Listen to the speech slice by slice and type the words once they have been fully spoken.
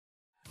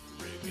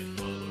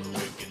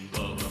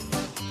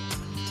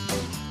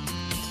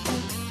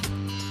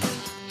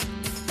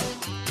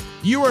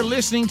You are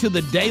listening to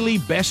the daily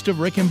Best of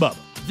Rick and Bubba.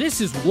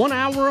 This is 1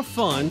 hour of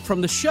fun from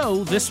the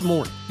show this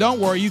morning. Don't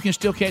worry, you can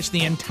still catch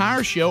the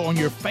entire show on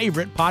your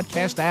favorite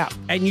podcast app.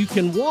 And you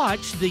can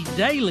watch the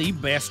daily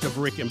Best of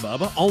Rick and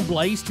Bubba on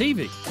Blaze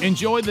TV.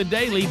 Enjoy the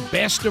daily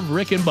Best of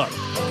Rick and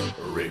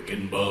Bubba. Rick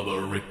and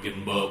Bubba, Rick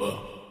and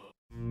Bubba.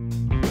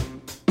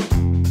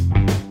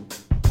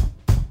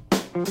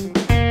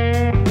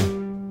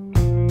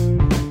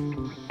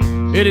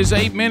 It is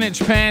 8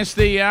 minutes past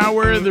the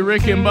hour of the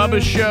Rick and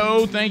Bubba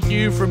Show. Thank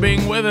you for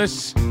being with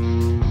us.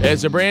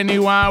 As a brand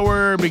new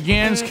hour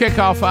begins,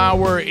 kickoff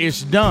hour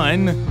is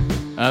done.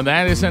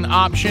 That is an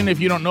option if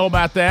you don't know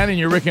about that in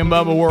your Rick and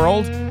Bubba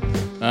world.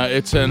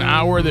 It's an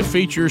hour that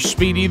features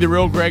Speedy, the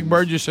real Greg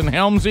Burgess, and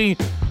Helmsy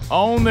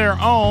on their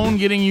own,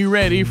 getting you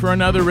ready for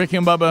another Rick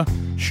and Bubba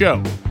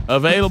show.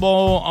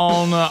 Available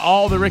on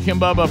all the Rick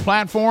and Bubba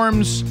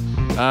platforms,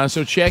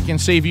 so check and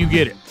see if you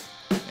get it.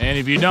 And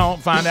if you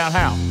don't, find out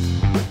how.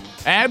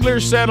 Adler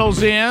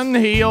settles in.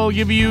 He'll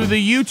give you the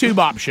YouTube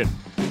option.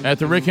 At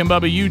the Rick and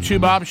Bubba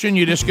YouTube option,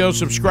 you just go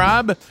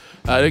subscribe. It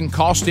doesn't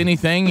cost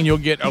anything, and you'll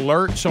get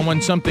alerts on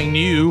when something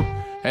new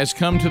has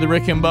come to the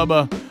Rick and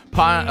Bubba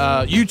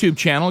YouTube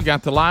channel.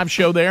 Got the live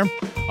show there,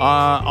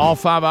 all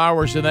 5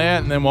 hours of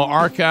that, and then we'll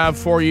archive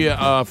for you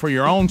for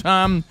your own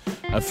time.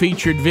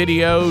 Featured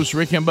videos,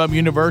 Rick and Bubba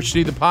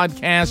University, the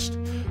podcast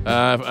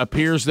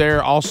appears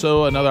there.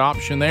 Also, another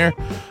option there.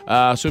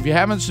 So if you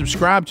haven't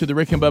subscribed to the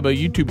Rick and Bubba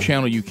YouTube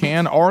channel, you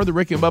can, or the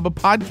Rick and Bubba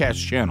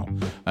podcast channel.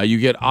 You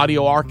get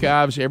audio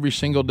archives every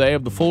single day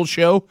of the full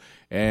show,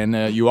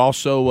 and you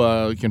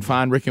also can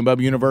find Rick and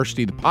Bubba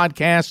University, the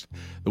podcast,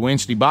 the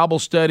Wednesday Bible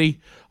study,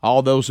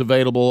 all those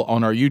available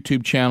on our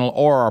YouTube channel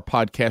or our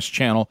podcast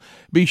channel.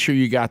 Be sure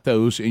you got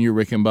those in your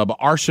Rick and Bubba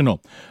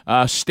arsenal.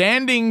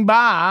 Standing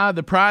by,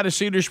 the pride of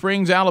Cedar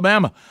Springs,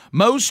 Alabama.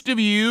 Most of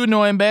you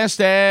know him best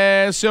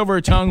as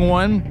Silver Tongue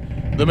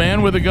One, the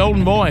man with a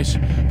golden voice,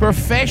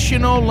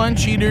 Professional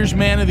Lunch Eaters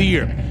Man of the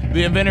Year,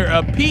 the inventor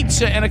of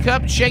Pizza and a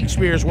Cup,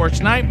 Shakespeare's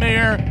worst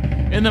nightmare,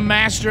 and the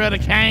master of the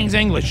King's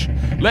English.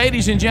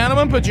 Ladies and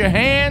gentlemen, put your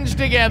hands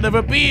together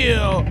for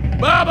Bill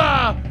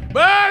Bubba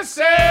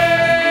Bussey!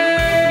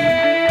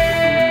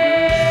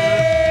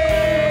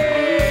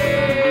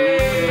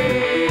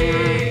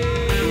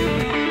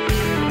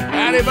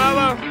 Howdy,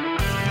 Bubba.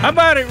 How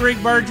about it,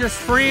 Rick Burgess?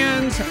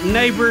 Friends,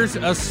 neighbors,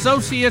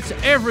 associates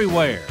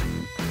everywhere.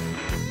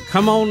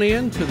 Come on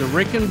in to the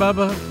Rick and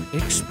Bubba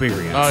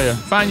experience. Oh, yeah.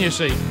 Find your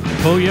seat.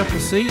 Pull you up a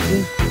seat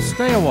and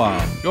stay a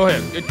while. Go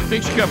ahead.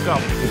 Fix your cup of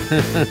coffee.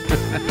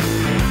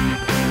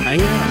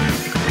 Hang on.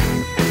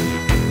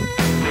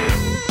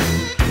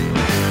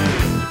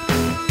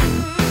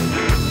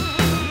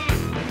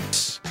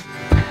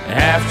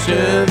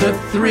 After the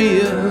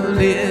thrill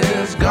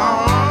is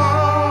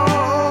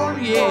gone,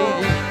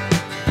 yeah.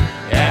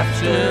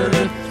 After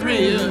the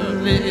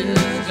thrill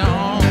is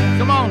gone.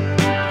 Come on,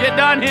 get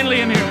Don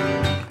Henley in here.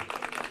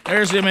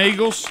 There's them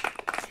Eagles.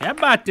 How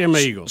about them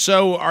Eagles?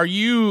 So are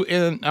you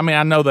in, I mean,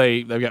 I know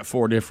they've got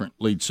 4 different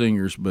lead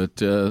singers, but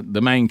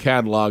the main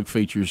catalog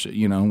features,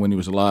 you know, when he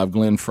was alive,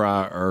 Glenn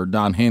Frey or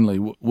Don Henley.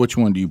 Which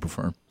one do you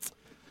prefer?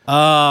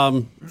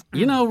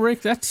 You know,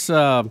 Rick, that's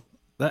an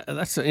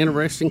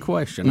interesting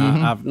question.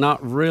 Mm-hmm. I've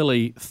not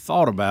really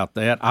thought about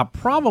that. I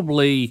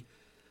probably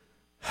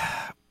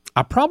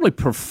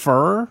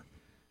prefer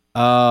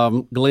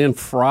Glenn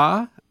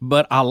Frey,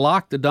 but I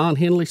like the Don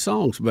Henley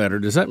songs better.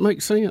 Does that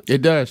make sense?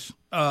 It does.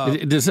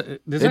 It does.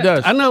 It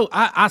does. I know.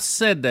 I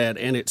said that,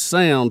 and it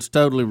sounds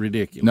totally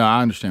ridiculous. No,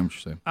 I understand what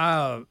you're saying.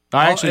 I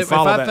actually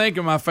follow if I that. think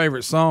of my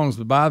favorite songs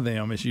by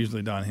them, it's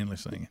usually Don Henley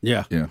singing.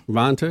 Yeah, Yeah.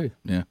 mine too.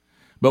 Yeah.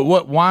 But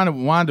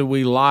why do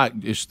we like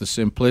just the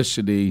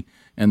simplicity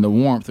and the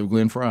warmth of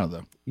Glenn Frey,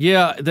 though?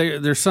 Yeah,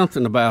 there's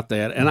something about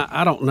that, and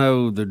I don't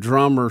know the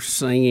drummer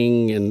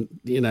singing, and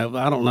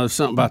I don't know,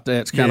 something about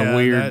that's kind of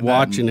weird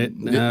watching it.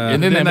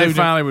 And then they moved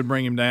finally would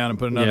bring him down and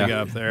put another guy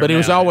up there. But it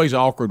was always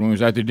awkward when he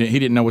was out there. He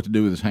didn't know what to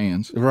do with his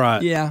hands.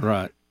 Right. Yeah.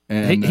 Right.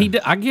 And, he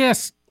I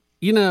guess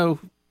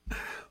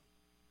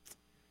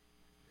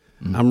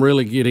I'm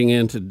really getting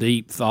into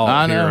deep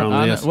thought here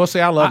on this. Well,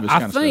 see, I love this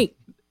kind of think,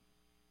 stuff.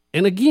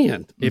 and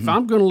again, if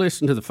I'm going to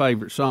listen to the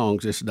favorite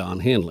songs, it's Don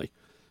Henley.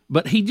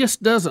 But he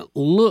just doesn't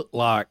look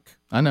like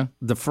I know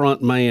the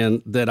front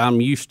man that I'm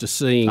used to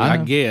seeing, I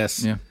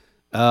guess. Yeah.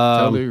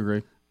 Totally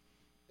agree.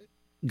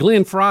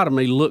 Glenn Frey to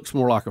me looks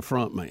more like a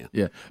front man.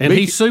 Yeah. And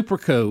he's super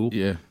cool.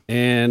 Yeah.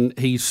 And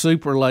he's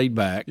super laid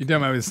back. You talking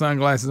about with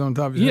sunglasses on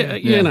top of his Yeah,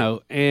 head? you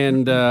know.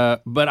 And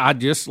but I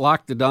just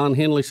like the Don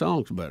Henley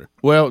songs better.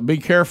 Well, be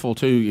careful,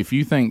 too. If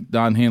you think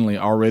Don Henley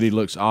already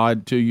looks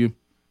odd to you,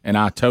 and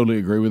I totally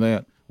agree with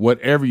that,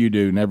 whatever you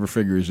do, never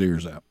figure his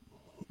ears out.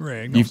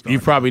 Greg,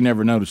 You've probably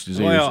never noticed his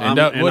ears. Well, And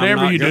I'm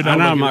whatever not you do, gonna-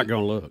 don't I'm look not at-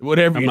 going to look.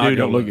 Whatever I'm you not do,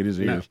 don't gonna look at his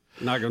ears.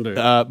 No, not going to do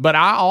it. But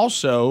I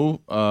also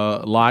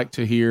like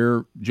to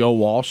hear Joe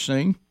Walsh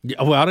sing.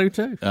 Yeah, well, I do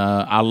too.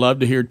 I love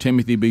to hear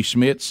Timothy B.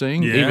 Smith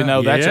sing, Yeah. even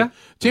though that's Yeah.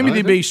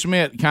 Timothy B.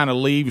 Smith kind of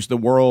leaves the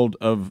world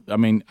of. I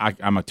mean,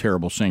 I'm a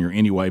terrible singer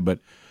anyway, but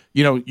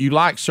you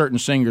like certain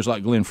singers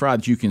like Glenn Fry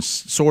that you can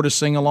sort of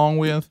sing along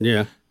with.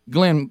 Yeah.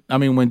 Glenn, I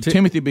mean, when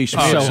Timothy B.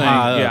 Smith sings,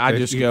 I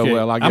just go,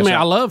 well, I guess.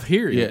 I love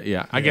hearing it.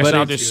 Yeah. I guess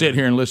I'll just sit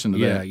here and listen to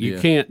that. You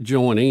can't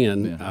join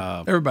in.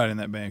 Everybody in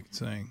that band can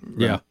sing.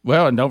 Yeah.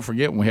 Well, and don't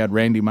forget when we had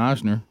Randy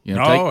Meisner,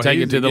 take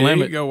it to the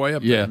limit. He'd go way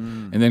up there. there.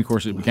 And then, of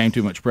course, it became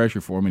too much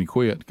pressure for him, and he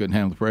quit. Couldn't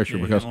handle the pressure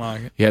because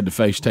he had to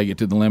face Take It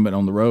to the Limit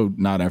on the road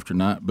night after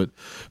night. But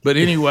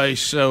anyway,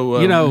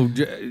 so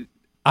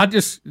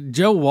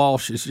Joe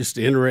Walsh is just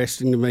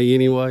interesting to me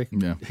anyway.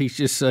 Yeah. He's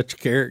just such a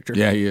character.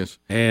 Yeah, he is.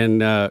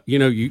 And,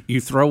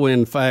 you throw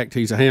in fact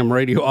he's a ham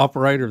radio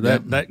operator.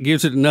 That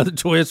gives it another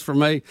twist for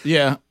me.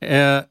 Yeah.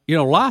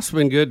 Life's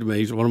Been Good to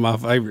Me is one of my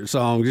favorite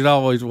songs. It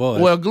always was.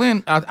 Well,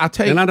 Glenn, and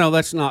I know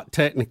that's not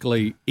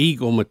technically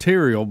Eagle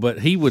material, but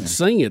he would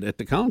sing it at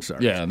the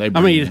concert. Yeah.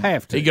 He'd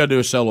have to. He'd go do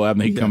a solo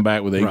album. He'd come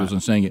back with Eagles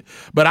and sing it.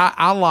 But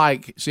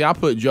I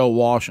put Joe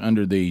Walsh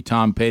under the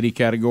Tom Petty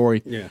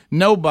category. Yeah.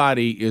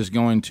 Nobody is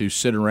going to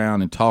sit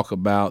around and talk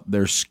about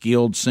their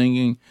skilled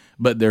singing,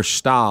 but their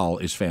style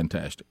is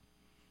fantastic.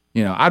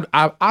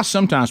 I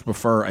sometimes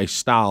prefer a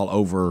style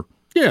over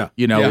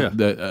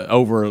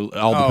over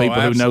all the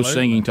people who know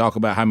singing talk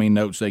about how many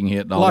notes they can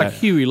hit and all like that.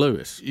 Huey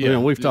Lewis.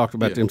 We've talked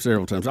about them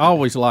several times. I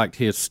always liked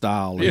his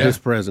style and his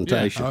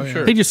presentation. Yeah.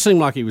 Sure. He just seemed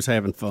like he was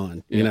having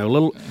fun.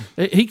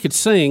 He could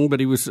sing, but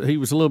he was a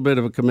little bit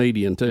of a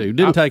comedian too.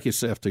 Didn't take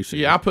himself too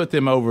serious. Yeah, I put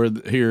them over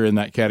here in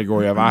that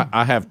category of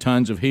I have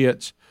tons of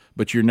hits,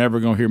 but you're never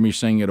going to hear me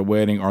sing at a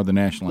wedding or the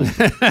national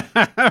anthem.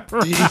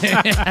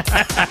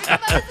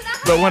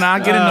 But when I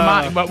get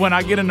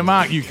in the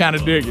mic, you kind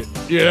of dig it.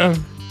 Yeah.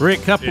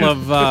 Rick, couple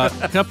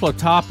of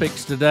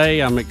topics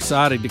today I'm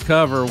excited to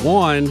cover.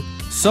 One,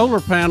 solar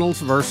panels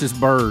versus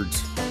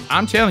birds.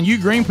 I'm telling you,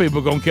 green people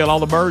are going to kill all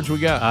the birds we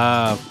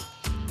got.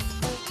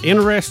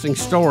 Interesting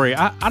story.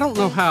 I don't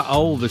know how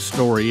old this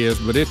story is,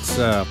 but it's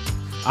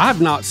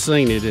I've not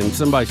seen it, and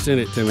somebody sent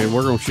it to me.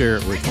 We're going to share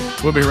it with you.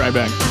 We'll be right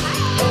back.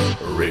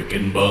 Rick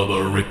and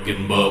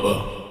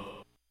Bubba.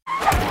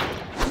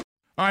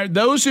 All right,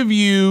 those of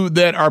you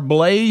that are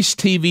Blaze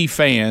TV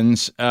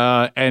fans,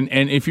 and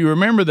if you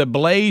remember the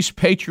Blaze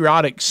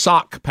Patriotic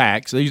Sock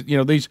Packs,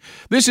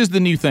 this is the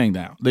new thing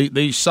now.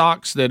 These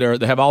socks that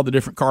have all the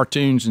different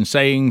cartoons and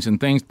sayings and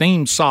things,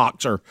 themed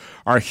socks are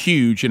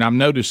huge, and I've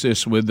noticed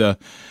this with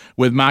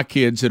my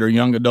kids that are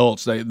young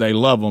adults. They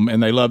love them,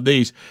 and they love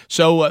these.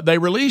 So they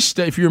released,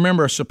 if you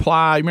remember, a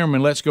supply. Remember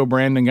when Let's Go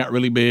Brandon got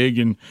really big,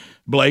 and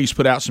Blaze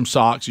put out some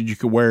socks that you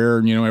could wear,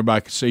 and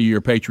everybody could see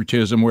your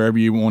patriotism wherever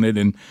you wanted.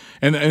 And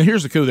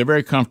here's the coup: they're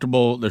very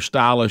comfortable, they're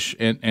stylish,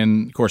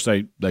 and of course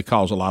they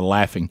cause a lot of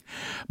laughing.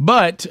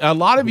 But a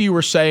lot of you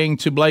were saying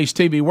to Blaze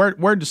TV,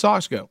 where'd the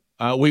socks go?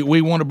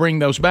 We want to bring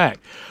those back.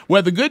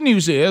 Well, the good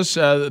news is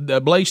the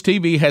Blaze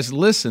TV has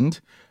listened.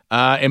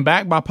 And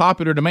backed by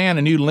popular demand,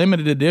 a new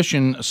limited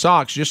edition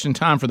socks just in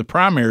time for the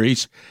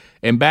primaries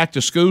and back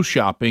to school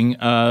shopping.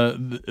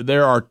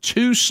 There are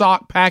 2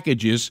 sock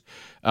packages.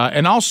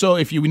 And also,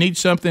 if you need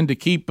something to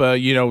keep,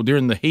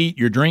 during the heat,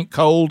 your drink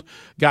cold,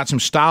 got some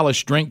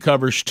stylish drink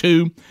covers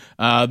too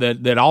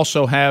that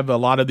also have a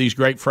lot of these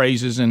great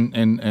phrases and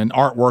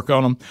artwork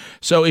on them.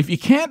 So if you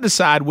can't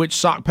decide which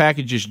sock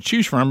packages to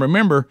choose from,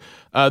 remember,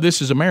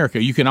 this is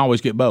America. You can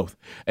always get both.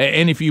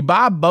 And if you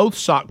buy both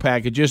sock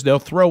packages, they'll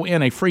throw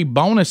in a free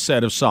bonus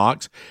set of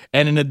socks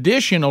and an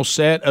additional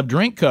set of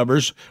drink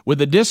covers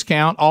with a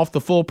discount off the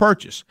full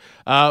purchase.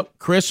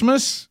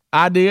 Christmas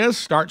ideas,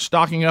 start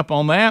stocking up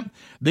on that.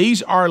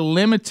 These are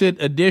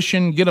limited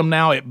edition. Get them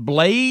now at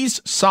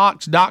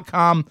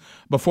blazesocks.com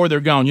before they're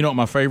gone. You know what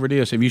my favorite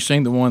is? Have you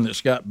seen the one that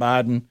Scott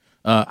Biden?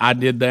 I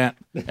did that,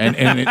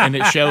 and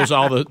it shows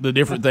all the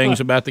different things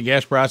about the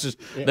gas prices.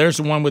 There's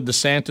the one with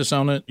DeSantis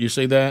on it. You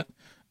see that?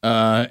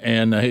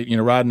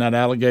 Riding that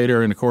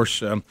alligator, and of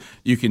course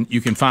you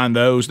can find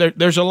those.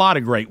 There's a lot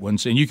of great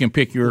ones, and you can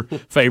pick your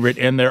favorite,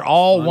 and they're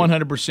all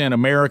 100%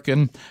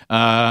 American.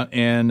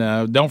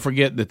 And don't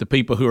forget that the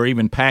people who are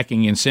even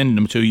packing and sending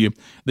them to you,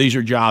 these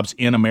are jobs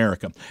in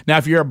America. Now,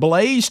 if you're a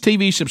Blaze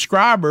TV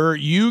subscriber,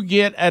 you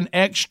get an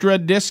extra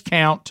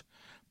discount.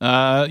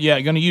 Going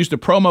to use the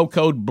promo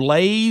code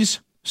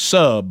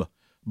BLAZESUB.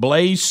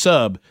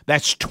 BLAZESUB.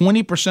 That's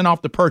 20%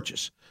 off the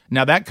purchase.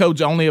 Now, that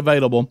code's only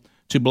available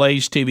to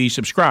Blaze TV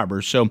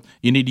subscribers, so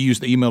you need to use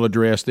the email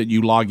address that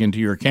you log into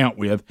your account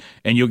with,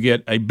 and you'll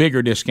get a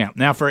bigger discount.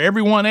 Now, for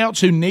everyone else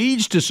who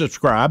needs to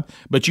subscribe,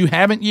 but you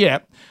haven't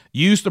yet,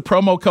 use the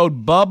promo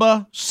code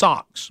Bubba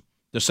Socks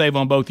to save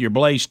on both your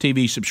Blaze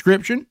TV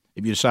subscription,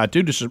 if you decide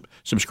to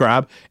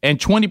subscribe, and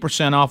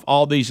 20% off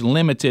all these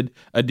limited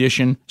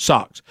edition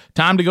socks.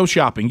 Time to go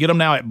shopping. Get them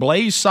now at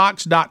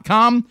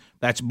blazesocks.com.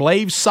 That's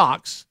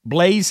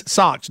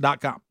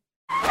blazesocks.com.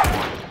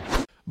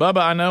 Bubba,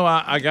 I know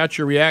I got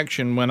your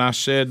reaction when I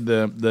said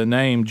the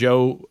name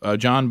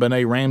John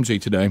Benet Ramsey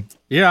today.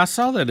 Yeah, I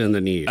saw that in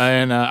the news.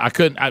 And I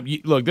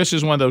couldn't look, this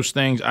is one of those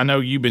things. I know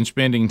you've been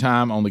spending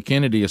time on the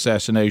Kennedy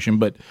assassination,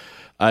 but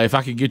if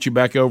I could get you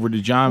back over to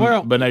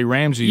John Benet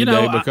Ramsey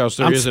today, because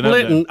there is an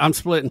update. I'm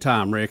splitting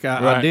time, Rick.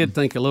 I did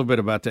think a little bit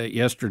about that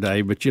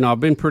yesterday, but I've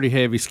been pretty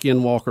heavy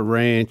Skinwalker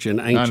Ranch and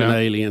Ancient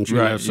Aliens.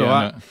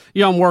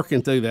 I'm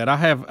working through that. I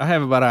have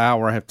about an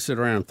hour. I have to sit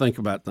around and think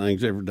about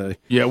things every day.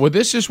 Yeah, well,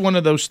 this is one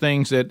of those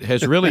things that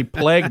has really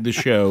plagued the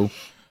show.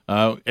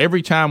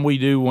 Every time we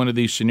do one of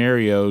these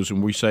scenarios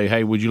and we say,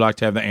 "Hey, would you like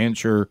to have the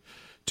answer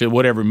to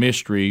whatever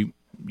mystery?"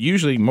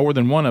 Usually more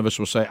than one of us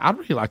will say, I'd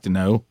really like to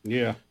know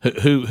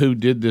who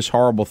did this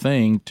horrible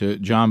thing to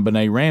John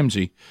Benet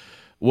Ramsey.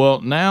 Well,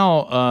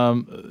 now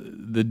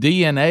the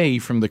DNA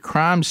from the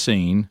crime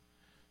scene,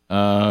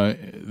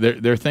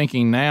 they're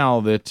thinking now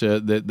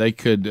that they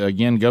could,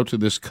 again, go to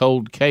this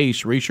cold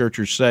case.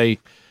 Researchers say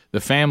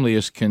the family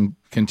is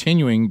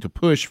continuing to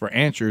push for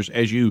answers,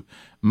 as you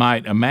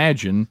might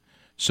imagine.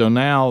 So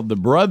now the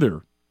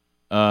brother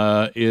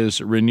is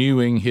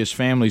renewing his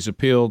family's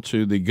appeal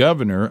to the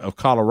governor of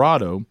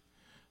Colorado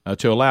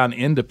to allow an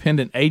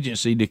independent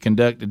agency to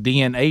conduct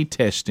DNA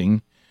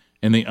testing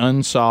in the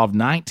unsolved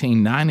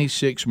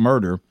 1996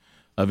 murder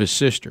of his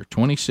sister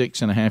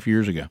 26 and a half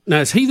years ago. Now,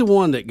 is he the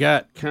one that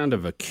got kind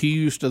of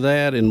accused of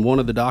that in one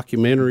of the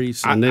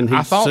documentaries, and then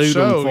he sued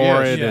him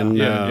for it, and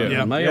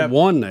may have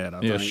won that, I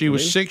think. She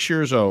was 6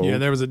 years old. Yeah,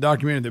 there was a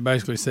documentary that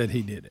basically said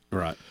he did it.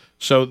 Right.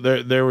 So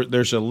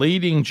there's a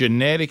leading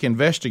genetic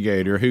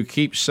investigator who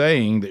keeps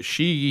saying that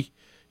she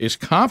is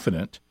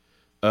confident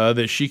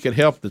that she could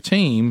help the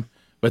team,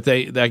 but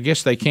I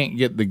guess they can't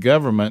get the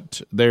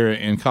government there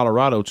in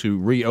Colorado to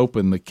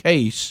reopen the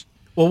case.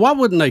 Well, why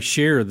wouldn't they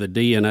share the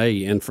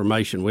DNA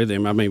information with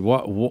him? I mean,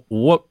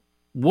 what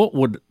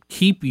would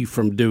keep you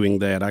from doing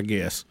that, I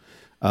guess?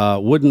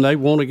 Wouldn't they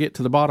want to get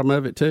to the bottom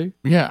of it too?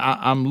 Yeah,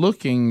 I'm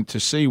looking to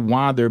see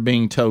why they're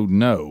being told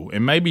no.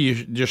 And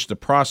maybe just the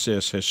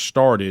process has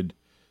started,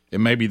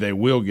 and maybe they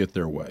will get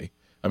their way.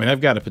 I mean,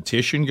 they've got a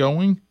petition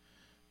going,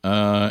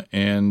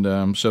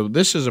 so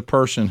this is a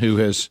person who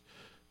has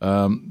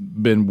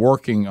been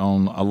working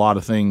on a lot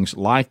of things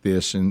like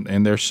this,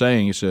 and they're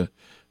saying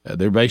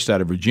they're based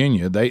out of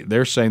Virginia.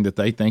 They're saying that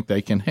they think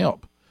they can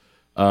help,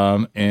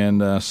 they're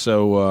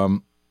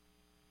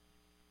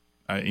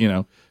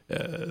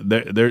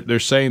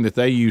saying that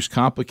they use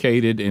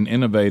complicated and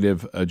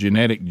innovative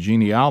genetic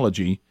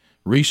genealogy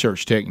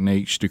research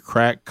techniques to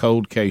crack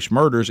cold case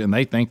murders, and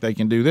they think they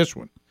can do this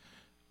one.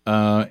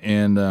 So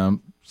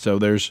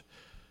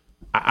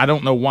I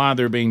don't know why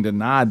they're being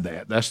denied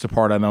that. That's the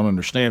part I don't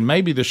understand.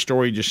 Maybe the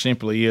story just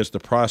simply is the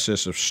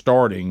process of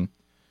starting,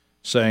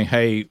 saying,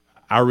 hey,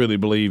 I really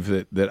believe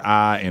that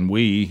I and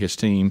we, his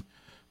team,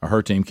 or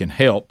her team, can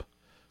help.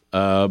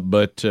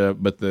 But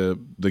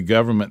the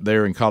government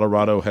there in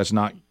Colorado has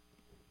not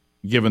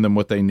given them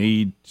what they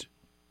need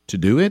to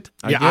do it.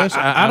 I guess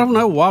I don't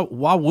know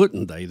why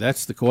wouldn't they?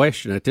 That's the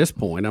question at this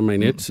point. I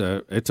mean, it's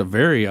a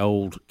very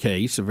old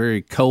case, a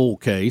very cold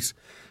case,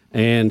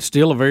 and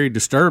still a very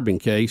disturbing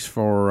case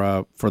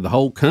for the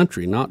whole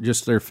country, not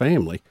just their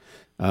family.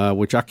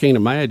 Which I can't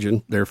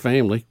imagine their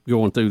family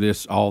going through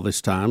this all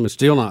this time and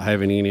still not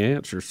having any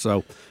answers.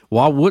 So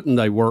why wouldn't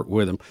they work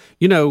with them?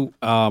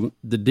 The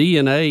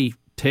DNA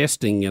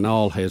testing and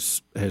all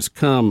has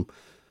come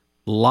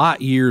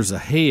light years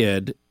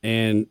ahead,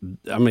 and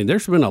I mean,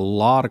 there's been a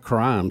lot of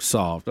crimes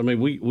solved. I mean,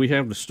 we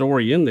have the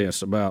story in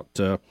this about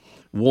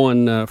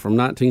one from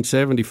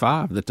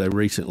 1975 that they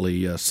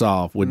recently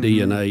solved with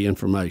DNA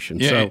information.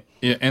 Yeah,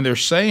 and they're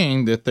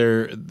saying that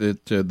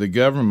the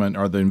government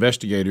or the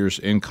investigators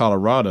in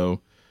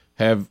Colorado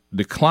have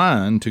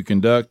declined to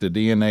conduct the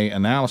DNA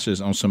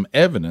analysis on some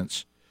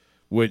evidence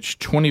which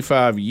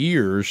 25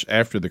 years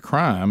after the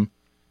crime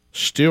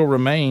still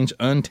remains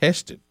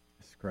untested.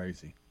 It's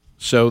crazy.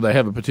 So they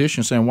have a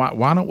petition saying,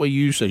 why don't we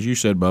use, as you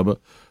said, Bubba,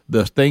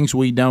 the things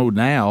we know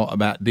now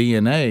about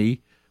DNA?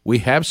 We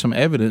have some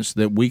evidence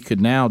that we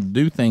could now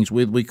do things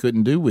with we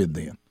couldn't do with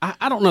then.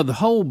 I don't know. The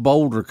whole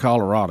Boulder,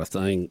 Colorado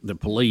thing, the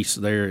police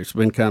there, it's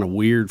been kind of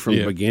weird from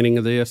the beginning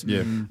of this.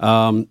 Yeah.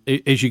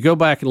 As you go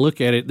back and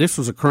look at it, this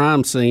was a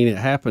crime scene. It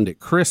happened at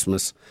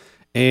Christmas,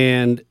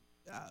 and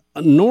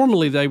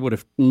normally they would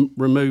have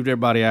removed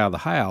everybody out of the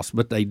house,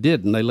 but they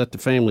didn't. They let the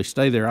family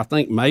stay there. I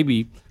think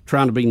maybe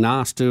trying to be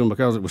nice to them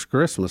because it was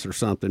Christmas or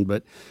something.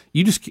 But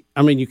you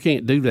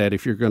can't do that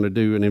if you're going to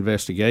do an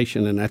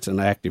investigation, and that's an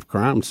active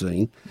crime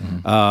scene.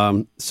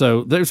 Mm-hmm.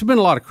 So there's been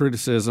a lot of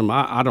criticism.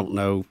 I don't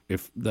know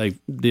if they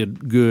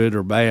did good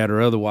or bad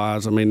or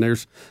otherwise. I mean,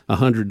 there's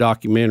 100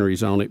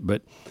 documentaries on it,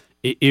 but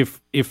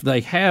if they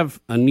have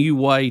a new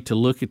way to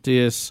look at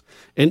this,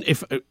 and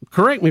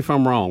correct me if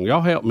I'm wrong,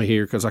 y'all help me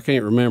here because I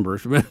can't remember.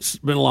 It's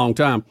been a long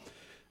time.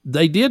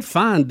 They did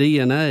find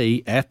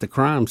DNA at the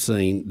crime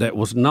scene that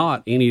was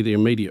not any of the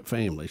immediate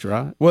families,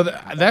 right? Well,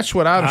 that's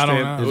what I understand.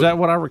 I don't know. Is that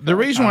what I recall? The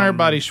reason why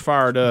everybody's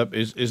fired up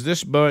is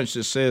this bunch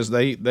that says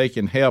they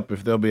can help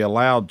if they'll be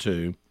allowed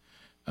to,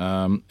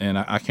 and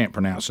I can't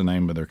pronounce the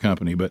name of their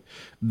company, but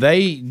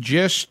they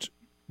just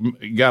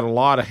got a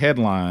lot of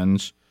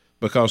headlines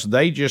because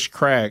they just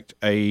cracked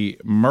a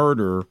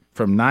murder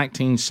from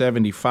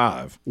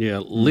 1975. Yeah,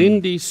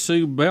 Lindy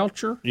Sue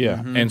Belcher.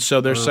 Yeah, and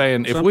so they're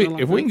saying if we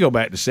can go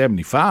back to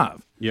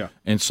 75,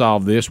 and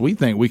solve this, we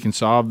think we can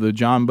solve the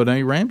John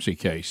Benet Ramsey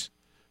case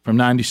from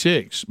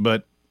 96.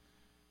 But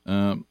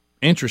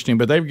interesting.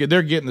 But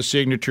they're getting the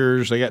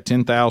signatures. They got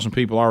 10,000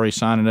 people already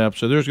signing up.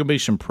 So there's going to be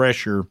some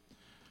pressure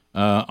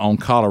on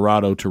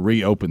Colorado to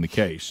reopen the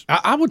case.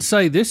 I would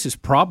say this is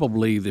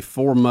probably the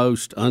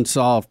foremost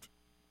unsolved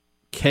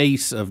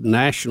case of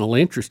national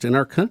interest in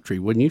our country,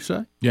 wouldn't you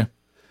say? Yeah.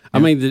 I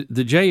mean,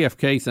 the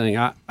JFK thing,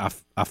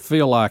 I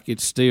feel like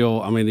it's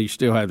still, I mean, you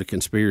still have the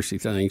conspiracy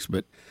things,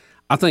 but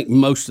I think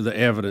most of the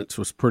evidence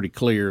was pretty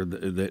clear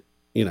that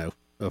you know,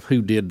 of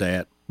who did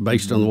that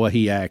based on the way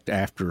he acted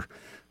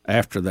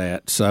after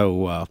that.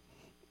 So,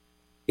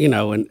 you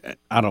know, and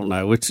I don't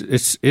know,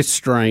 it's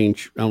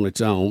strange on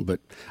its own, but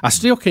I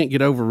still can't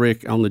get over,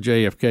 Rick, on the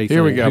JFK thing.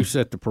 Here we go. Who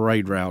set the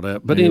parade route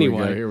up? But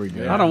Here we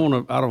go. I don't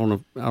want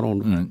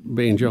to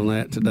binge on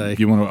that today.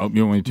 You want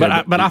me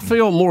to? But I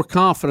feel more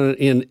confident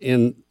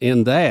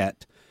in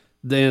that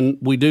than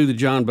we do the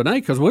John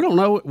Benet, because we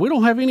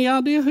don't have any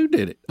idea who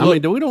did it. I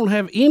mean, we don't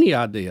have any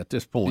idea at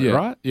this point,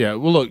 right? Yeah.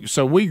 Well, look,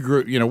 so we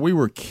grew, we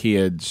were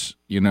kids,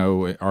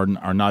 are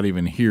not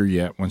even here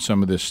yet when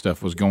some of this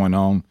stuff was going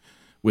on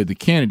with the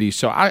Kennedys.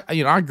 So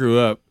I grew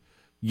up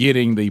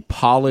getting the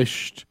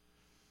polished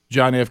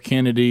John F.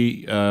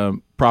 Kennedy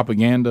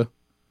propaganda,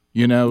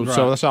 right,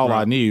 so that's all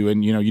I knew.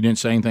 And, you didn't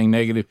say anything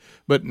negative.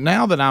 But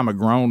now that I'm a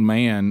grown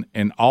man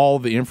and all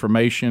the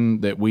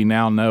information that we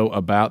now know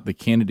about the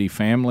Kennedy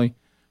family,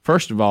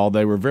 first of all,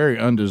 they were very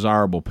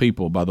undesirable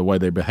people by the way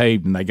they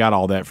behaved. And they got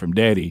all that from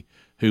Daddy,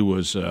 who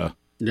was a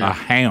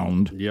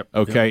hound,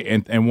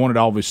 and wanted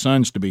all of his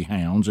sons to be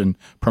hounds and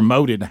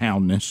promoted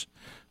houndness.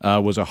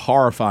 Was a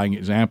horrifying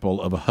example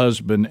of a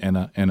husband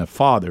and a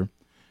father,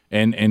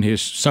 and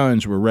his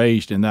sons were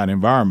raised in that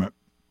environment.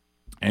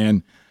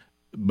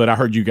 But I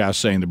heard you guys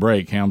say in the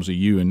break, Helmsley,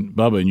 you and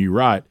Bubba, and you're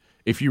right.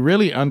 If you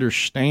really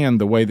understand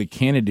the way the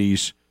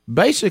Kennedys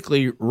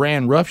basically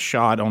ran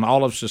roughshod on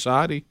all of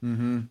society,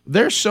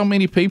 there's so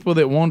many people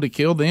that wanted to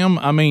kill them.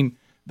 I mean,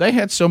 they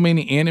had so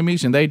many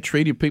enemies, and they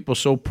treated people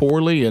so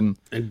poorly, and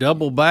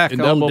double back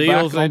on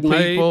deals on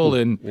people,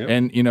 made.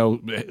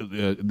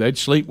 and they'd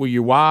sleep with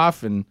your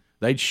wife, and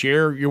they'd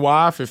share your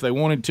wife if they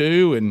wanted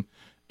to,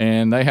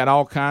 and they had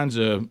all kinds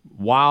of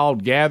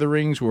wild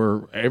gatherings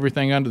where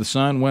everything under the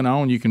sun went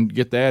on. You can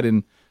get that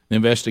in the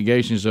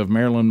investigations of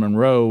Marilyn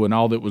Monroe and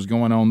all that was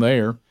going on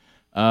there.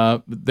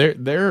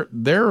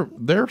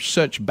 They're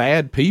such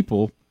bad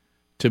people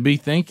to be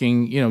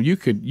thinking, you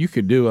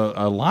could do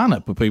a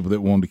lineup of people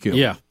that wanted to kill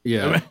him.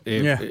 Yeah.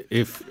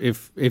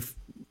 If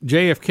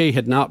JFK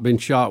had not been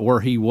shot where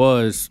he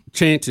was,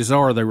 chances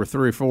are there were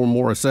 3 or 4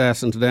 more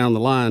assassins down the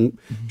line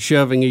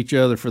shoving each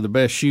other for the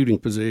best shooting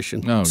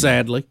position.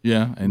 Sadly,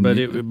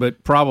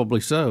 but probably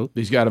so.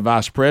 He's got a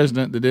vice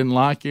president that didn't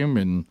like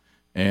him,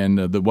 and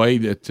the way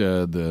that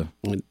the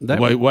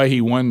way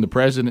he won the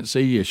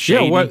presidency is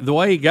shady. Yeah, the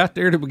way he got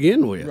there to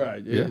begin with.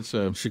 Right. It's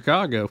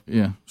Chicago.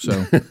 Yeah.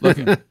 So look,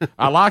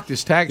 I like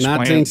this tax plan.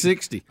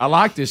 1960. I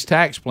like this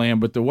tax plan,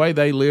 but the way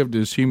they lived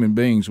as human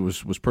beings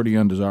was pretty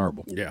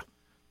undesirable. Yeah.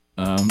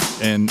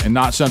 And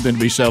not something to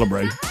be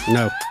celebrated.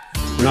 No,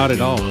 not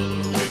at all.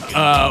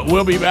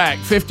 We'll be back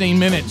 15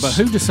 minutes. But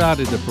who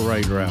decided the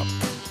parade route?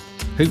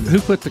 Who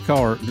put the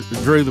car,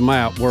 drew them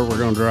out where we're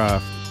going to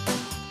drive?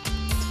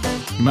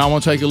 You might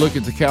want to take a look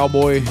at the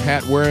cowboy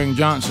hat wearing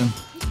Johnson.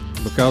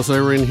 Because they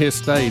were in his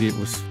state, it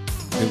was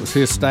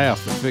his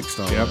staff that fixed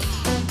all that.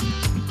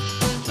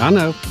 I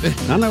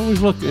know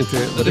we've looked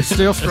into it, but it's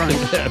still strange.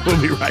 We'll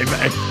be right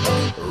back.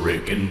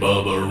 Rick and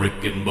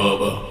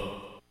Bubba.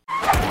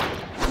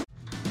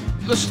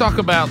 Let's talk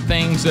about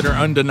things that are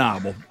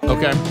undeniable,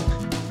 okay?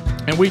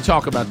 And we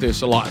talk about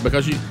this a lot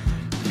because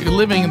you're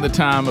living in the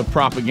time of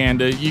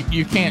propaganda.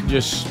 You can't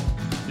just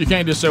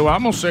say, well,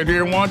 I'm going to sit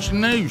here and watch the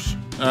news.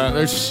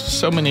 There's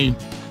so many,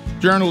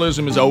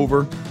 journalism is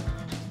over.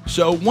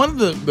 So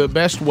one of the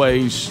best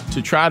ways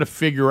to try to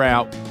figure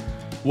out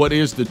what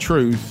is the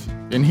truth,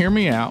 and hear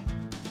me out,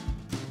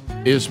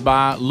 is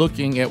by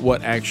looking at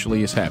what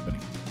actually is happening.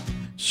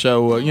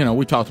 So,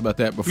 we talked about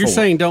that before. You're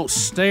saying don't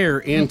stare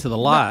into the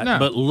light,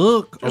 but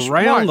look just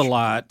around the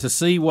light to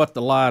see what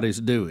the light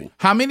is doing.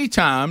 How many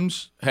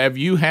times have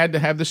you had to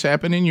have this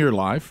happen in your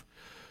life?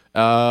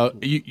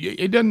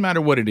 It doesn't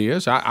matter what it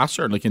is. I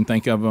certainly can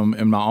think of them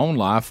in my own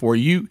life where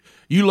you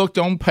looked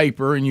on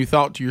paper and you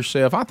thought to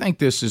yourself, I think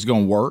this is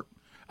going to work.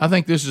 I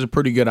think this is a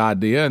pretty good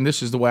idea, and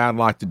this is the way I'd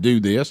like to do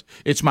this.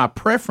 It's my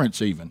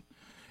preference even.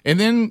 And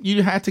then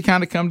you have to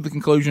kind of come to the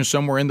conclusion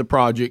somewhere in the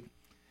project,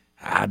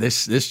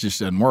 this just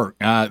doesn't work.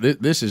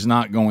 This is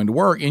not going to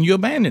work, and you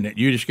abandon it.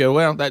 You just go,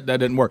 well, that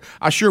didn't work.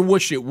 I sure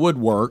wish it would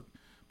work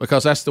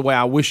because that's the way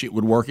I wish it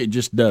would work. It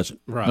just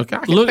doesn't. Right.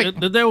 Okay,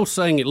 the old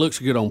saying, it looks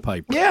good on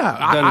paper. Yeah,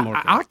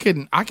 I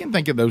can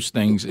think of those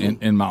things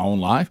in my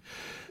own life.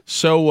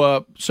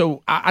 So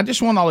I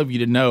just want all of you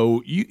to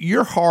know,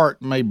 your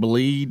heart may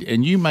bleed,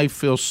 and you may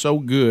feel so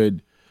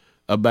good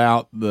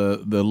about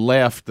the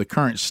left, the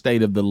current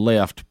state of the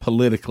left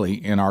politically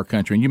in our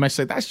country. And you may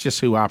say, that's just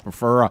who I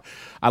prefer.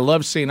 I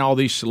love seeing all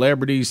these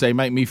celebrities. They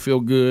make me feel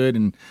good,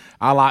 and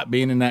I like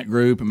being in that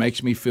group. It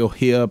makes me feel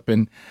hip.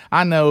 And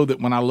I know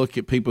that when I look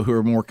at people who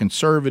are more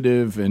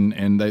conservative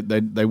and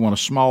they want a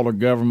smaller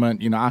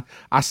government,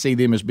 I see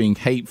them as being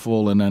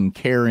hateful and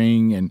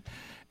uncaring.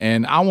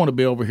 And I want to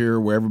be over here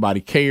where everybody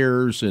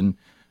cares. And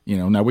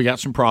now we got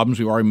some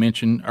problems. We already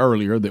mentioned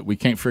earlier that we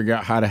can't figure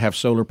out how to have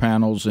solar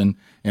panels and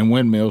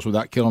windmills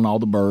without killing all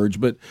the birds.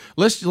 But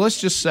let's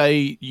just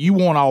say you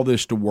want all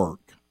this to work,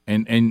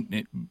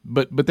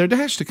 but there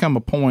has to come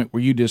a point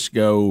where you just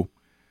go,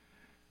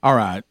 all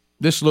right,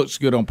 this looks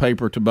good on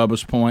paper. To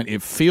Bubba's point,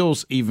 it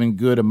feels even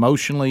good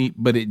emotionally,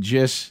 but it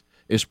just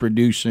is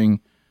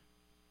producing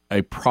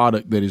a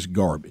product that is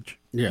garbage.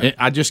 Yeah,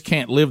 I just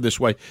can't live this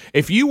way.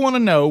 If you want to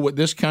know what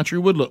this country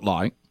would look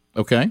like,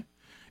 okay.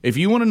 If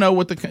you want to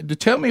know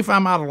tell me if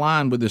I'm out of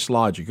line with this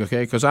logic,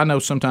 okay? Because I know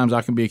sometimes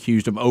I can be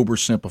accused of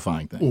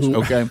oversimplifying things,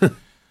 okay?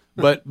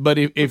 but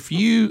if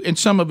you, and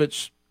some of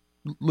it's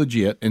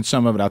legit, and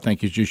some of it I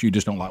think is just you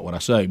just don't like what I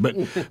say.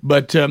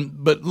 But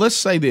let's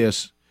say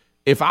this: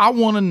 if I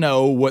want to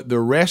know what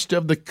the rest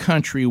of the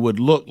country would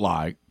look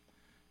like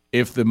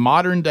if the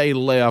modern day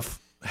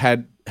left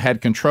had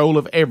control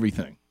of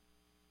everything,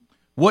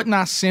 wouldn't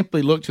I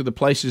simply look to the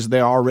places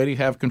they already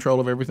have control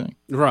of everything?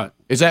 Right.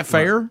 Is that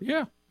fair? Right.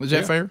 Yeah. Is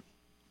that fair?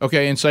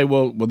 Okay, and say,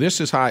 well, this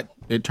is how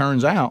it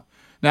turns out.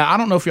 Now, I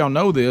don't know if y'all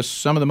know this.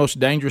 Some of the most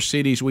dangerous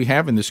cities we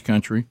have in this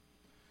country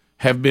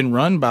have been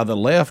run by the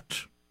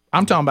left.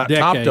 I'm talking about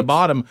decades. top to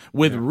bottom,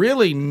 with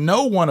really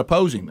no one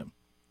opposing them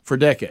for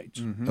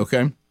decades. Mm-hmm.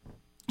 Okay,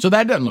 so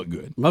that doesn't look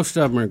good. Most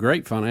of them are in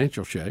great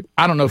financial shape.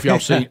 I don't know if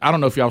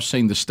y'all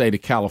seen the state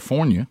of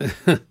California.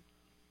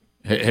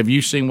 Have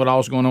you seen what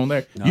all's going on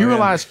there? You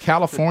realize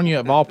California,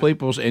 of all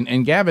peoples,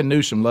 and Gavin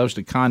Newsom loves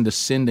to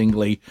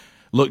condescendingly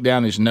look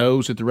down his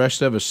nose at the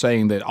rest of us,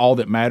 saying that all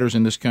that matters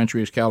in this country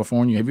is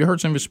California. Have you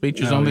heard some of his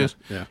speeches on this?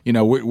 Yeah.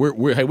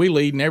 We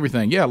lead in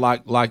everything. Yeah,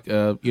 like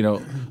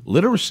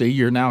literacy.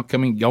 You're now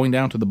going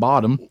down to the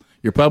bottom.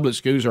 Your public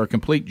schools are a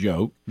complete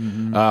joke.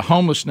 Mm-hmm.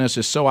 Homelessness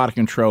is so out of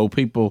control.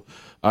 People,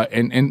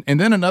 and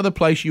then another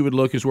place you would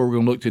look is where we're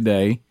going to look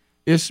today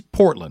is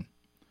Portland.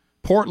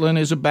 Portland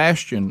is a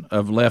bastion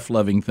of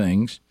left-loving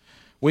things.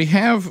 We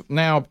have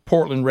now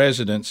Portland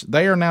residents.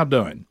 They are now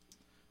done.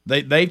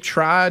 They've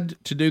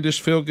tried to do this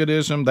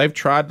feel-goodism. They've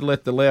tried to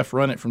let the left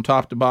run it from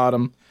top to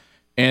bottom,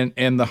 and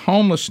the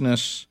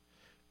homelessness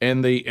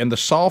and the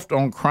soft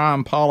on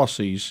crime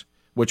policies,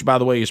 which, by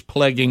the way, is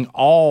plaguing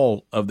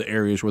all of the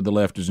areas where the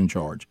left is in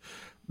charge.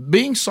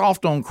 Being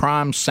soft on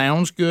crime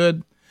sounds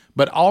good,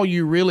 but all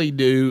you really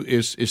do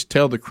is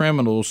tell the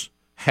criminals,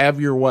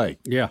 have your way.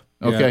 Yeah.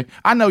 Okay. Yeah.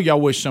 I know y'all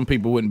wish some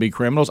people wouldn't be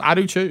criminals. I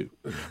do too.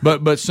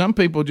 But some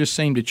people just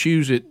seem to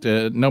choose it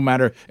no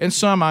matter. And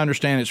some, I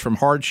understand, it's from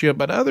hardship,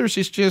 but others,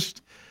 it's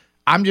just,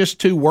 I'm just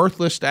too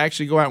worthless to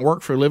actually go out and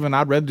work for a living.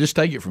 I'd rather just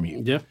take it from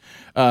you.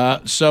 Yeah.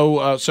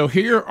 So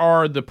here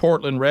are the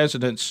Portland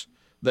residents.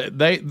 They're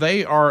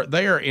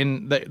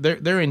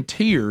in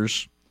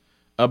tears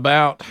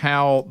about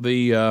how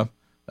the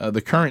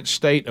current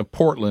state of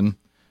Portland,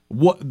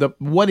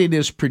 what it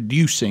is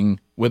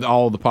producing with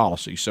all the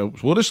policies. So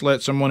we'll just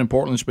let someone in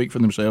Portland speak for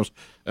themselves.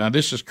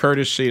 This is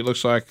courtesy, it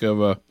looks like, of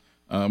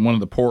one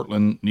of the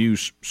Portland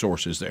news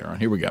sources there.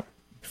 Here we go.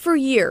 For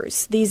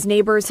years, these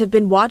neighbors have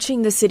been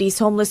watching the city's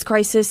homeless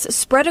crisis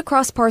spread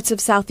across parts of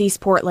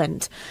southeast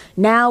Portland.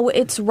 Now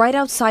it's right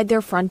outside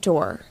their front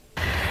door.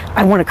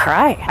 I want to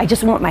cry. I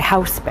just want my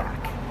house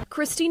back.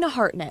 Christina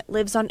Hartnett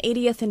lives on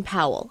 80th and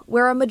Powell,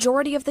 where a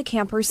majority of the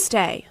campers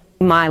stay.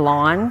 My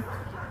lawn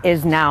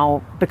is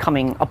now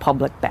becoming a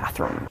public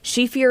bathroom.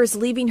 She fears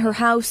leaving her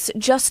house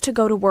just to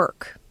go to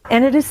work.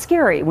 And it is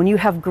scary when you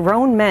have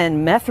grown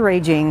men meth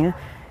raging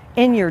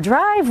in your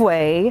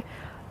driveway.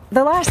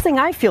 The last thing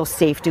I feel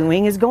safe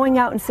doing is going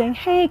out and saying,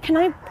 hey,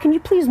 can you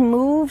please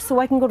move so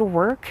I can go to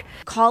work?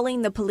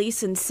 Calling the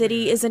police in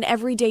city is an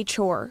everyday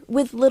chore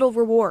with little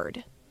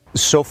reward.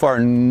 So far,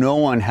 no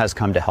one has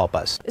come to help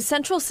us.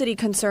 Central City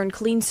Concern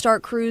Clean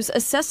Start crews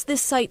assessed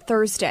this site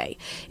Thursday.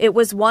 It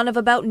was one of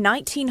about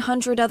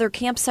 1,900 other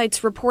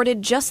campsites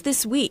reported just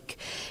this week.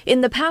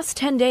 In the past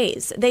 10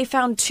 days, they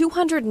found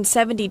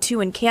 272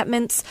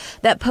 encampments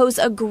that pose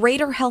a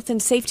greater health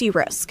and safety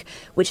risk,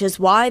 which is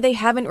why they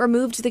haven't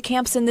removed the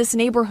camps in this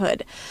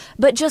neighborhood.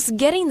 But just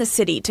getting the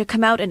city to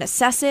come out and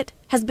assess it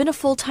has been a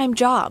full-time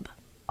job.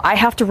 I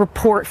have to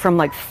report from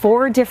like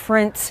four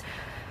different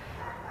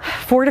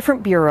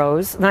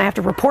bureaus, and then I have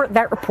to report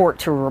that report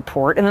to a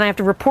report, and then I have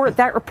to report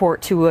that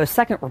report to a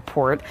second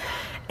report,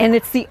 and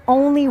it's the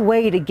only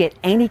way to get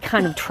any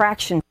kind of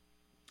traction.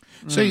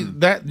 See,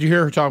 that you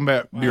hear her talking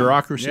about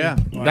bureaucracy? Yeah.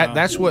 Wow.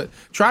 That's what,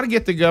 try to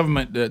get the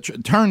government to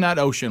turn that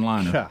ocean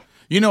line up.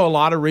 You know, a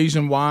lot of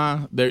reason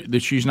why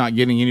that she's not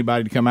getting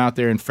anybody to come out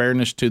there, in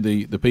fairness to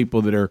the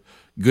people that are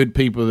good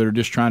people that are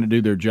just trying to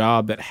do their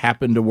job that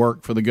happen to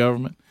work for the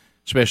government,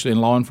 especially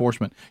in law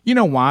enforcement. You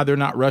know why they're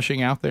not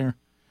rushing out there?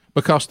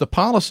 because the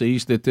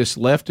policies that this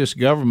leftist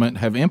government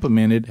have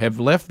implemented have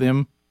left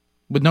them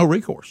with no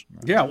recourse.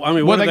 Yeah, I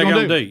mean, what are they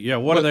going to do? Yeah,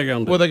 what are they going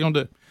to do? What are they going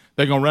to do?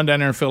 They're going to run down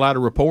there and fill out a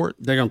report?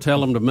 They're going to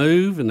tell them to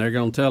move, and they're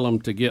going to tell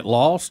them to get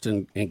lost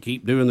and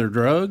keep doing their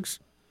drugs?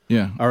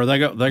 Yeah. Or they're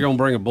going to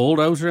bring a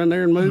bulldozer in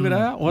there and move it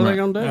out? What are they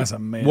going to do? That's a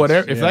mess.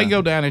 Whatever. If they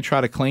go down and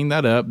try to clean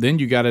that up, then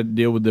you got to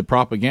deal with the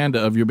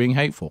propaganda of you're being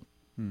hateful.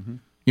 Mm-hmm.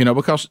 You know,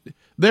 because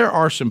there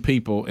are some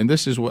people, and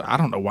this is what I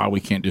don't know why we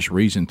can't just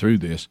reason through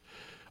this.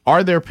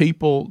 Are there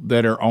people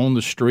that are on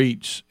the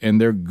streets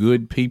and they're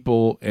good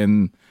people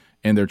and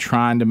they're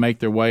trying to make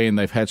their way and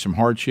they've had some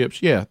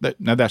hardships? Yeah,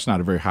 now that's not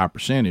a very high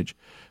percentage.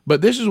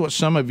 But this is what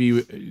some of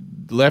you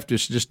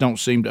leftists just don't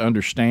seem to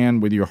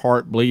understand with your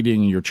heart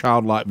bleeding and your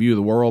childlike view of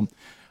the world.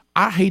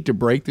 I hate to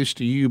break this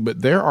to you,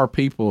 but there are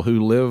people who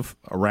live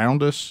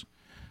around us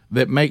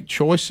that make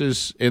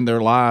choices in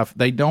their life.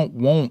 They don't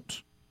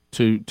want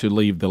to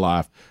leave the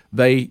life.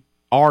 They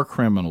are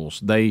criminals.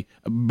 They,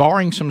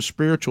 barring some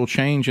spiritual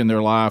change in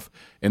their life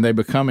and they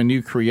become a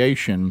new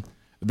creation,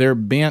 they're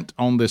bent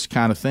on this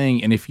kind of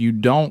thing. And if you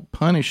don't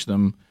punish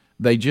them,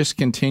 they just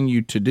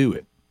continue to do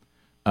it.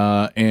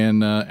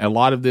 And a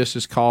lot of this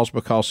is caused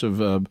because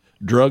of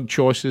drug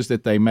choices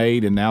that they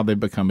made, and now they've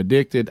become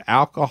addicted.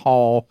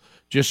 Alcohol,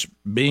 just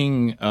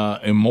being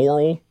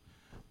immoral.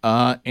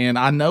 And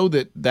I know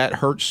that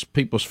hurts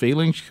people's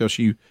feelings because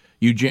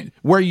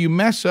where you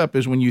mess up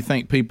is when you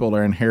think people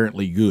are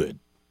inherently good,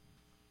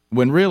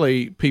 when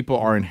really people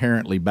are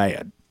inherently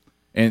bad,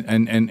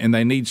 and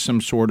they need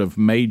some sort of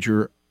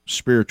major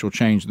spiritual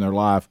change in their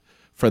life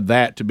for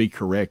that to be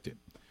corrected.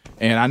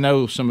 And I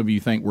know some of you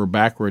think we're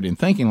backward in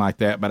thinking like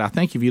that, but I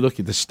think if you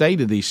look at the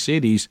state of these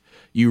cities,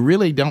 you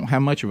really don't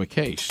have much of a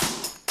case.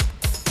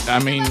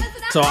 I mean,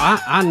 so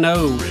I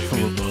know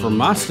from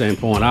my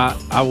standpoint,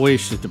 I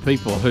wish that the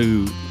people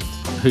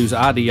whose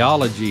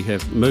ideology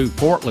have moved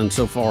Portland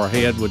so far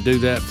ahead would do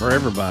that for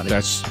everybody.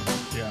 That's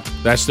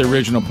the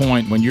original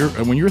point. When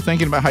you're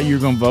thinking about how you're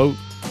going to vote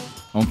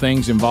on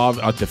things involved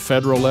at the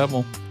federal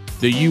level,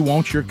 do you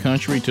want your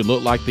country to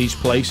look like these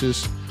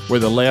places where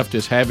the left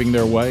is having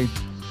their way?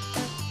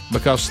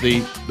 Because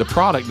the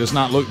product does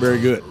not look very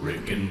good.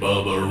 Rick and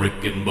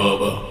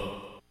Bubba.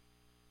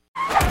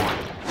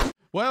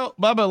 Well,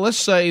 Bubba, let's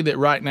say that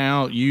right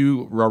now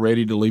you are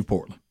ready to leave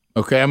Portland.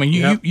 Okay, I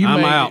mean,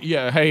 I'm out.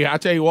 Yeah, hey, I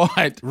tell you what,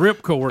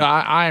 ripcord.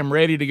 I am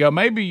ready to go.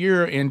 Maybe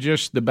you're in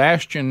just the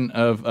bastion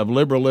of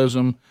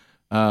liberalism,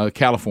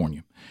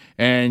 California,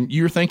 and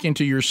you're thinking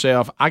to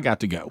yourself, I got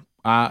to go.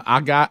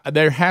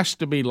 There has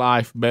to be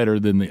life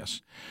better than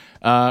this.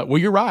 Well,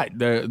 you're right.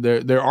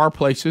 There are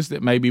places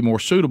that may be more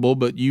suitable,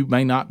 but you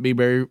may not be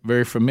very,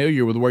 very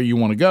familiar with where you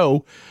want to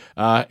go,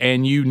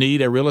 and you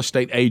need a real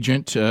estate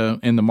agent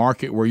in the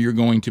market where you're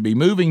going to be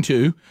moving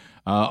to.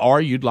 Or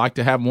you'd like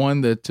to have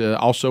one that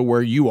also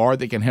where you are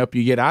that can help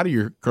you get out of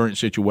your current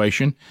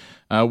situation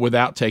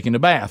without taking a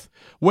bath.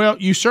 Well,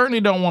 you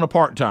certainly don't want a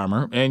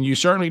part-timer, and you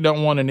certainly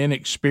don't want an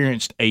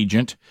inexperienced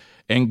agent,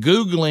 and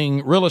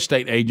Googling real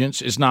estate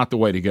agents is not the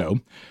way to go.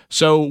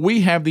 So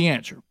we have the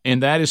answer,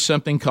 and that is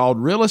something called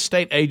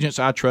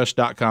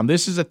realestateagentsitrust.com.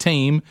 This is a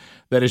team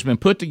that has been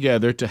put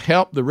together to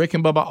help the Rick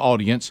and Bubba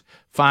audience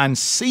find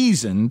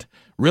seasoned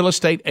real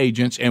estate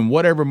agents in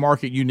whatever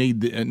market you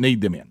need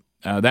them in.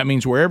 That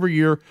means wherever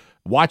you're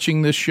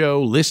watching this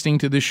show, listening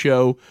to this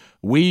show,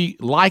 we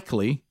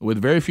likely,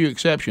 with very few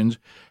exceptions,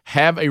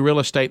 have a real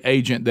estate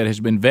agent that has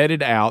been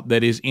vetted out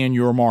that is in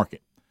your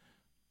market.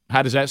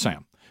 How does that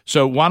sound?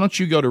 So why don't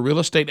you go to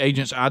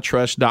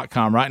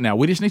realestateagentsitrust.com right now?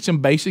 We just need some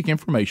basic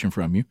information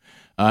from you,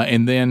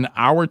 and then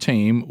our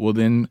team will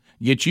then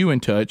get you in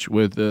touch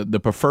with the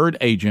preferred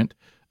agent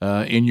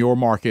in your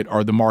market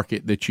or the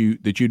market that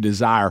you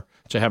desire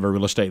to have a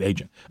real estate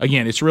agent.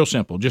 Again, it's real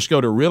simple. Just go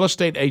to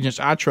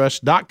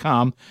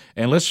realestateagentsitrust.com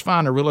and let's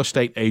find a real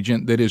estate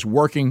agent that is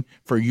working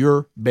for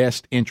your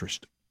best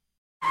interest.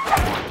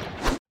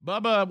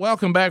 Bubba,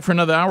 welcome back for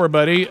another hour,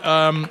 buddy.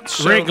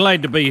 Rick,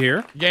 glad to be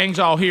here. Gang's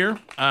all here,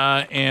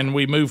 and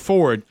we move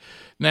forward.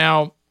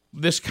 Now,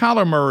 this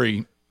Kyler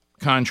Murray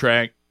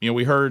contract,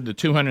 we heard the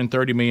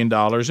 $230 million,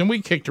 and we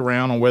kicked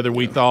around on whether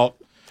we thought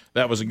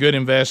that was a good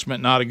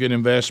investment, not a good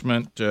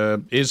investment.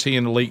 Is he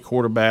an elite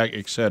quarterback,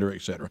 et cetera,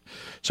 et cetera.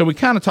 So we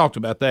kind of talked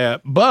about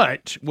that.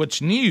 But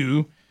what's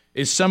new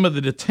is some of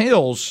the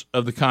details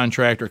of the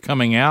contract are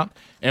coming out,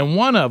 and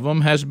one of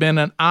them has been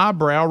an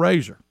eyebrow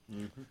raiser.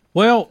 Mm-hmm.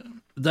 Well,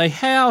 they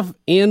have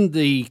in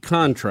the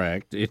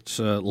contract, it's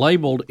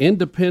labeled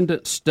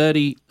Independent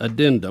Study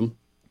Addendum,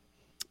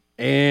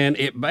 and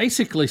it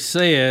basically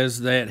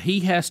says that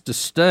he has to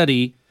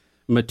study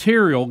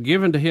material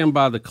given to him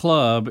by the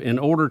club in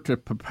order to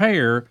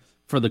prepare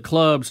for the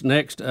club's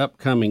next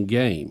upcoming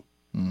game.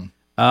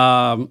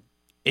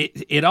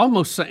 It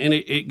almost, and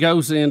it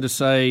goes in to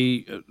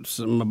say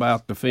some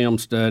about the film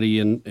study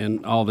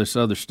and all this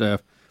other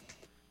stuff,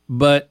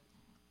 but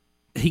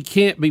he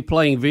can't be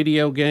playing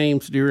video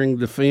games during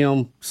the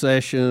film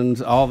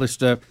sessions, all this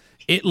stuff.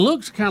 It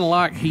looks kind of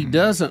like he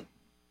doesn't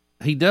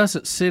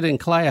sit in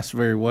class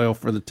very well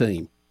for the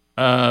team.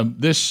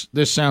 This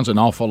sounds an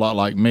awful lot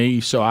like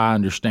me, so I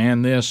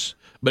understand this.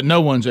 But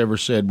no one's ever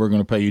said we're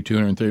going to pay you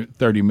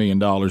 $230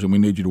 million and we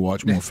need you to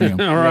watch more film.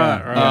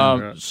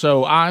 Right.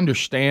 So I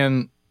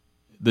understand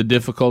the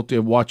difficulty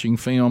of watching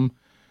film,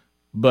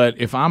 but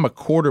if I'm a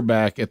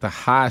quarterback at the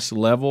highest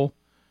level,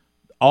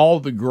 all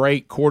the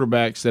great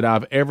quarterbacks that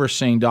I've ever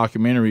seen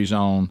documentaries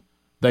on,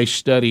 they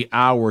study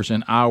hours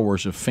and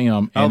hours of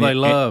film. Oh, and they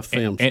love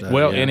film study.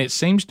 And it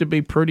seems to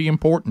be pretty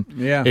important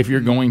if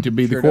you're going to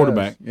be the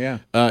quarterback. Does.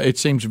 It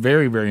seems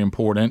very, very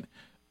important.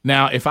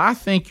 Now, if I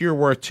think you're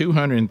worth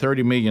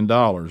 $230 million,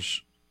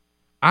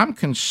 I'm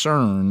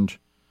concerned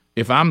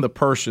if I'm the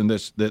person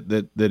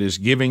that is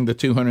giving the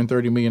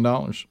 $230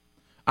 million.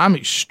 I'm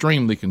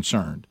extremely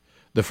concerned.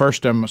 The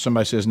first time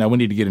somebody says, "Now we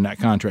need to get in that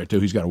contract too,"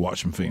 he's got to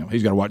watch some film.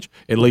 He's got to watch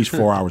at least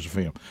 4 hours of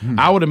film.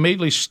 I would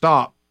immediately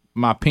stop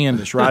my pen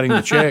that's writing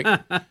the check,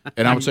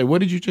 and I would say, "What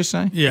did you just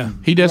say?" Yeah,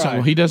 he doesn't.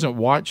 Right. He doesn't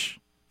watch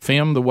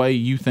film the way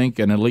you think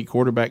an elite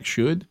quarterback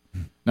should.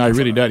 No, he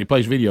really does. He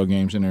plays video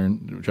games in there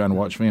and trying to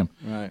watch film.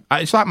 Right.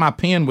 It's like my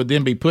pen would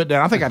then be put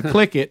down. I think I'd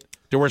click it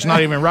to where it's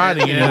not even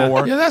writing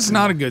anymore. Yeah, that's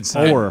not a good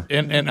sign.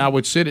 And I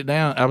would sit it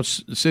down. I would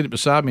sit it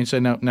beside me and say,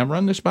 "Now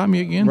run this by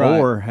me again." Right.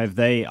 Or have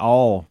they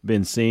all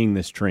been seeing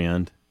this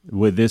trend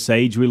with this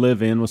age we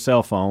live in with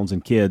cell phones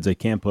and kids? They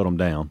can't put them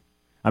down.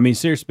 I mean,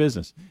 serious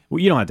business. Well,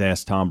 you don't have to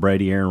ask Tom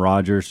Brady, Aaron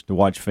Rodgers to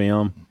watch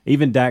film,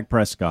 even Dak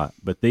Prescott.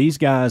 But these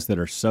guys that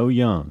are so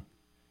young,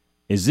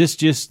 is this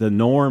just the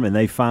norm? And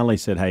they finally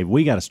said, "Hey,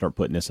 we got to start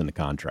putting this in the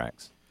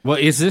contracts." Well,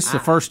 is this the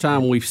first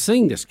time we've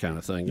seen this kind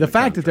of thing? The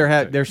fact that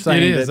they're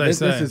saying that this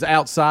say. is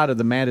outside of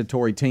the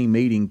mandatory team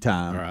meeting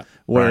time,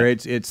 where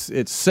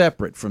it's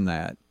separate from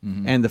that,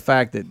 and the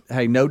fact that,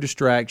 hey, no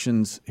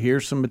distractions,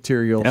 here's some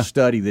material,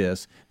 study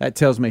this, that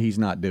tells me he's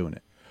not doing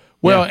it.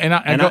 Well,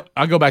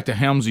 I go back to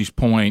Helmsley's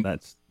point.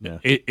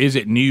 Is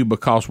it new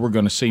because we're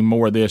going to see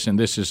more of this, and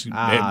this is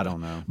I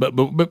don't know. But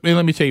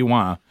let me tell you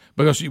why.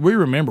 Because we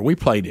remember we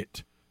played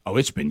it. Oh,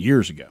 it's been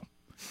years ago.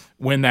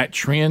 When that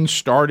trend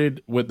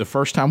started with the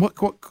first time,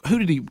 who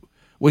did he?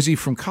 Was he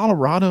from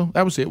Colorado?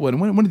 That was it. Went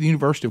to the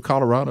University of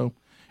Colorado,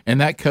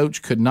 and that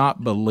coach could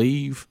not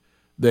believe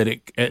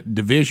that at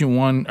Division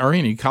I or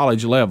any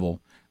college level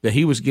that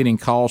he was getting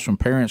calls from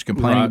parents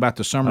complaining about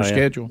the summer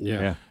schedule,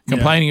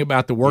 complaining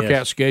about the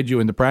workout schedule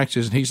and the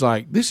practices, and he's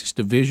like, "This is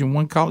Division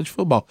I college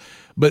football."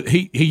 But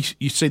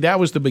you see, that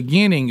was the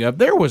beginning of.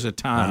 There was a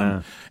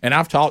time, and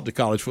I've talked to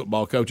college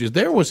football coaches.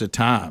 There was a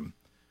time.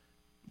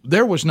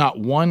 There was not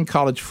one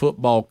college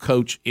football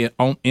coach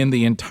in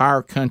the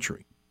entire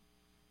country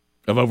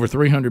of over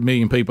 300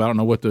 million people. I don't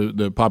know what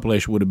the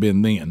population would have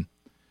been then.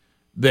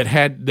 That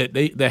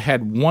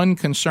had one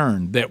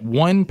concern, that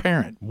one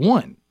parent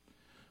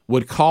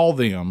would call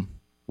them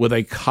with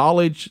a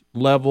college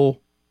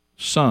level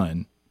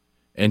son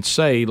and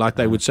say, like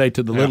they would say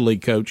to the Little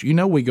League coach,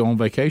 we go on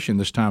vacation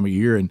this time of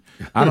year, and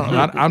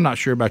I'm not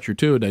sure about your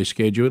two-a-day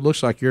schedule. It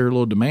looks like you're a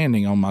little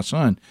demanding on my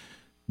son.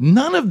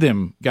 None of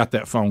them got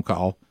that phone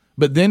call,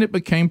 but then it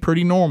became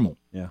pretty normal.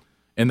 Yeah.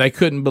 And they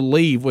couldn't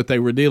believe what they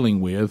were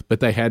dealing with,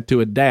 but they had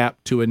to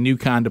adapt to a new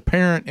kind of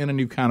parent and a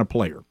new kind of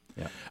player.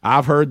 Yeah.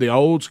 I've heard the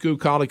old school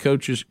college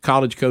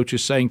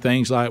coaches saying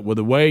things like, "Well,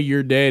 the way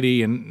your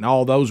daddy and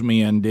all those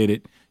men did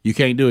it, you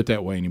can't do it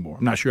that way anymore."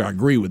 I'm not sure I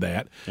agree with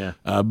that.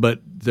 Yeah.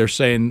 But they're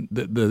saying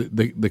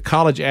the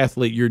college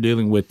athlete you're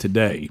dealing with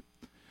today,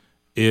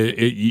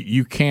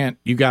 you can't.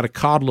 You got to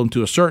coddle them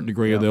to a certain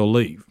degree, or they'll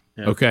leave.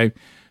 Yeah. Okay.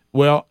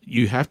 Well,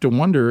 you have to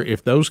wonder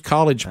if those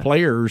college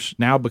players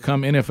now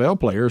become NFL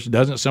players.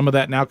 Doesn't some of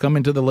that now come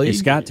into the league?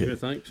 It's got to.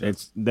 Think so.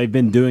 They've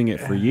been doing it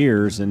for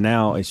years, and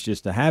now it's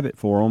just a habit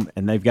for them,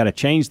 and they've got to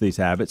change these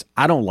habits.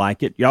 I don't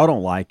like it. Y'all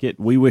don't like it.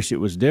 We wish it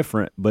was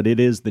different, but it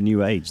is the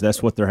new age.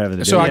 That's what they're having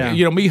to do.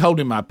 So, me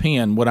holding my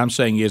pen, what I'm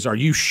saying is, are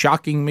you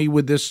shocking me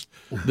with this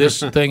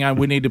thing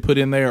we need to put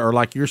in there, or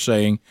like you're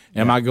saying,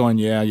 am I going,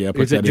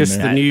 put is that it just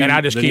in there? The new, and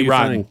I just keep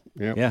writing.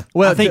 Yeah.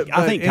 Well, I think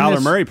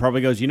Kyler Murray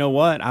probably goes, you know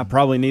what? I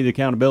probably need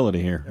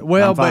accountability here.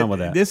 Well, I'm fine with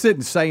that. This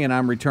isn't saying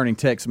I'm returning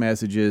text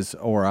messages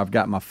or I've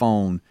got my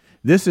phone.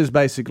 This is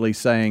basically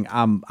saying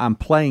I'm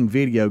playing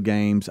video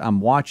games,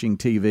 I'm watching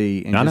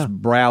TV, and just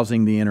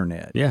browsing the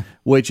internet. Yeah.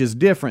 Which is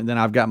different than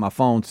I've got my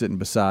phone sitting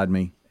beside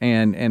me.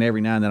 And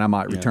every now and then I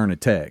might return a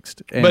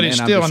text. But it's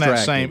still in that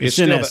same. It's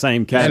in that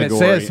same category. And it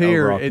says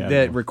here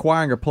that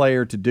requiring a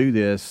player to do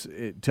this,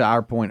 to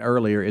our point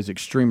earlier, is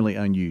extremely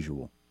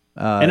unusual.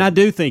 And I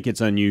do think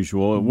it's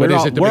unusual. But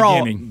is it the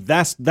beginning?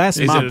 That's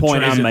my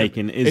point I'm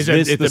making. Is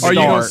this the start?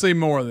 Are you going to see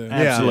more of this?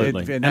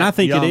 Absolutely. And I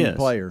think it is.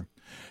 Player.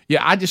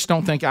 Yeah, I just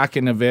don't think I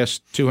can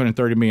invest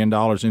 $230 million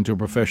into a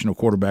professional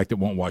quarterback that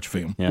won't watch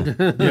film.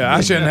 Yeah,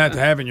 I shouldn't have to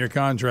have in your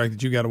contract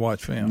that you got to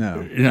watch film.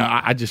 No,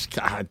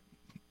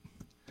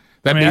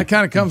 that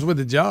kind of comes with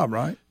the job,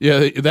 right?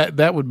 Yeah,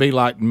 that would be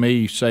like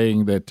me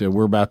saying that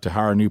we're about to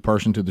hire a new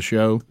person to the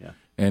show. Yeah.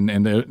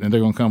 And they're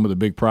going to come with a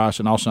big price,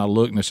 and all of a sudden I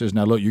look and it says,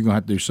 "Now look, you're going to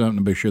have to do something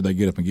to be sure they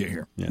get up and get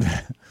here."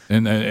 Yeah.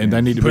 and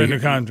they need to put be in the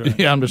contract.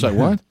 Yeah, I'm just like,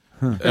 what?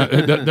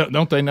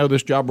 Don't they know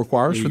this job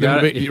requires for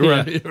them to be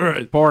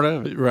right? Part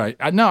of it, right?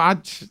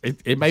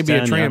 It may be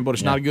a trend, but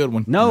it's not a good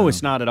one. No,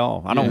 it's not at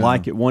all. I don't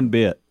like it one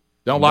bit.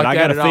 Don't like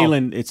that at all. I got a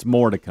feeling it's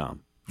more to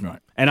come. Right.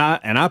 And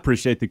I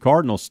appreciate the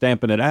Cardinals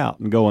stamping it out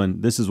and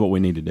going, this is what we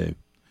need to do.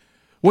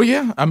 Well,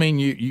 yeah. I mean,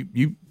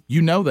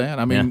 you know that.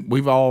 I mean,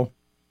 we've all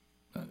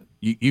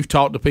you've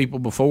talked to people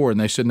before, and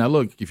they said, now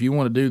look, if you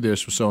want to do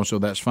this with so and so,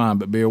 that's fine,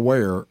 but be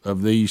aware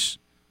of these.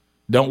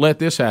 Don't let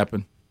this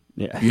happen.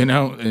 Yeah. You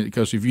know,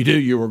 because if you do,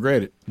 you'll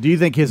regret it. Do you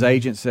think his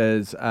agent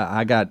says,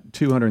 I got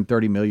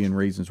 230 million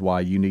reasons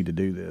why you need to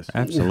do this?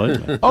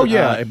 Absolutely. Oh,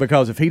 yeah.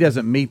 Because if he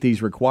doesn't meet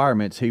these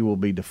requirements, he will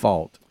be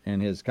default in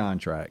his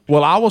contract.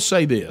 Well, I will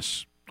say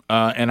this,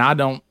 and I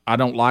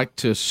don't like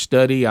to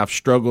study. I've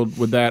struggled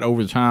with that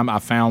over the time. I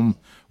found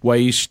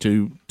ways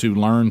to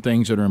learn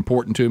things that are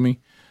important to me.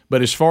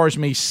 But as far as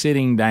me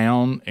sitting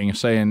down and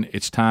saying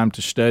it's time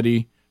to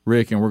study,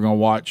 Rick, and we're going to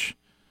watch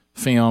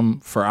film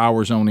for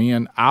hours on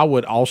end, I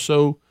would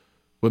also,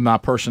 with my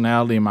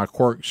personality and my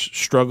quirks,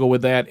 struggle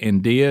with that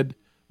and did.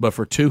 But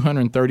for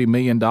 $230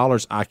 million,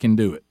 I can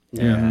do it.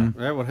 Yeah,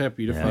 that would help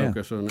you to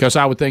focus on it. Because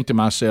I would think to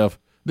myself,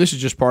 this is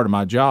just part of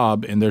my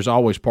job, and there's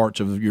always parts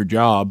of your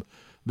job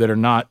that are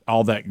not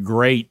all that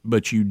great,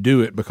 but you do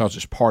it because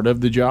it's part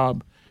of the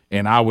job.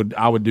 And I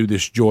would do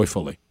this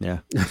joyfully. Yeah.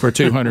 For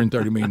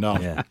 $230 million.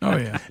 Yeah. Oh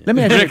yeah. Let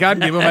me ask Rick,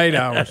 I'd give him 8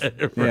 hours.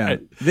 Yeah.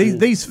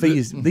 These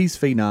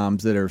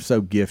phenoms that are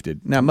so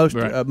gifted. Now most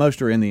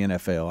are in the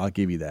NFL. I'll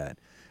give you that,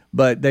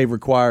 but they've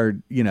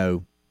required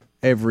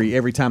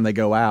every time they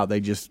go out,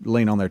 they just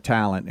lean on their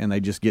talent and they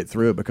just get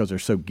through it because they're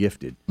so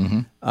gifted.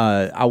 Mm-hmm.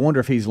 I wonder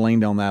if he's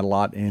leaned on that a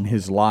lot in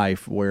his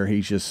life, where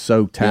he's just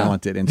so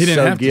talented and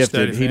so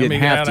gifted. He didn't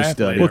have to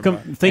study. Well,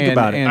 think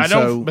about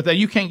it. But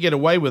you can't get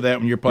away with that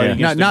when you're playing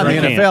against not the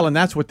in the NFL, and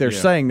that's what they're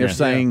saying. They're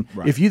saying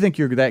if you think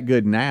you're that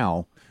good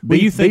now,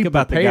 be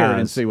about the guys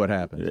and see what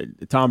happens.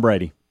 Tom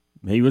Brady,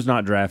 he was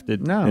not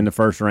drafted in the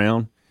first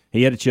round.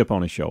 He had a chip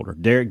on his shoulder.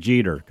 Derek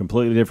Jeter,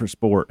 completely different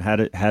sport,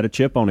 had a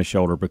chip on his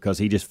shoulder because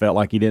he just felt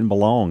like he didn't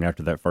belong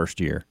after that first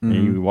year. Mm-hmm.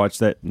 And you watch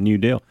that new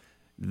deal.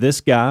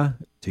 This guy,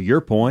 to your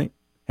point,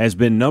 has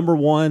been number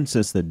one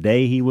since the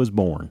day he was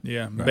born.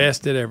 Yeah,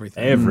 best at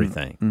everything.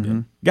 Everything. Mm-hmm.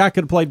 Guy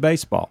could have played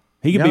baseball.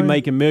 He could be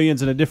making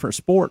millions in a different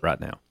sport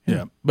right now.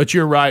 Yeah, but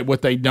you're right.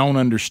 What they don't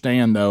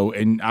understand, though,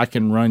 and I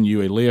can run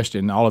you a list,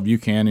 and all of you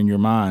can in your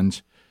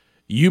minds,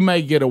 you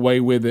may get away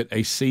with it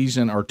a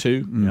season or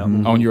two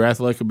on your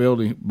athletic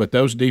ability, but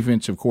those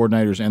defensive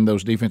coordinators and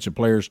those defensive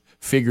players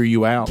figure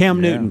you out.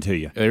 Cam Newton to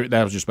you.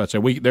 That was just about to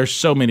say. There's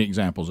so many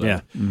examples of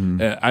it.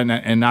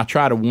 And I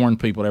try to warn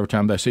people every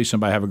time they see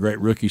somebody have a great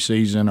rookie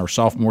season or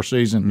sophomore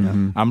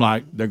season. I'm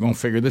like, they're going to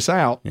figure this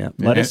out. Yeah,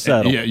 let it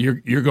settle.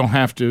 You're going to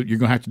have to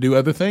do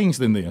other things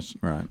than this,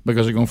 right?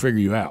 Because they're going to figure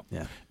you out.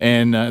 Yeah,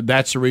 and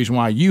that's the reason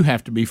why you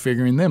have to be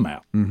figuring them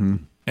out. Mm-hmm.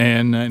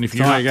 And if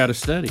you got to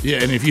study,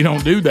 and if you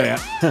don't do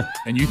that,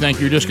 and you think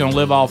you're just going to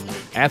live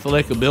off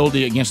athletic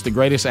ability against the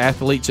greatest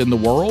athletes in the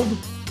world,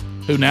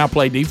 who now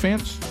play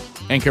defense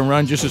and can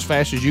run just as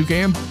fast as you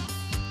can,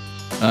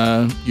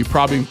 you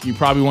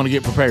probably want to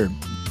get prepared.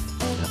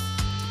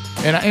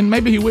 And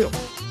maybe he will.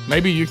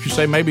 Maybe you could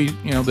say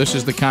this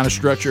is the kind of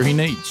structure he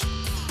needs.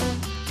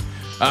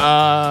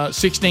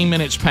 16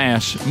 minutes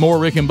past. More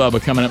Rick and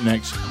Bubba coming up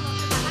next.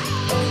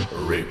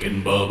 Rick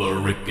and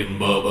Bubba, Rick and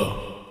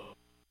Bubba.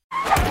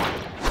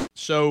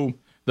 So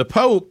the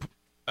Pope,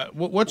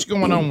 what's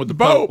going on with the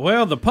Pope?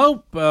 Well, the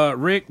Pope,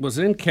 Rick, was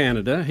in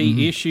Canada.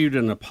 He issued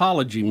an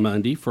apology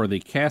Monday for the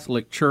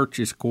Catholic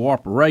Church's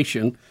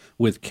cooperation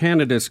with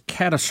Canada's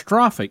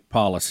catastrophic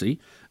policy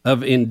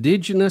of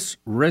indigenous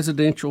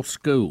residential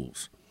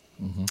schools.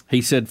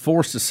 He said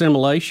forced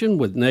assimilation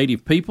with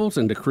native peoples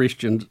into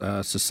Christian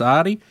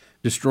society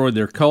destroyed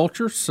their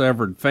culture,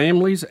 severed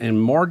families, and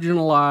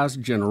marginalized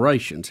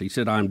generations. He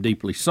said, "I'm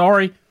deeply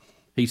sorry."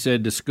 He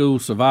said to school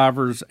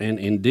survivors and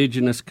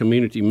indigenous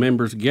community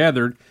members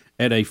gathered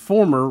at a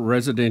former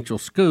residential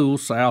school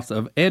south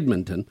of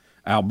Edmonton,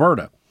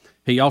 Alberta.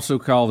 He also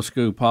called the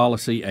school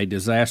policy a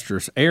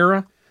disastrous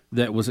era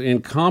that was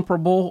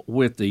incomparable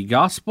with the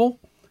gospel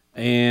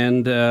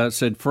and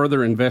said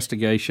further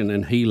investigation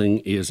and healing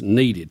is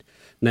needed.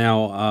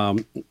 Now,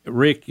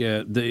 Rick,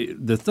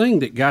 the thing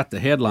that got the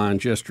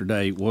headlines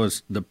yesterday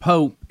was the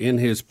Pope in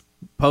his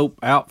Pope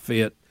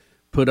outfit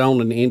put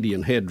on an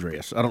Indian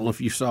headdress. I don't know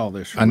if you saw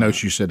this. I know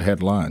you said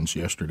headlines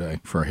yesterday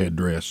for a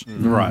headdress.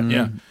 Right,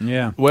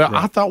 yeah. Well,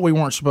 I thought we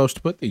weren't supposed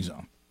to put these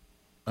on.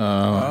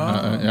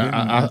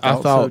 I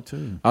thought so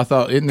too. I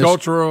thought isn't this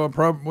cultural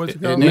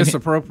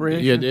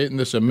misappropriation? Yeah, isn't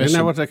this a isn't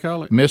that what they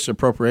call it?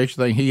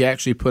 Misappropriation thing? He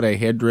actually put a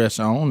headdress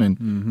on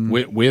and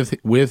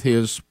with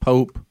his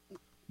Pope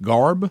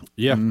garb.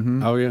 Yeah.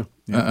 Oh yeah.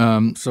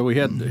 So he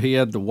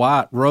had the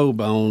white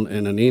robe on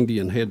and an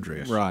Indian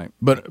headdress. Right.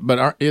 But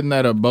isn't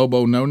that a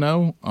Bobo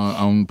no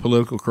on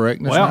political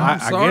correctness? Well,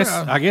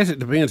 now? I guess it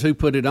depends who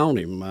put it on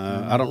him.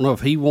 I don't know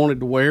if he wanted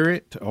to wear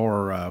it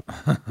or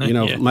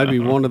maybe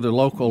one of the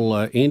local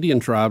Indian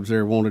tribes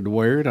there wanted to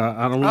wear it.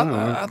 I don't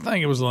know. I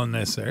think it was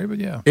unnecessary, but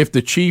yeah. If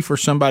the chief or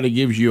somebody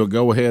gives you a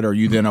go ahead, are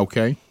you then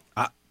okay?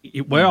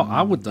 Well,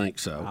 I would think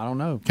so. I don't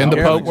know. Can the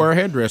Pope wear a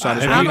headdress?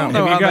 I don't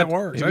know how that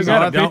works. Have you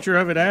got a picture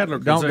of it, Adler?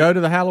 Don't go to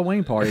the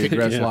Halloween party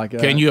dressed like that.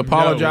 Can you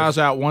apologize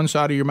out one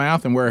side of your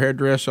mouth and wear a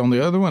headdress on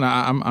the other one?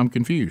 I'm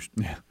confused.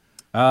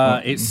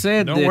 It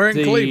said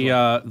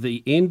that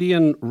the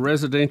Indian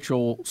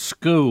residential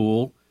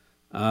school,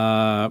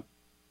 the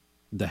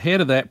head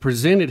of that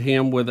presented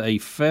him with a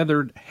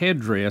feathered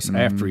headdress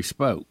after he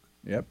spoke.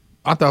 Yep.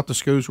 I thought the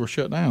schools were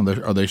shut down.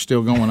 Are they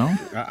still going on?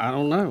 I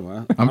don't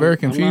know. I'm very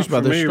confused by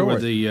this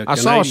story. I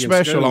saw a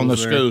special on the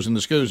schools, and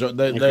the schools that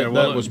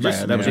was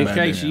bad. That was in bad.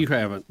 case you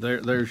haven't,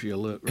 there's your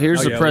look. Right?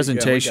 Here's a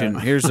presentation.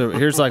 Here's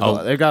like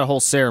they've got a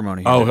whole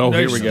ceremony. Oh,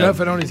 here we go.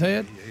 Stuff it on his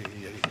head.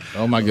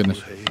 Oh my goodness.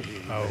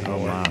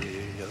 Oh wow.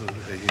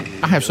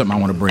 I have something I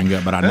want to bring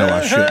up, but I know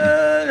I shouldn't.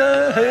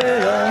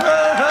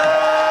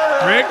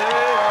 Rick.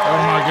 Oh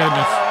my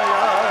goodness.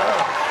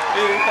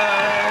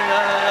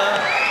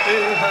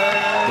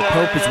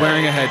 Pope is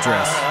wearing a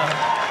headdress.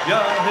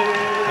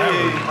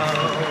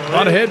 A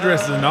lot of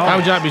headdresses in the audience. How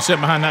would y'all be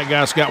sitting behind that guy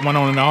that's got one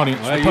on in the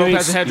audience? The Pope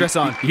has a headdress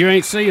on. You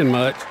ain't seeing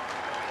much.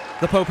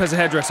 The Pope has a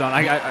headdress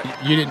on.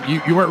 You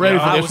weren't ready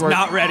for this. I was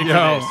not ready for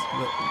this.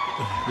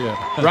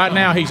 Yeah. Right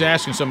now he's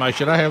asking somebody,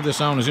 should I have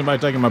this on? Is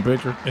anybody taking my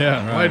picture?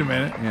 Yeah. Right. Wait a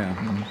minute. Yeah.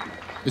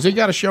 Has he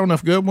got a show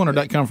enough good one, or did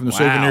that come from the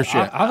souvenir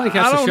shop? I think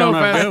that's a show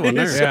enough good one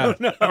there. Yeah.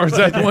 Or is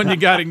that the one you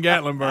got in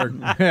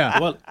Gatlinburg? Yeah.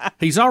 Well,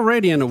 he's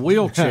already in a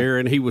wheelchair,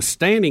 and he was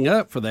standing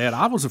up for that.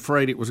 I was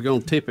afraid it was going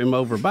to tip him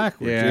over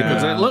backwards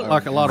because it looked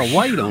like a lot of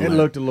weight on it. It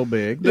looked a little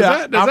big.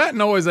 Does that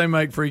noise they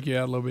make freak you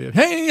out a little bit?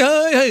 Hey,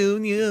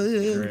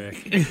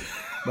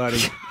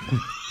 buddy.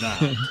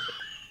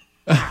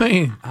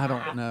 I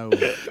don't know.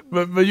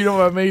 But you know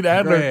what I mean?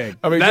 Adler,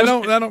 I mean, that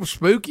don't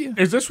spook you?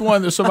 Is this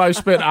one that somebody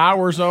spent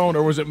hours on,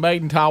 or was it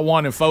made in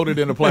Taiwan and folded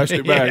in a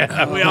plastic bag?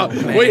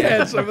 We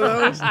had some of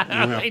those.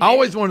 I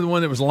always wanted the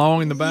one that was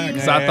long in the back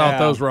because I thought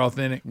those were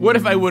authentic. What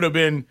if they would have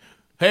been,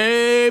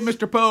 hey,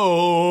 Mr.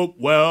 Pope,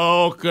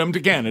 welcome to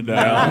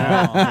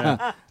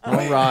Canada.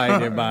 All right,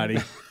 everybody.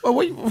 Well,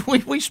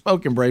 we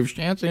spoke in Braves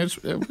chants.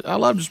 I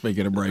love to speak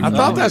in a Braves. I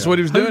thought that's what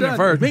he was doing at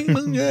first.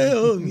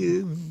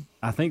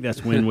 I think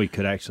that's when we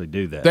could actually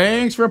do that.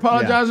 Thanks for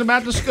apologizing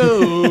about the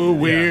school.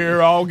 We're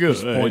all good.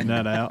 Just pointing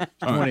that out.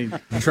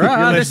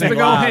 Try this big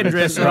old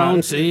headdress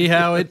on, see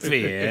how it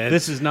fits.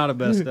 This is not a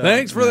best of.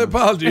 Thanks for the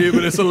apology,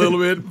 but it's a little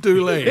bit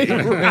too late.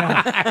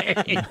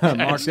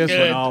 Mark this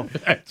one off.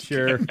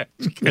 Sure.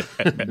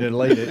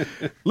 Delete it.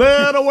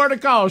 Little word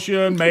of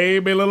caution,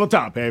 maybe a little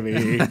top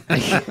heavy.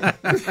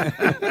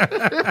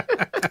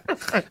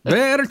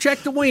 Better check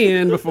the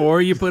wind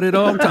before you put it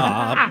on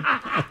top.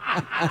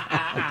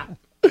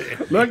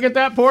 Look at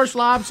that poor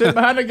slob sitting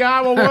behind the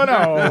guy with one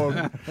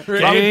on.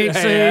 Can't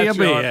see a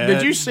bit.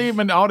 Did you see him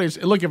in the audience?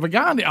 Look, if a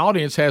guy in the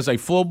audience has a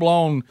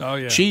full-blown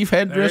chief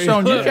headdress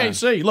on, you can't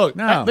see. Look,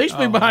 these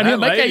people behind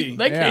him, they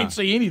can't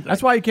see anything.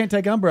 That's why you can't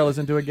take umbrellas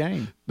into a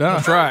game. No.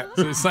 That's right. It's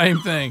the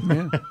same thing.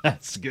 Yeah.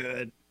 That's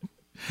good.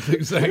 It's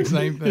the exact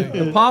same thing.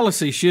 The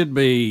policy should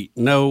be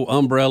no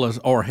umbrellas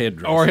or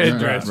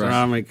headdresses. Right.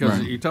 I mean, because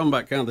you're talking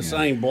about kind of the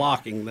same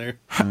blocking there.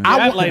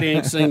 That lady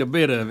ain't seen a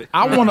bit of it.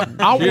 I want to.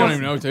 Don't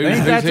even know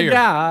who's here.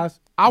 Guys.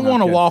 I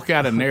want to walk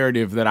out a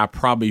narrative that I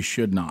probably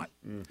should not.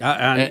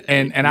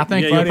 And I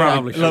think you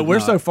probably should. Look, we're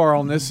so far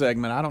on this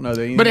segment. I don't know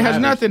that. But it has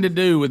nothing to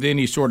do with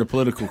any sort of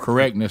political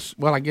correctness.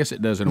 Well, I guess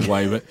it does in a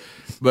way,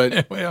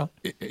 but well,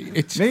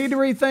 it's need to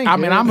rethink. I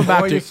mean, I'm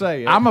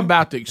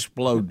about to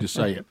explode to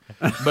say it.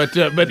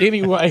 But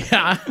anyway,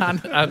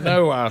 I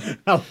know I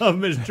love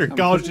Mr.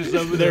 Cautious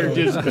over there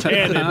just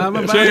chanting.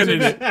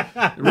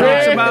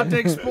 Rick's about to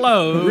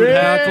explode. Rick,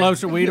 how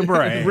close are we to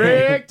break?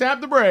 Rick,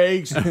 tap the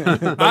brakes.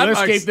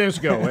 Let's keep this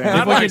going.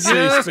 If we could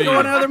just go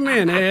another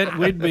minute,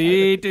 we'd be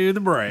to the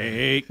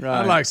break. Right.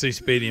 I'd like to see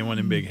Speedy in one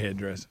of them big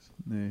headdresses.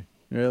 Yeah.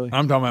 Really?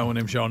 I'm talking about one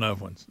of them showing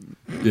up ones.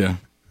 Yeah.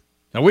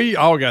 Now, we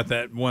all got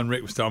that one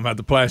Rick was talking about,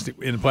 the plastic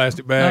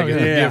bag at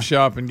the gift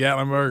shop in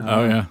Gatlinburg.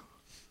 Oh, yeah.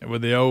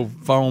 With the old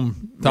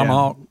foam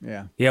tomahawk.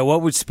 Yeah,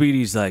 what would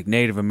Speedy's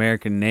Native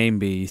American name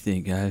be, you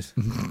think, guys?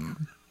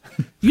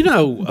 You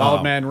know,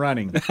 Bald Man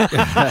Running.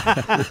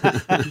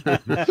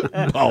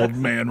 Bald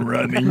Man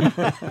Running.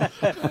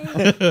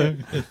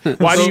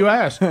 Why do you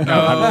ask? What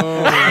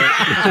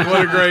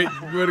a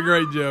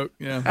great joke.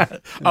 Yeah.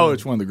 Oh,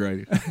 it's one of the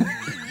greatest.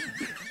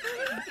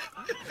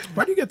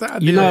 Where do you get the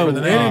idea for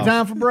the name?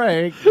 Anytime for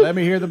break, let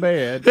me hear the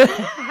bed.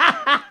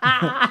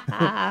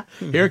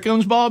 Here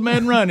comes Bald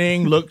Man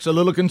Running. Looks a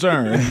little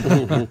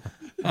concerned.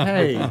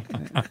 Hey.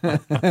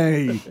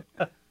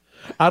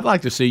 I'd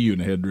like to see you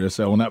in a headdress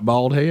on that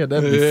bald head.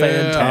 That'd be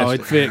fantastic. Oh,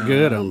 it'd fit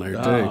good on there, too.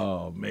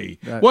 Oh, man.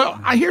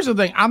 be. Here's the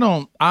thing.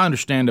 I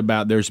understand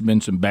about there's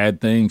been some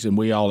bad things, and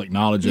we all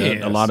acknowledge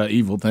a lot of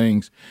evil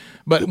things.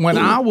 But when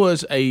I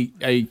was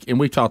and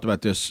we talked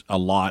about this a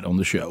lot on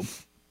the show,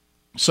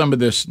 some of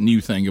this new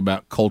thing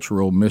about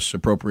cultural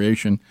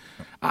misappropriation,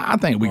 I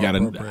think we got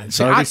to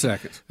 30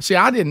 seconds. See,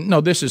 I didn't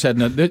know this has had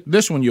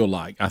this one you'll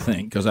like, I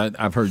think, because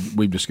I've heard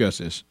we've discussed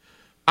this.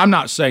 I'm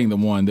not saying the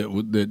one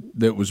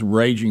that was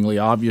ragingly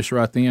obvious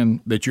right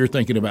then that you're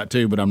thinking about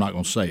too, but I'm not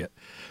going to say it.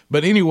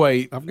 But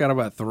anyway, I've got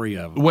about 3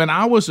 of them. When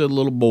I was a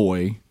little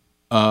boy,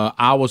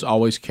 I was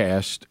always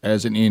cast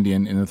as an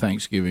Indian in the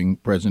Thanksgiving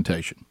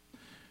presentation,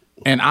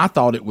 and I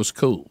thought it was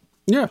cool.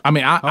 Yeah, I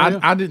mean,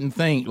 I didn't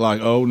think like,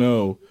 oh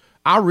no.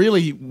 I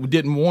really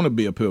didn't want to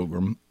be a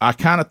pilgrim. I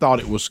kind of thought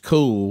it was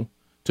cool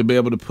to be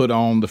able to put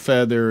on the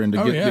feather and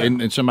to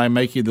and somebody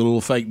make you the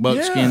little fake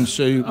buckskin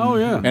suit. Oh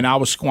yeah. And I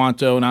was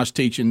Squanto, and I was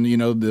teaching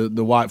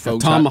the white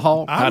folks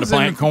tomahawk how to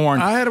plant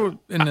corn. I had it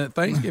in the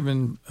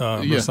Thanksgiving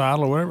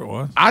recital or whatever it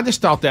was. I just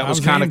thought that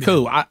was kind of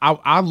cool.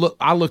 I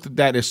looked at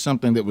that as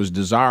something that was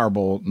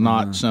desirable,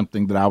 not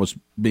something that I was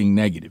being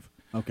negative.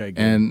 Okay,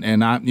 good.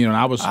 And I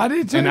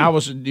did too. And I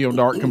was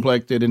dark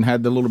complected and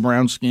had the little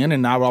brown skin,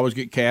 and I would always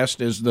get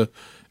cast as the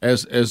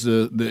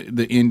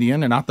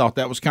Indian, and I thought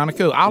that was kind of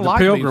cool. The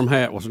pilgrim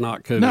hat was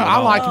not cool. No, I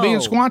liked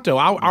being Squanto.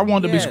 I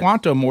wanted to be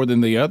Squanto more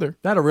than the other.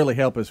 That'll really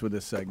help us with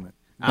this segment.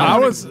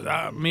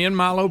 Me and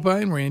Milo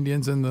Payne were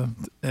Indians in the.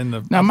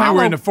 Now we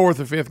were in the 4th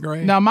or 5th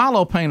grade. Now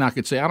Milo Payne, I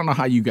could say I don't know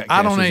how you got cast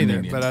I don't as an either,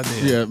 Indian. but I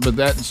did. Yeah, but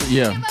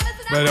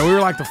But we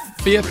were like the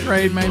 5th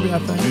grade, maybe, I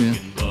think. Yeah.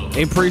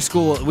 In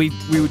preschool, we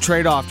would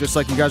trade off, just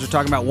like you guys were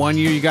talking about. 1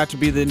 year you got to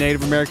be the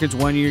Native Americans,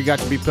 1 year you got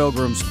to be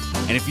pilgrims.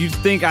 And if you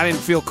think I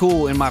didn't feel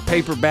cool in my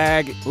paper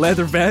bag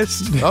leather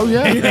vest. Oh,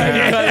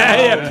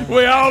 yeah.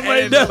 We all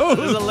made those.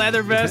 There's a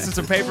leather vest, it's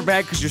a paper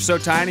bag because you're so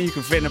tiny you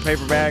can fit in a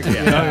paper bag.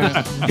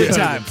 Yeah. Good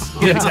times.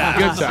 Good times.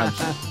 Good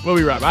times. We'll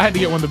be right back. I had to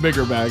get one of the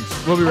bigger bags.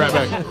 We'll be right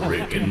back.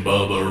 Rick and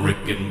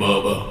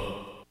Bubba.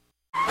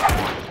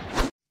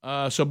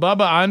 So,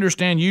 Bubba, I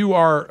understand you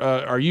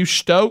are you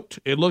stoked?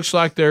 It looks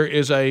like there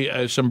is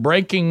some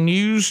breaking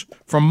news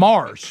from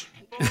Mars.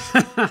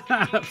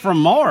 From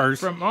Mars?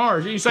 From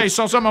Mars. You say you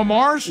saw something on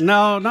Mars?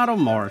 No, not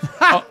on Mars.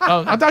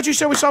 I thought you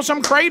said we saw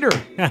some crater.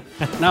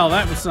 No,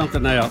 that was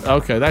something else.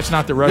 Okay, that's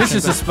not the Russian. This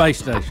is a space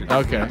station.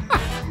 Okay.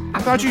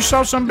 I thought you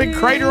saw some big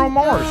crater on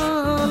Mars.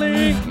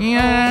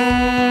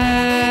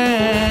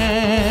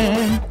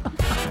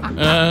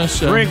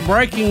 Rick,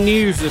 breaking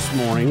news this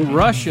morning.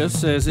 Russia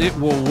says it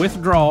will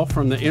withdraw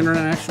from the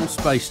International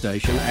Space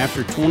Station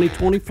after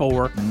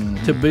 2024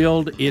 to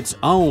build its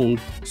own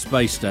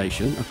space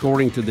station,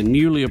 according to the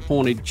newly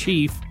appointed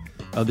chief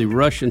of the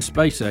Russian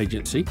Space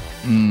Agency.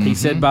 He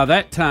said by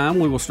that time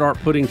we will start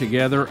putting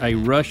together a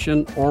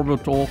Russian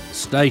orbital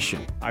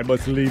station. I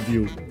must leave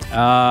you.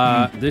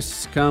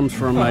 This comes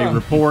from a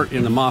report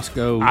in the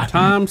Moscow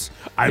Times.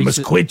 I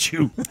must quit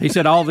you. He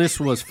said all this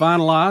was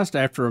finalized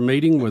after a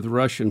meeting with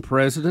Russian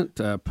President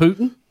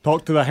Putin.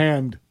 Talk to the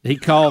hand. He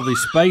called the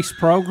space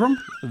program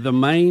the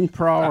main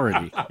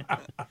priority.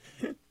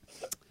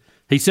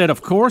 He said,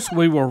 of course,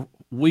 we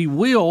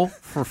will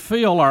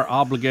fulfill our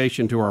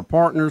obligation to our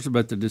partners,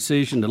 but the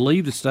decision to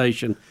leave the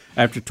station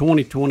after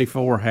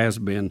 2024 has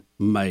been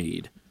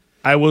made.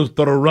 I will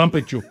throw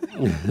at you.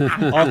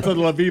 Hasta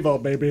la viva,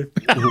 baby.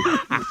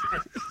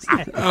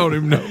 I don't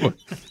even know.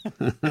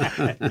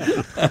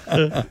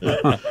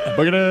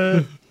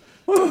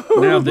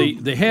 Now,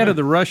 the head of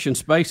the Russian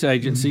Space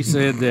Agency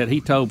said that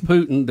he told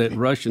Putin that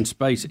Russian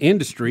space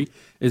industry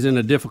is in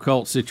a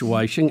difficult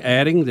situation,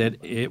 adding that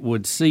it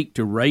would seek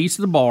to raise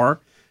the bar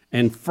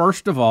and,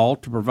 first of all,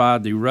 to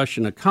provide the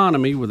Russian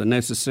economy with the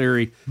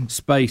necessary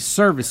space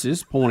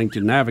services, pointing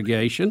to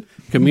navigation,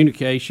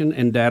 communication,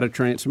 and data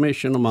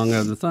transmission, among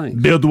other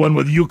things. Build one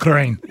with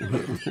Ukraine.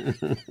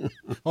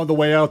 On the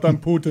way out, I'm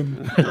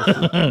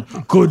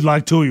Putin. Good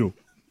luck to you.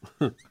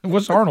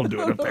 What's Arnold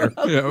doing up there?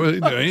 I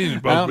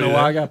don't know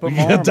why I got put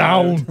Get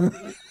down.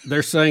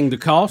 They're saying the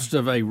cost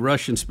of a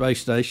Russian space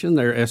station,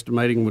 they're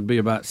estimating, would be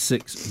about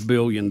 $6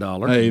 billion.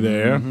 Hey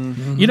there.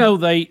 You know,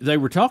 they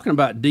were talking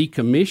about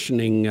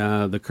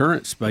decommissioning the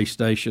current space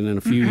station in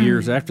a few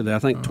years after that, I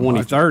think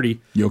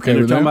 2030. You okay and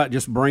they're with talking that? about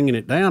just bringing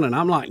it down, and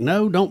I'm like,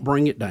 no, don't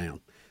bring it down.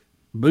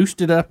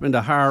 Boost it up into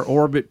higher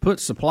orbit,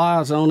 put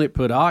supplies on it,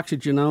 put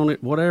oxygen on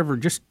it, whatever.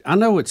 Just, I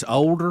know it's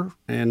older,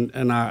 and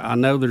I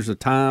know there's a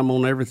time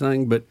on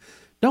everything, but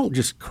don't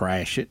just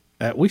crash it.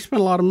 We spent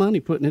a lot of money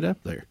putting it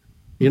up there.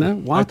 You know,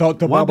 why? I thought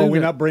to why Bubba, do we're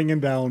that? not bringing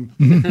down.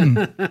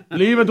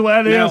 Leave it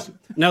where it is.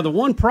 Now, the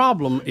one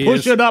problem is...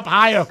 Push it up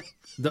higher.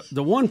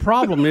 The one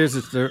problem is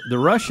that the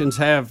Russians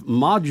have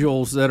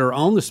modules that are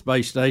on the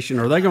space station.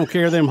 Are they going to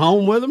carry them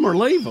home with them or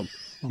leave them?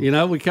 You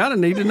know, we kind of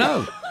need to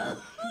know.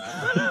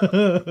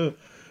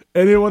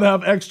 Anyone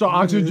have extra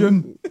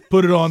oxygen?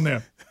 Put it on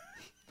there.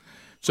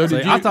 So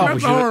I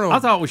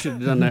thought we should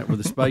have done that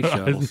with the space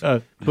shuttles.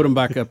 Put them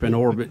back up in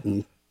orbit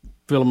and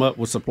fill them up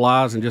with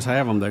supplies and just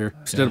have them there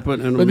instead of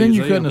putting them in a But then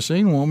museum. you couldn't have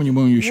seen one when you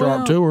went on your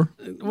sharp tour.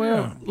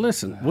 Well,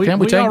 listen. Can't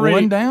we take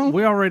one down?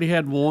 We already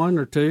had one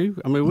or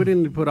two. I mean, we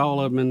didn't put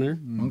all of them in there.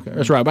 Okay,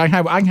 that's right. But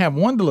I can have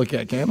one to look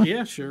at, can't I?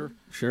 Yeah, sure.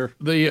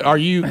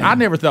 I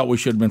never thought we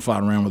should have been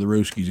flying around with the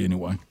Rooskies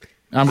anyway.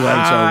 I'm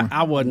glad it's over.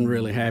 I wasn't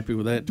really happy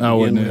with that. I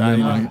wasn't.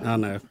 I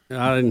know.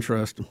 I didn't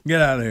trust them.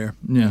 Get out of here.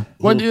 Yeah.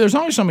 Well, there's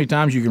only so many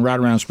times you can ride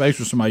around space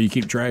with somebody you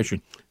keep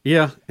trashing.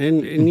 Yeah,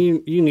 and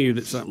you knew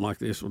that something like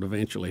this would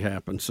eventually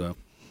happen. So,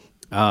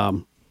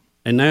 and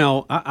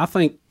now I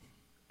think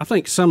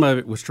some of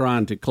it was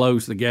trying to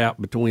close the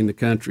gap between the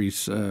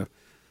countries,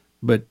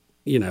 but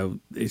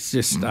it's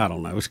just I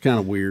don't know. It's kind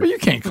of weird. Well, you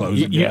can't close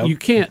the gap.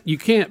 You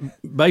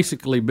can't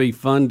basically be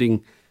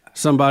funding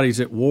somebody's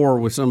at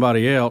war with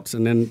somebody else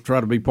and then try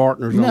to be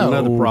partners on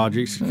another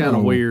project. It's kind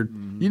of weird.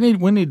 We need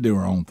to do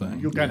our own thing.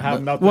 You can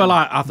have nothing. Well,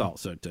 I thought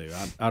so too.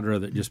 I'd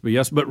rather it just be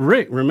us. But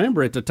Rick,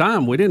 remember at the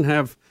time we didn't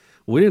have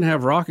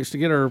rockets to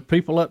get our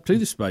people up to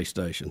the space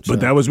station. So.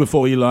 But that was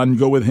before Elon.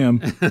 Go with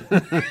him.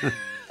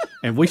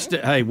 And we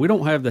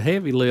don't have the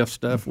heavy lift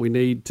stuff we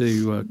need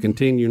to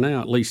continue now.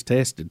 At least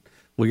tested.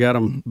 We got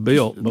them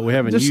built, but we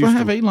haven't used them. Just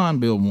have Elon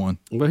build one.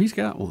 Well, he's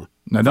got one.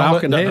 Now,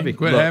 Falcon Heavy.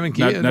 Quit having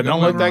kids. Now,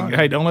 don't let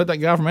that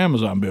guy from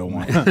Amazon build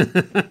one.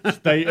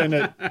 Stay in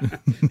it.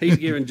 He's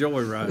giving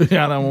joyride.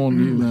 Yeah,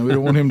 we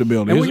don't want him to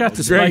build it. And we got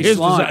the space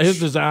launch. His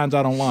designs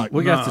I don't like.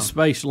 We got the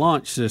space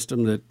launch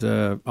system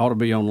that ought to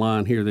be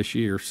online here this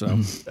year. So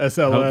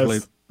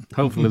SLS.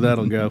 Hopefully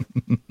that'll go.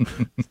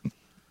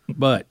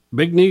 But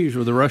big news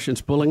with the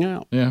Russians pulling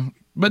out. Yeah,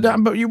 but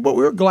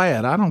we're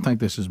glad. I don't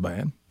think this is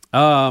bad.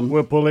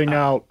 We're pulling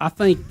out. I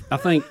think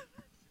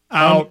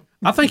out.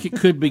 I think it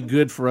could be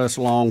good for us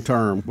long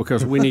term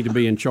because we need to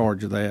be in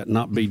charge of that,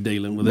 not be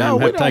dealing with No,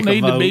 them. we don't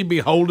need to be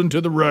beholden to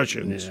the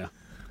Russians. Yeah.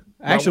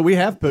 Actually, we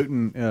have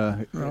Putin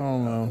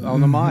on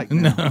the mic.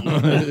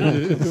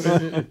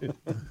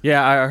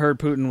 Yeah, I heard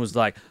Putin was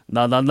like,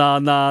 na na na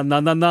na na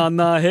na na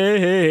na, hey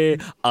hey,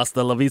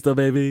 hasta la vista,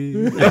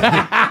 baby.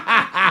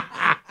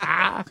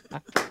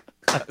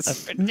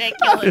 That's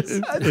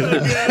ridiculous.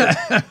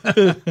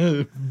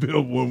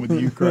 Build one with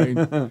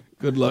Ukraine.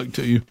 Good luck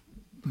to you.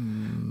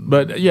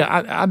 But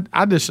yeah,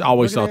 I just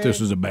always thought this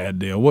was a bad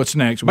deal. What's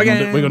next? We're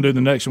gonna do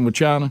the next one with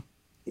China.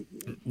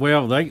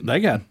 Well, they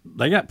got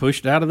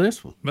pushed out of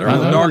this one. They're on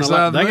the dark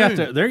side of the moon.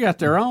 They got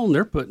their own.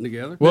 They're putting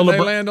together. Well, they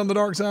land on the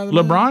dark side of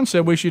the moon. LeBron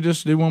said we should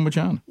just do one with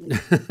China.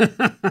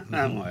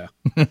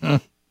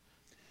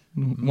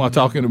 While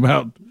talking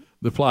about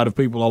the plight of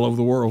people all over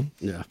the world.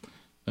 Yeah,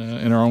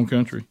 in our own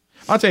country.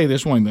 I'll tell you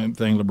this one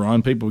thing,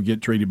 LeBron. People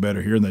get treated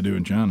better here than they do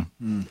in China.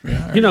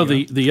 Yeah,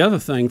 the other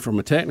thing from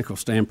a technical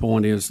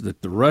standpoint is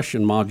that the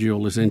Russian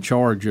module is in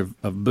charge of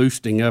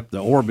boosting up the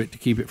orbit to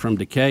keep it from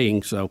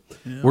decaying. So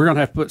we're going to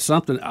have to put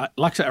something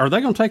like I said. Are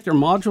they going to take their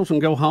modules and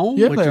go home?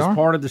 Yeah, which they is are.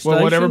 part of the station.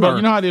 Well, whatever. But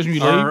you know how it is when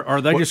you leave. Or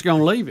are they just going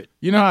to leave it?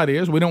 You know how it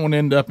is. We don't want to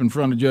end up in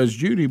front of Judge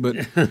Judy, but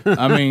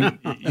I mean,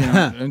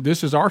 and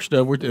this is our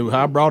stuff.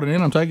 I brought it in.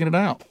 I'm taking it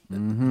out.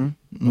 Mm-hmm.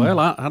 Well,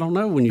 I don't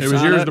know when you. It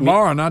was yours to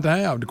borrow, not to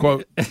have. To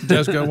quote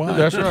Jessica White.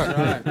 That's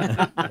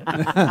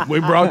right.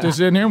 We brought this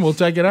in here, and we'll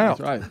take it out.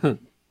 That's right.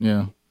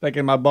 Yeah.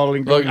 Taking my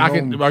bowling. Look,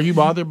 are you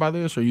bothered by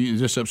this, or does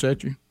this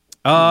upset you?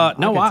 No, I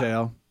can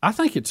tell. I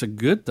think it's a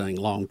good thing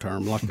long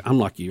term. I'm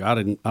like you. I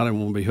didn't want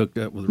to be hooked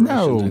up with the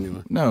Russians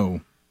anyway. No.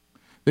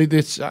 I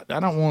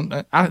don't want.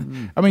 I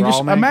mean,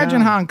 just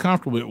imagine how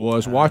uncomfortable it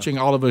was watching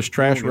all of us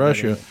trash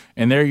Russia,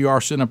 and there you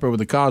are sitting up there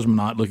with a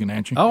cosmonaut looking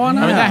at you. Oh, I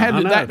know. I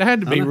mean, that had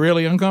to be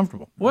really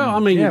uncomfortable. Well, I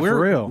mean, for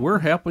real. we're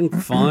helping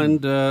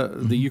fund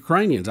the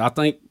Ukrainians. I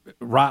think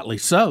rightly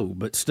so,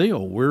 but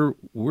still,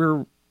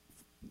 we're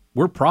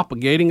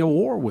propagating a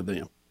war with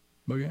them.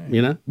 Okay.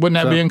 You know,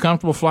 wouldn't that be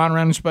uncomfortable flying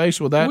around in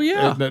space with that? Well,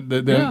 yeah.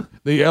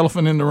 The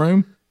elephant in the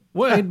room.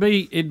 Well,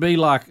 it'd be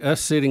like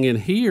us sitting in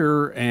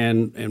here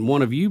and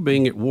one of you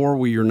being at war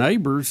with your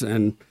neighbors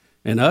and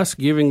us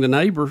giving the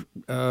neighbor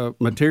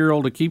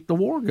material to keep the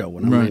war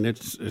going. I mean,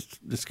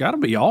 it's got to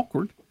be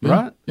awkward,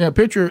 right? Yeah.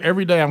 Picture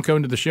every day I'm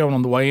coming to the show and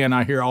on the way in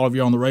I hear all of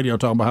you on the radio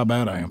talking about how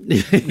bad I am.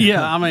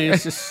 Yeah, I mean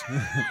it's just.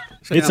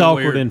 It's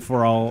awkward and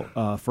for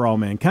all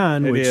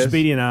mankind, which is.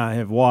 Speedy and I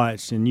have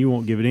watched, and you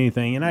won't give it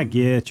anything. And I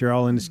get you're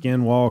all into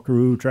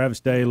Skinwalker,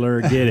 Travis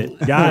Taylor, get it,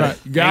 got it,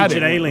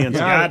 Ancient Aliens,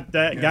 got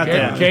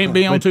that. Can't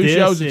be on two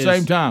shows at the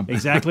same time.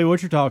 Exactly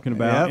what you're talking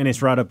about, and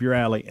it's right up your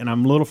alley. And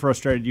I'm a little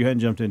frustrated you hadn't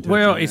jumped into it.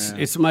 Well,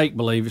 it's make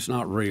believe, it's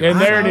not real. And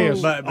there it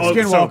is. But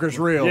Skinwalker's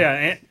real.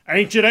 Yeah,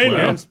 Ancient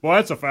Aliens. Well,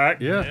 that's a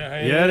fact. Yeah,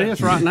 it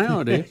is right now.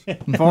 It is, as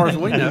far as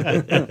we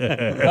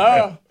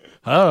know.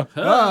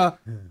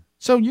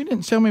 So you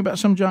didn't tell me about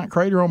some giant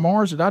crater on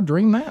Mars? Did I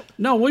dream that?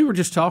 No, we were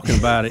just talking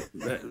about it.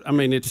 I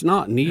mean, it's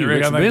not new. Rick,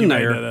 it's I think been you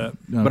made there. that up.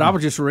 But I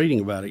was just reading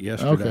about it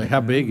yesterday,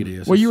 how big it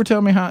is. Well, you were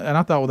telling me how, and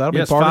I thought, well, that'll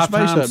be part of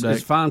Space Update.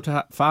 It's five.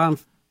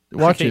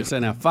 Watch I can't it. say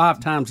now 5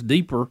 times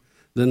deeper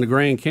than the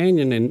Grand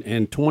Canyon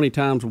and 20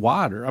 times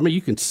wider. I mean,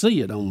 you can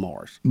see it on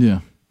Mars. Yeah.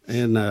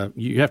 And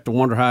you have to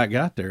wonder how it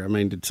got there. I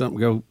mean, did something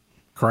go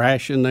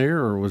crash in there,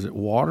 or was it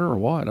water, or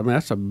what? I mean,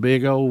 that's a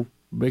big old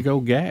big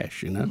old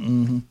gash, you know.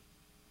 Mm-hmm.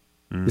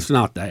 It's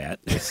not that.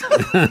 It's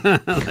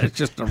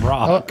just a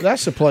rock.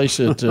 That's the place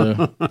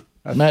that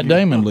Matt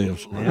Damon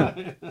lives.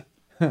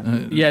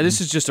 Yeah,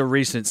 this is just a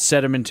recent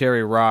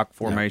sedimentary rock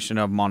formation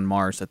of them on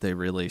Mars that they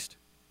released.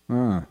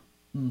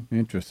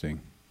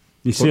 Interesting.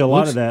 You see a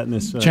lot of that in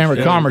this Chamber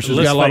of Commerce has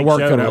got a lot of work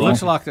cut out. It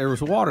looks like there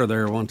was water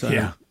there one time.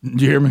 Yeah. Did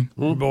you hear me?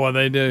 Boy,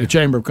 they do. The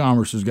Chamber of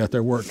Commerce has got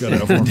their work cut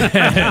out for them.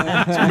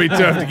 It's going to be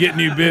tough to get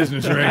new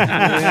business, Rick.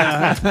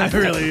 Yeah, it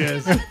really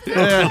is.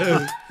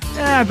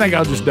 Yeah, I think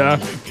I'll just die.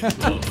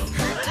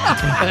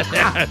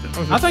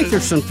 I think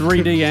there's some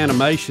 3D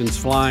animations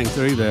flying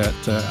through that.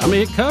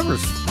 It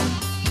covers,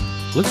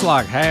 looks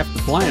like half the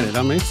planet.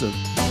 I mean, it's a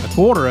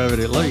quarter of it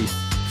at least.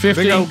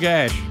 15, big old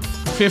gash.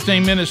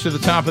 15 minutes to the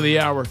top of the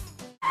hour.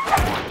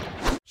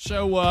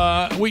 So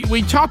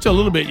we talked a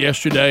little bit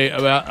yesterday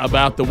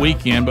about the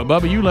weekend, but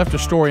Bubba, you left a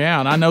story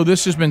out. I know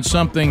this has been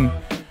something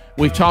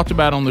we've talked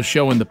about on the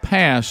show in the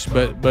past,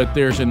 but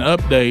there's an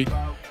update,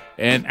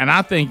 and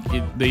I think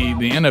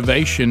the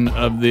innovation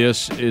of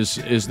this is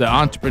the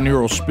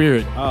entrepreneurial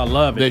spirit. I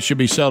love it. That should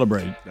be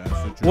celebrated.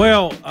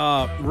 Well,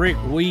 Rick,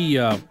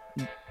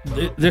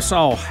 this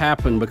all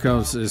happened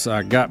because as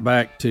I got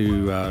back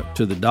to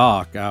the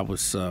dock, I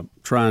was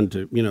trying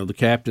to, the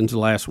captain's the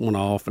last one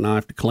off, and I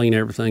have to clean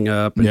everything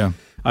up. And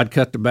I'd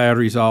cut the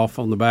batteries off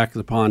on the back of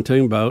the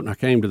pontoon boat, and I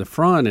came to the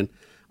front, and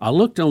I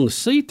looked on the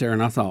seat there,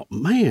 and I thought,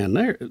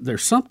 man,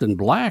 there's something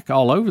black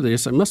all over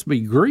this. It must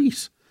be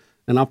grease.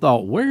 And I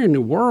thought, where in the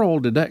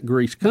world did that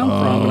grease come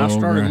from? And I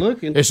started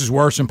looking. This is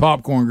worse than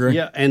popcorn grease.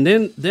 Yeah, and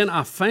then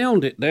I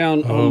found it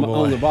down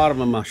on the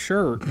bottom of my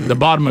shirt. The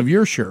bottom of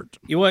your shirt?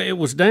 Well, it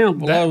was down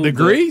below the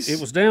grease?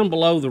 It was down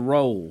below the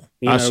roll.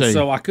 I see.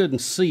 So I couldn't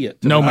see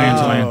it. No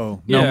man's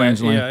land. No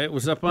man's land. Yeah, it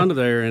was up under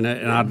there, and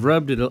I'd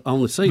rubbed it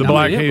on the seat. The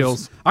black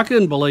heels. I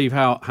couldn't believe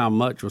how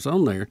much was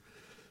on there.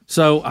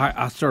 So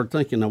I started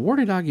thinking, now, where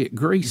did I get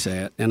grease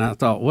at? And I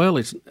thought, well,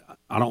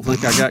 I don't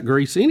think I got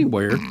grease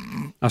anywhere.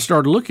 I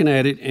started looking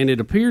at it, and it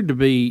appeared to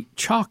be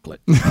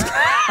chocolate. And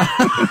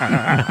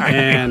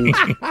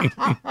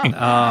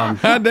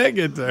how'd that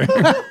get there?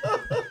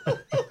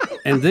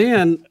 And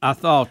then I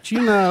thought,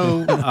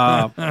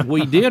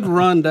 we did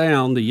run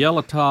down the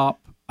Yellow Top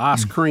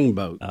ice cream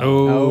boat.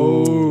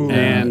 Oh,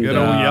 and good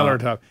old Yellow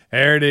Top.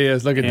 There it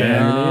is. Look at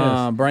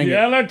that. Bring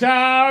Yellow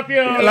Top,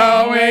 you'll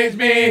always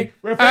be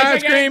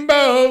ice cream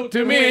boat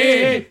to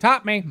me.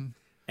 Top me.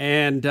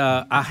 And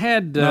I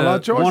had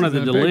one of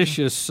the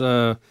delicious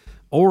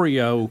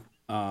Oreo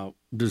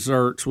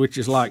desserts, which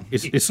is like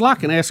it's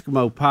like an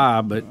Eskimo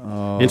pie, but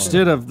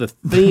instead of the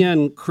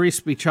thin,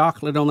 crispy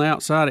chocolate on the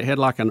outside, it had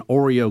like an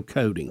Oreo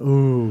coating.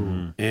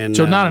 Ooh. And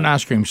so not an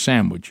ice cream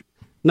sandwich.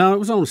 No, it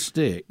was on a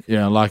stick.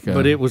 Yeah,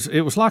 but it was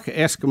like an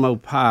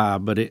Eskimo pie,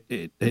 but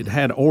it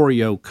had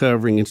Oreo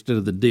covering instead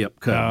of the dip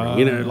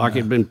covering. Like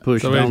it'd been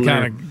pushed so on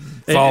there.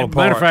 Fall apart.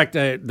 Matter of fact,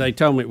 they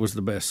told me it was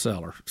the best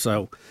seller.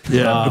 So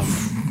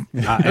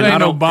ain't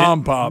no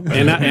bomb pop,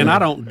 and I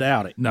don't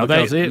doubt it. No,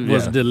 because it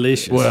was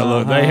delicious. Well,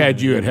 look, they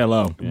had you at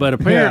hello, but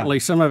apparently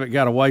some of it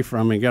got away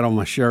from me and got on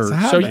my shirt.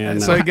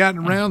 So it got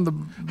around the.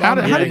 How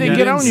did it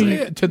get on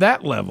you to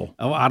that level?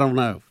 Oh, I don't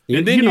know.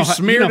 And then you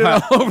smeared it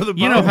all over the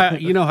boat.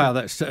 You know how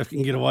that stuff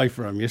can get away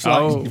from you. It's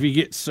like if you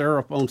get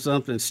syrup on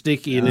something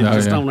sticky and it's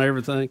just on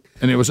everything.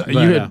 And it was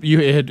you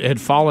had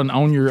fallen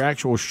on your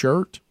actual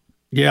shirt.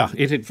 Yeah,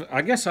 it had.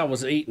 I guess I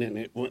was eating it and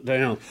it went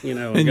down.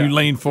 And you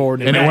leaned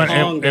forward and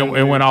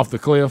it went off the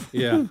cliff.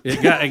 Yeah,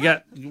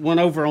 it went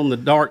over on the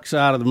dark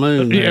side of the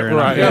moon. There, yeah,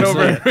 right.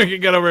 It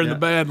got over in the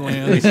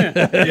Badlands.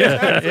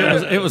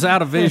 It was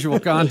out of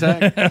visual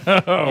contact.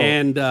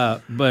 And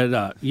but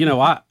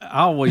I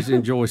always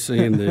enjoy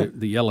seeing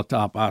the Yellow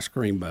Top ice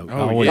cream boat.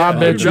 I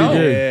bet you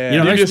do.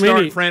 You just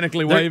start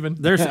frantically waving.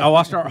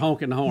 I start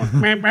honking the horn.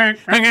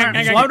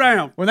 Slow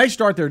down. When they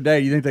start their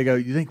day, you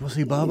think we'll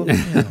see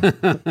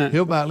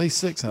Bubba? He'll buy at least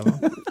 6 of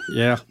them.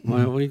 Yeah.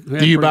 Well,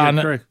 do you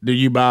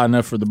buy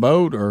enough for the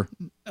boat, or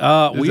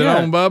is it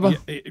on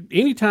Bubba?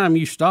 Anytime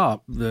you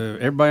stop,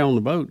 everybody on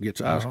the boat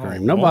gets ice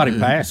cream. Nobody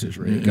passes,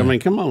 Rick. I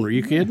mean, come on, are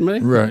you kidding me?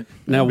 Right.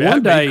 Now,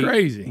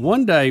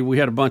 one day we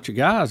had a bunch of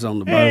guys on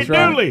the boat,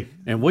 right?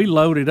 And we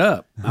loaded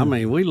up. I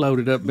mean, we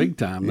loaded up big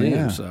time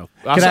then. So,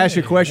 can I ask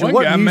you a question?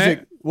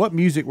 What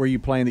music were you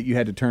playing that you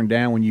had to turn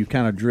down when you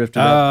kind of drifted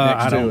up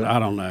next to it? I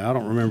don't know. I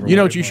don't remember. You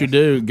know what you should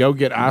do? Go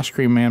get Ice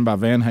Cream Man by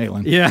Van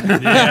Halen.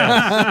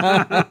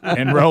 Yeah.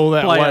 And roll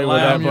that way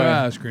without your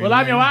ice cream. Well,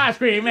 I'm your ice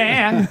cream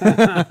man.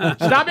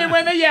 Stop me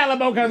when the yellow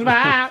boat comes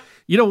by.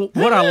 You know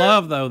what I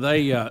love though?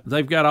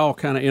 They've got all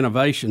kind of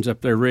innovations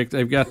up there, Rick.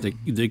 They've got the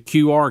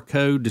QR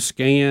code to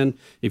scan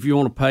if you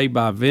want to pay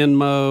by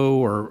Venmo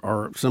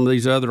or some of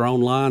these other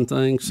online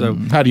things. So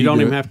you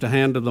don't even have to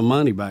handle the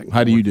money back.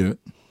 How do you do it?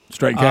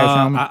 Straight cash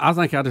on me? I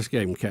think I just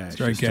gave him cash.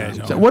 Straight cash.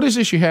 So what is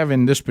this you have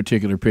in this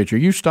particular picture?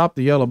 You stopped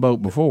the yellow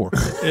boat before.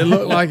 It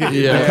looked like it.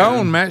 The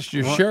cone matched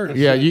your shirt.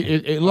 Yeah,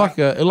 it looked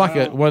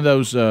like one of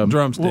those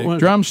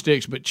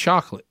drumsticks, but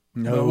chocolate.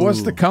 No.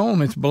 What's the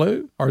cone? It's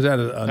blue, or is that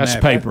a that's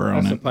napkin? paper on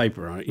it? That's a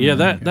paper on it. Yeah,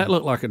 that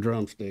looked like a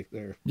drumstick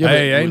there. Yeah,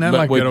 hey, ain't that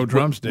like that old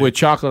drumstick with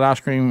chocolate ice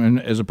cream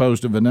as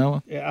opposed to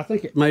vanilla? Yeah, I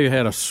think it maybe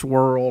had a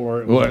swirl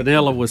or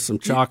vanilla with some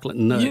chocolate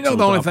and nuts. You know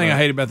the only thing I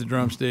hate about the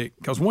drumstick,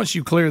 because once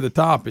you clear the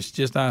top, it's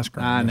just ice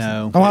cream. I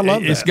know. Oh, I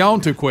love that. It's gone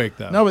too quick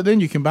though. No, but then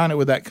you combine it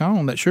with that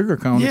cone, that sugar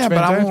cone. Yeah, it's but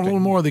I fantastic. want a little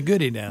more of the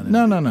goodie down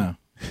there. No.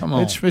 Come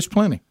on, it's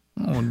plenty.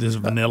 I want this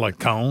vanilla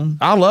cone.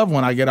 I love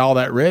when I get all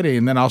that ready,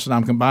 and then all of a sudden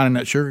I'm combining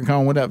that sugar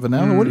cone with that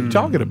vanilla. What are you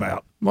talking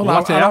about? Well,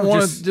 I don't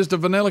want just a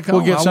vanilla cone.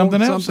 We'll get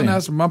something else.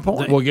 That's my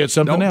point. We'll get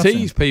something don't else. Don't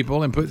tease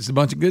people and put a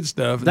bunch of good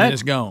stuff, and then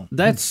it's gone.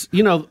 That's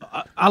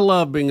I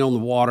love being on the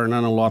water, and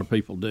I know a lot of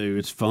people do.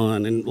 It's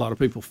fun, and a lot of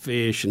people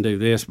fish and do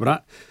this.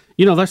 But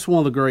that's one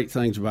of the great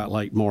things about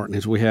Lake Martin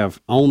is we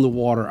have on the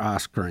water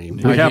ice cream.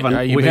 We have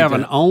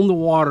an on the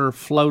water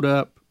float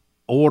up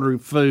order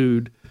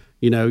food.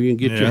 You can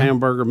get your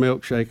hamburger,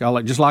 milkshake, all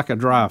that, just like a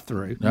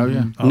drive-through. Oh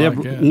yeah,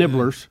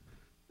 nibblers.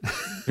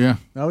 Yeah.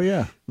 Oh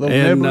yeah. Little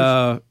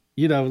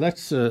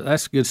nibblers.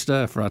 That's good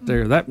stuff right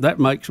there. That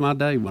makes my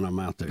day when I'm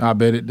out there. I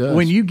bet it does.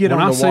 When you get when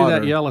on I the see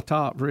water, that yellow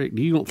top, Rick,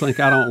 you don't think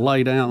I don't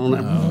lay down on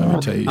that? Let me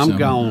tell you I'm something.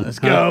 gone.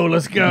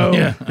 Let's go.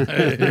 Yeah.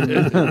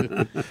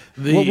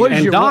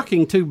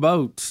 Docking two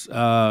boats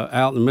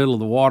out in the middle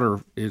of the water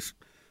is,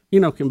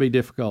 can be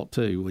difficult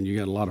too when you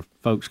got a lot of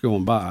folks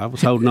going by. I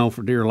was holding on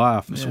for dear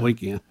life this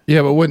weekend.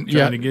 Yeah, but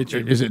to get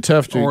your is it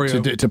tough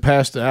to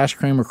pass the ice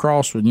cream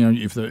across when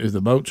if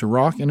the boats are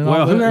rocking and all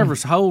that? Well,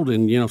 whoever's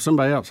holding,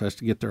 somebody else has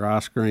to get their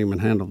ice cream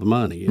and handle the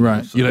money.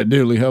 Right. So. You let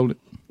Dooley hold it.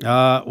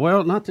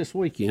 Well, not this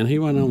weekend. He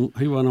went on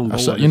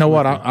board. You know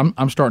what?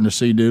 I'm starting to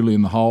see Dooley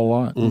in the hall a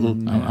lot.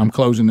 Mm-hmm. I'm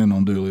closing in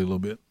on Dooley a little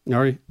bit.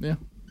 Are you? Yeah.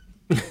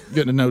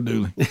 Getting to know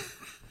Dooley.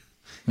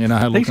 And I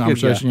had a little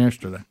conversation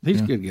yesterday.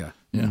 He's a good guy.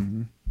 Yeah.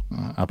 Mm-hmm.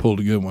 I pulled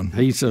a good one.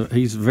 He's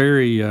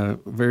very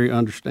very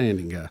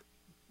understanding guy.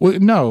 Well,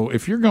 no,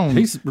 if you're going,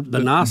 he's the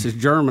nicest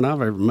German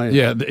I've ever met.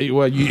 Yeah,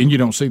 you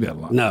don't see that a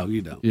lot. No,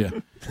 you don't. Yeah,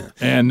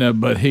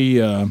 and but he's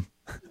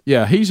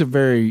a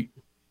very.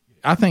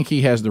 I think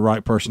he has the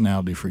right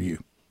personality for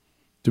you.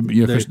 To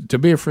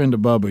be a friend of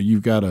Bubba,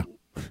 you've got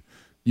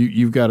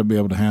to be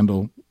able to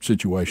handle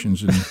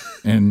situations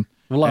and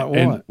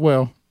what?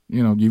 Well,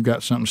 you've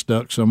got something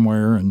stuck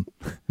somewhere and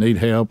need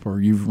help,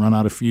 or you've run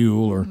out of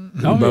fuel, or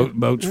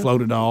boat's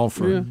floated off,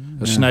 or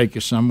a snake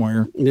is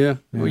somewhere. Yeah,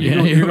 well,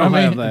 you don't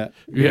have that.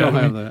 You don't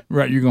have that.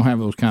 Right, you're gonna have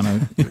those kind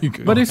of.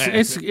 But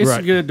it's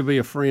good to be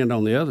a friend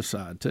on the other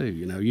side too.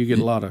 You get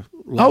a lot of.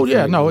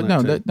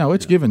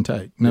 It's give and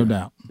take, no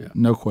doubt,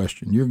 no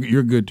question.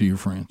 You're good to your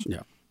friends.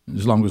 Yeah.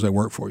 As long as they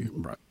work for you.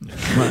 Right.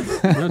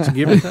 That's a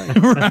give and take.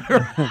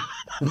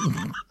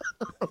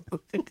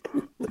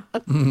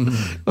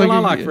 Well, I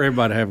like for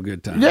everybody to have a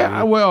good time.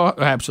 Yeah, well,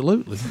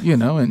 absolutely.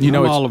 And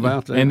I'm all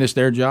about that. And it's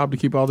their job to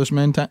keep all this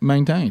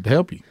maintained, to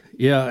help you.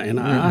 Yeah, and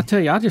I tell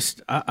you,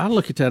 I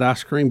look at that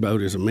ice cream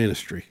boat as a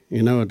ministry.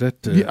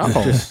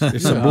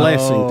 It's a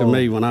blessing to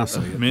me when I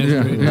see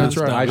it. That's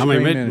right.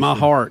 My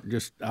heart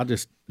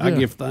I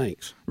give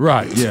thanks.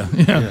 Right. Yeah.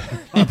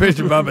 You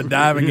picture Bubba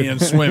diving in,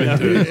 swimming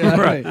to it.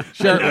 Right.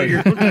 Sure.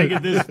 You're going to take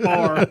it this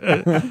far.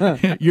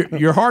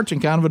 Your heart's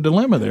in kind of a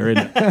dilemma there,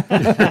 isn't it?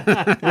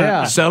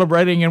 Yeah.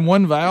 Celebrating in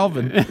one valve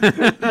and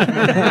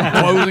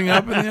closing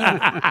up in the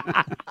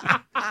other.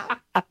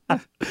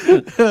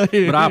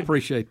 But I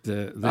appreciate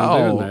them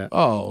doing that.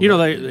 Oh,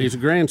 his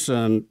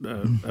grandson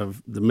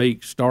of the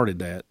Meek started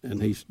that,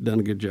 and he's done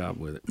a good job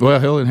with it. Well,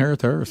 he'll inherit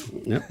the earth.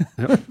 Yep.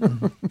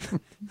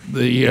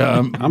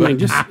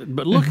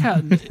 But look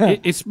how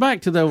it's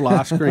back to the old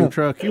ice cream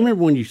truck. You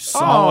remember when you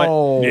saw it?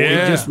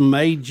 Yeah. It just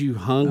made you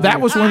hungry.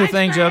 That was one of the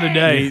things the other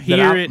day.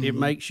 It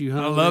makes you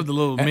hungry. I love the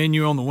little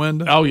menu on the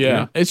window. Oh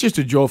yeah, it's just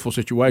a joyful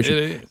situation.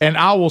 It is. And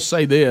I will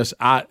say this: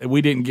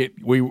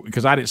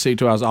 because I didn't see it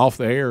till I was off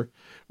the air.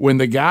 When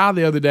the guy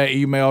the other day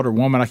emailed, or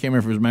woman, I can't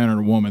remember if it was a man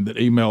or a woman, that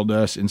emailed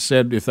us and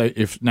said if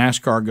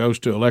NASCAR goes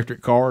to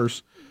electric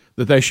cars,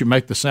 that they should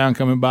make the sound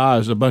coming by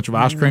as a bunch of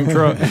ice cream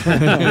trucks.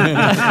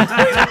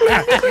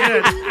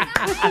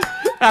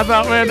 I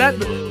thought, man,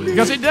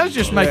 because it does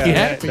just make you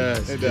happy.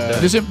 It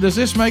does. Does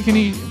this make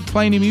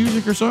play any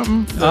music or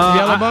something?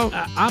 Yellow Boat?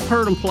 I've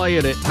heard them play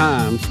it at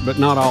times, but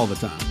not all the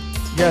time.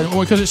 Yeah,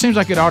 because it seems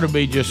like it ought to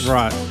be just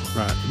right.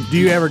 Do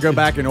you ever go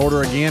back and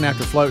order again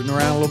after floating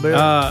around a little bit?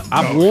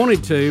 I've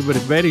wanted to, but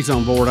if Betty's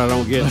on board, I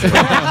don't get to.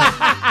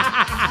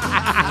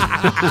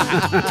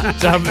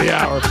 Top of the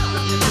hour.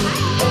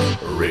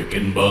 Rick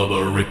and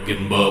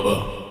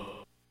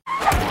Bubba.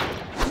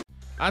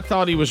 I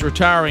thought he was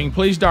retiring.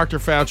 Please, Dr.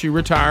 Fauci,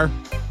 retire.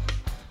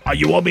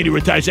 You want me to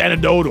retire? It's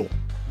anecdotal.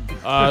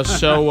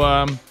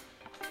 So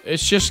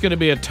it's just going to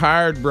be a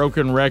tired,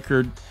 broken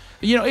record.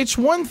 It's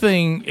one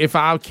thing if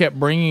I kept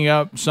bringing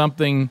up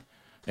something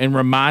and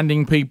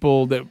reminding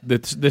people that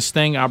this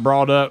thing I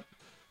brought up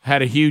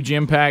had a huge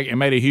impact and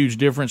made a huge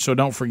difference, so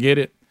don't forget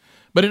it.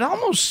 But it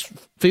almost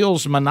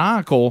feels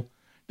maniacal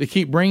to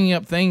keep bringing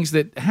up things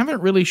that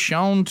haven't really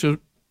shown to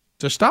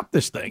stop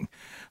this thing.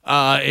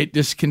 It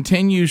just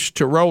continues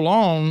to roll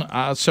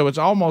on, so it's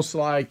almost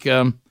like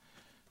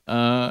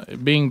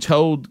being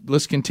told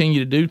let's continue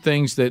to do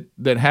things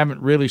that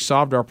haven't really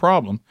solved our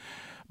problem.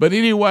 But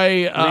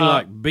anyway,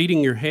 like beating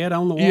your head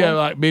on the wall. Yeah,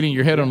 like beating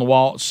your head on the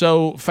wall.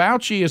 So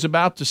Fauci is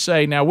about to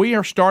say, now we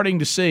are starting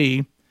to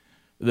see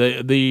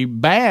the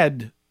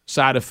bad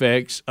side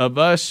effects of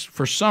us,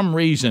 for some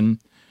reason,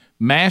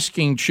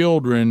 masking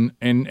children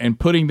and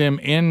putting them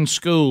in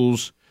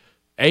schools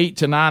 8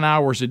 to 9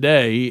 hours a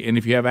day. And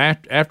if you have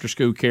after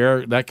school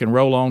care, that can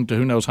roll on to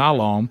who knows how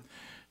long.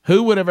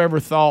 Who would have ever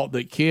thought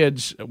that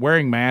kids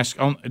wearing masks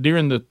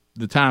during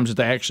the times that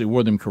they actually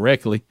wore them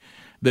correctly,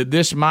 that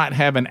this might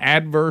have an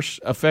adverse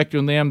effect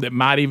on them that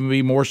might even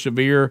be more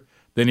severe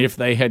than if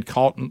they had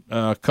caught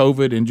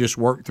COVID and just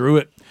worked through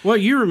it? Well,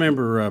 you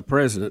remember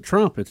President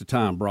Trump at the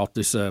time brought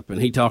this up,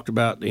 and he talked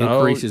about the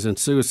increases in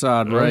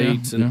suicide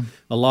rates and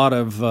a lot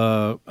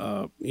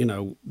of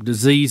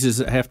diseases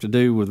that have to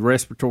do with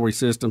respiratory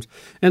systems,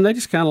 and they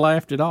just kind of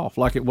laughed it off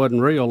like it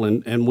wasn't real.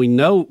 And we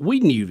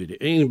knew that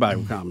anybody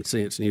with common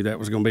sense knew that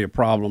was going to be a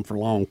problem for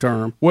long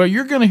term. Well,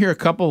 you're going to hear a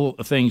couple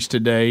of things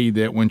today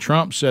that when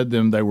Trump said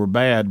them, they were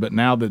bad, but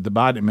now that the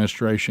Biden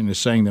administration is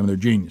saying them, they're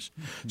genius.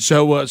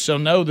 So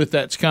know that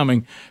that's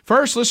coming.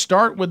 First, let's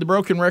start with the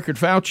broken record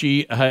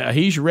Fauci.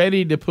 He's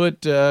ready to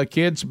put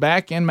kids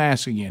back in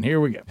masks again. Here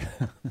we go.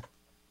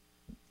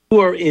 You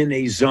are in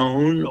a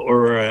zone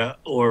or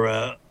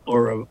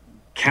a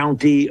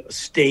county, a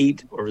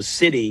state, or a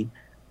city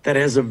that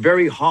has a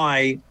very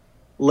high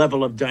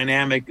level of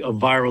dynamic of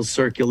viral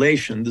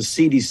circulation. The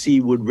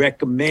CDC would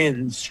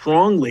recommend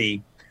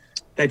strongly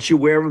that you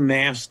wear a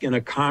mask in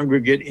a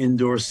congregate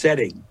indoor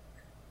setting,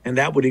 and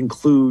that would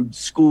include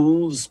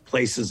schools,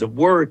 places of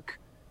work,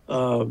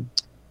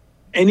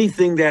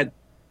 anything that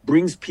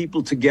brings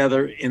people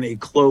together in a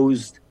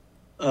closed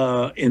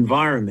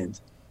environment.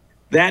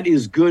 That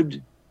is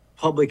good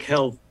public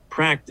health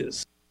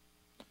practice.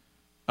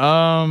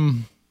 Are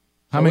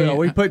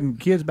we putting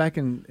kids back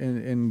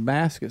in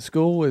masks at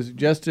school? Is it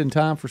just in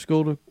time for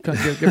school to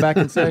get back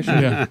in session?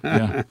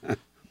 Yeah.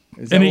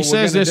 And he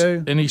says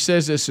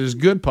this is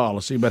good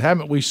policy, but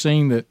haven't we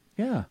seen that?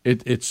 Yeah,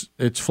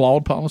 it's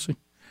flawed policy,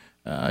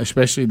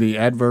 especially the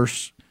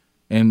adverse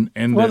and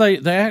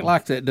they act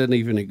like that doesn't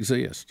even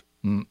exist.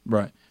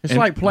 Right. It's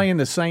like playing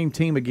the same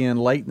team again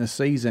late in the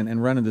season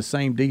and running the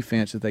same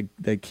defense that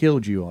they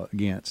killed you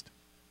against.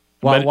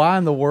 Why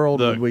in the world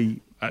would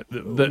we?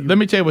 Let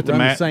me tell you what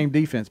the same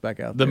defense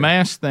back out there. The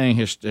mask thing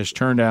has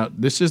turned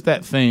out. This is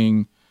that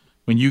thing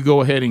when you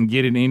go ahead and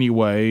get it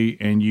anyway,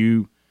 and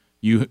you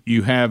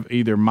have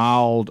either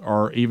mild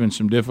or even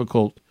some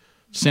difficult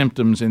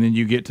symptoms, and then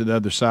you get to the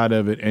other side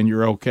of it and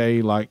you're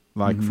okay. Like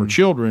for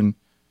children.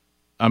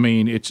 I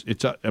mean,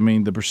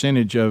 the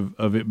percentage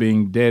of it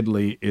being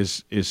deadly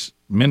is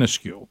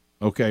minuscule.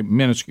 Okay,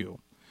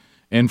 minuscule,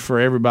 and for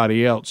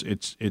everybody else,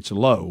 it's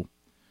low.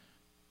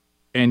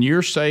 And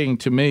you're saying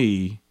to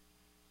me,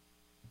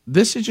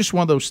 this is just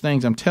one of those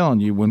things. I'm telling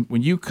you,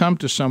 when you come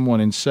to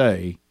someone and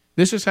say,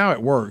 this is how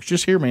it works.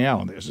 Just hear me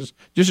out on this.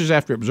 Just as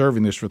after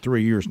observing this for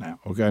 3 years now.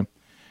 Okay,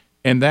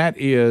 and that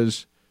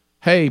is,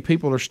 hey,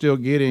 people are still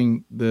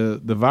getting the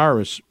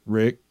virus,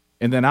 Rick.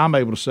 And then I'm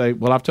able to say,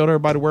 well, I've told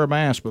everybody to wear a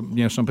mask, but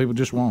some people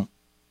just won't.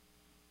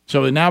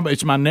 So now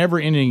it's my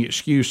never-ending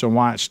excuse on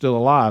why it's still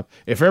alive.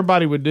 If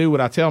everybody would do what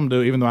I tell them to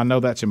do, even though I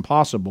know that's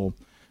impossible,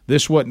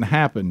 this wouldn't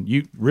happen.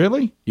 You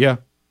really? Yeah.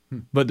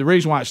 But the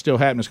reason why it's still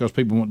happening is because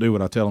people won't do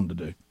what I tell them to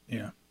do.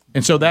 Yeah.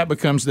 And so that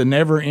becomes the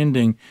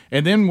never-ending.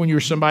 And then when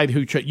you're somebody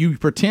who you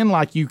pretend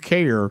like you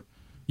care,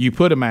 you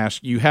put a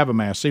mask, you have a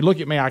mask. See, look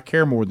at me, I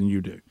care more than you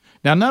do.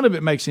 Now, none of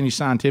it makes any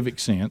scientific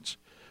sense.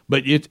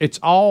 But it's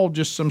all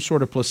just some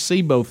sort of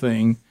placebo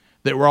thing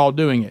that we're all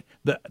doing it.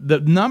 The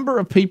number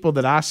of people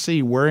that I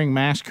see wearing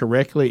masks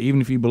correctly,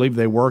 even if you believe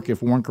they work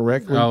if worn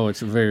correctly,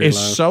 it's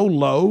so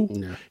low.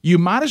 Yeah. You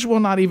might as well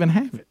not even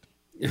have it,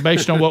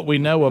 based on what we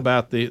know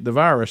about the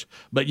virus.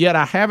 But yet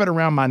I have it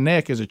around my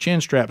neck as a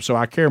chin strap, so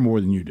I care more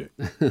than you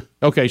do.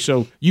 Okay,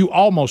 so you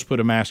almost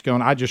put a mask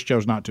on. I just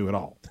chose not to at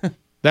all.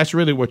 That's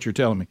really what you're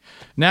telling me.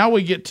 Now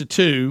we get to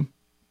 2.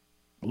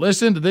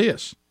 Listen to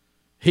this.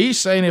 He's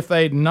saying if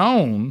they'd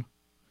known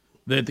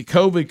that the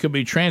COVID could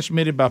be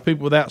transmitted by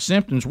people without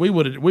symptoms,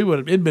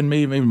 it'd been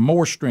even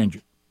more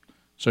stringent.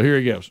 So here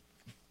he goes.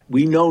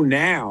 We know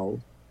now,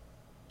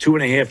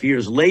 2.5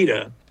 years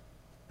later,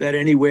 that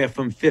anywhere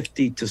from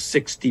 50 to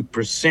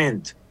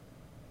 60%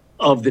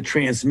 of the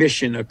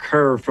transmission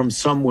occur from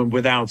someone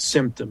without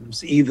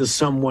symptoms, either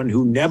someone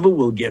who never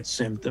will get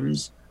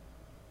symptoms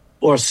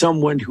or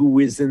someone who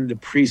is in the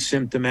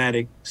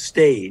pre-symptomatic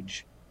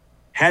stage.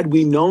 Had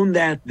we known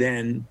that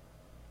then,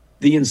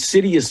 the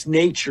insidious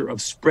nature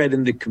of spread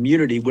in the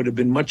community would have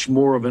been much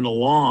more of an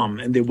alarm,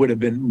 and there would have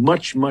been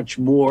much, much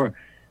more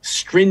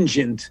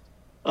stringent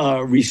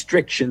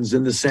restrictions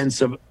in the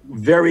sense of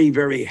very,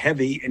 very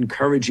heavy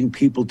encouraging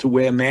people to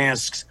wear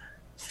masks,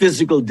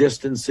 physical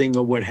distancing,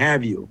 or what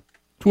have you.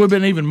 It would have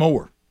been even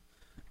more.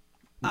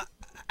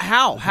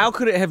 How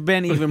could it have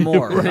been even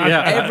more?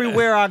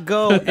 Everywhere I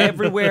go,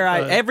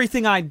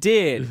 everything I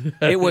did,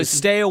 it was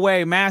stay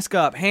away, mask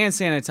up, hand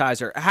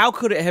sanitizer. How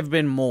could it have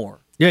been more?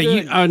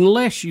 Yeah,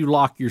 unless you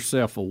lock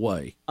yourself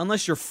away.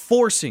 Unless you're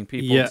forcing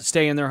people to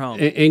stay in their home.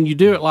 And you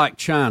do it like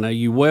China.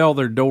 You weld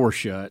their door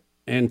shut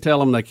and tell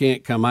them they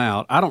can't come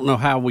out. I don't know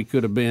how we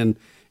could have been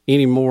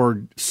any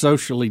more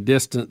socially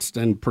distanced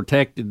and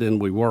protected than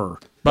we were.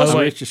 By the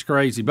way, it's just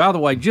crazy. By the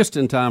way, just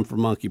in time for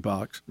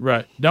monkeypox.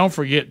 Right. Don't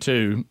forget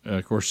to,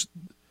 of course,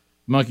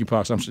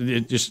 monkeypox.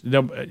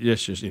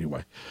 It's just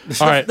anyway.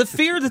 All right. The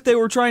fear that they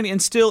were trying to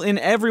instill in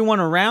everyone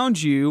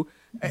around you.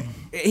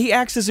 He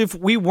acts as if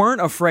we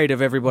weren't afraid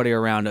of everybody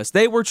around us.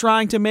 They were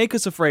trying to make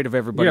us afraid of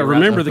everybody around us.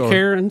 Remember the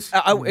Karens?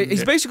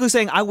 He's basically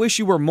saying, I wish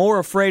you were more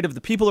afraid of the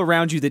people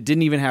around you that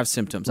didn't even have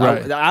symptoms.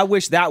 Right. I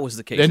wish that was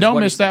the case. And don't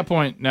miss that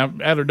point. Now,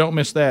 Adler, don't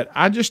miss that.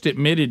 I just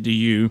admitted to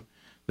you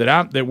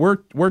that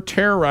we're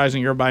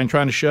terrorizing everybody and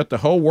trying to shut the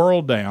whole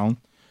world down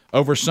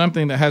over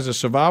something that has a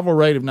survival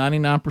rate of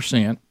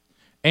 99%,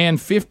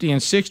 and 50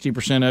 and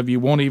 60% of you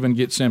won't even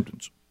get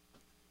symptoms.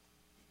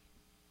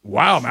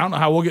 Wow, I don't know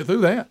how we'll get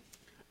through that.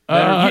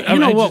 You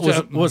know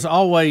what was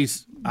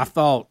always, I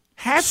thought,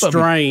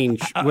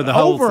 strange with the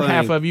whole thing? Over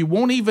half of you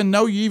won't even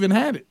know you even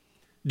had it.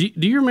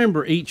 Do you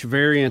remember each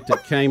variant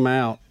that came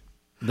out?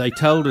 They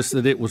told us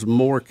that it was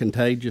more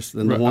contagious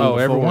than the one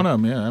before. Every one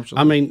of them, yeah,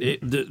 absolutely. I mean,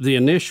 the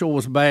initial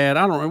was bad.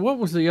 I don't know. What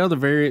was the other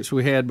variants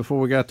we had before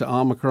we got to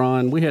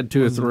Omicron? We had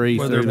two or three.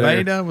 Was there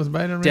Beta? Was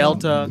Beta real?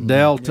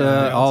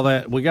 Delta, all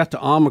that. We got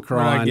to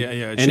Omicron,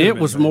 and it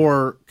was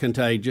more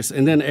contagious.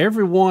 And then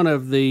every one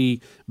of the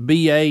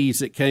BAs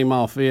that came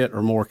off it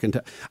are more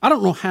contagious. I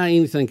don't know how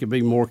anything could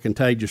be more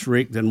contagious,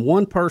 Rick, than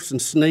one person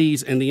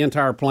sneeze and the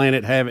entire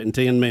planet have it in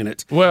 10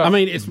 minutes. Well, I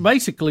mean, it's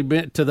basically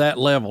been to that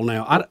level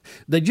now.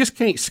 They just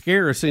can't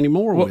scare us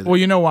anymore with it. Well,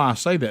 you know why I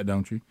say that,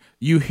 don't you?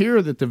 You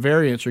hear that the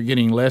variants are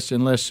getting less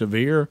and less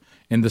severe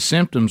and the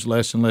symptoms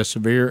less and less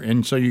severe,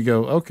 and so you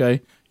go,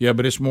 okay, yeah,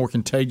 but it's more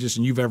contagious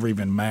than you've ever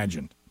even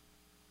imagined.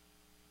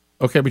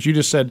 Okay, but you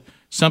just said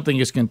something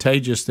is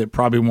contagious that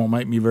probably won't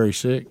make me very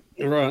sick.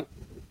 Right.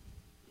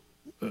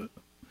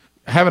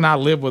 Haven't I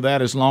lived with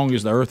that as long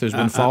as the earth has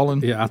been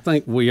falling? I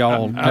think we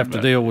all have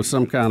to deal with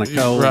some kind of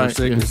cold or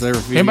sickness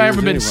every few years. Anybody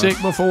ever been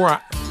sick before?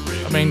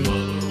 I mean,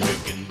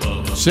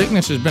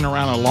 sickness has been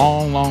around a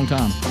long, long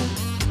time.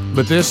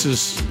 But this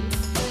is,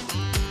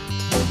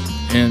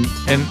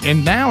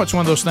 and now it's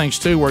one of those things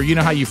too where you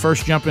know how you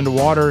first jump into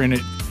water and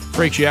it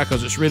freaks you out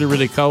because it's really,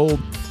 really cold,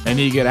 and then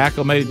you get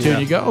acclimated to it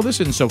and you go, oh, this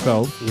isn't so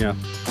cold. Yeah.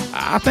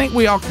 I think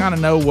we all kind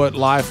of know what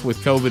life with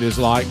COVID is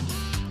like.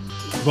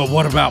 But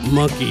what about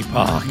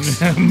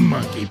monkeypox?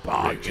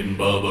 Monkeypox.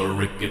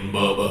 Rick and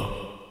Bubba.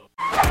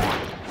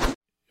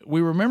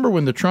 We remember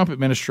when the Trump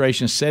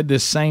administration said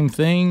this same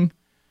thing,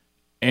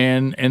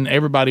 and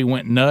everybody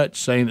went nuts,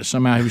 saying that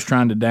somehow he was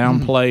trying to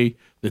downplay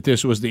that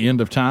this was the end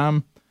of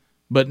time.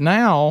 But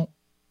now,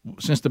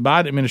 since the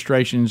Biden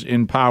administration's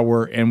in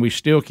power, and we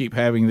still keep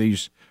having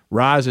these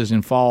rises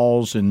and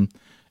falls and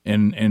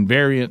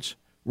variants,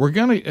 we're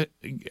gonna.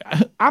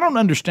 I don't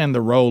understand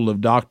the role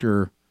of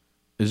Dr.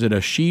 Is it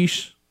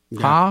Ashish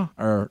Ha,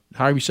 or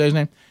however you say his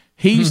name?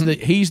 He's the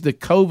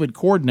COVID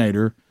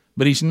coordinator,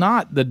 but he's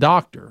not the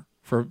doctor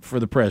for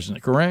the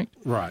president, correct?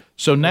 Right.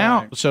 So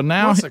now, what's a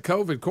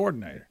COVID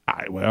coordinator?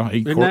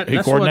 He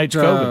coordinates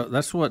COVID.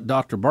 That's what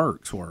Dr.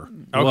 Burks were.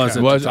 Okay.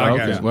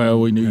 Okay. Well,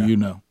 we knew you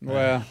know.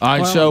 Well, all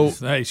right. So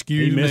hey,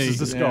 excuse me. Misses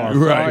the scarf.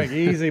 Yeah. Right.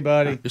 Sorry, easy,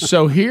 buddy.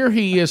 So here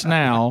he is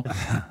now.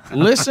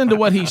 Listen to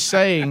what he's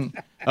saying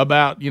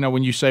about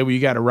when you say, well, you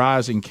got a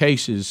rise in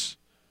cases.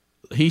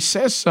 He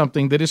says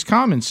something that is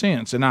common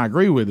sense, and I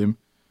agree with him.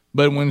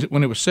 But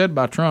when it was said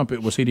by Trump,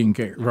 it was he didn't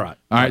care. Right.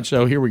 All right,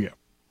 so here we go.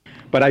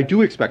 But I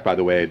do expect, by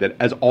the way, that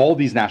as all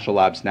these national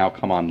labs now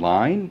come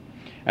online,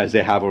 as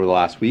they have over the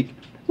last week,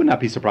 I would not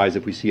be surprised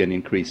if we see an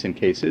increase in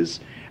cases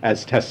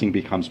as testing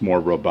becomes more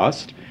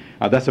robust.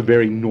 That's a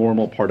very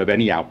normal part of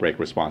any outbreak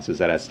response, is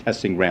that as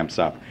testing ramps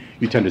up,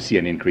 you tend to see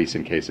an increase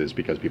in cases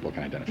because people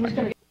can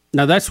identify.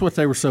 Now, that's what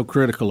they were so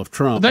critical of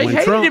Trump. They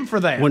hated him for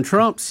that. When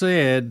Trump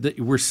said that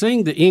we're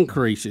seeing the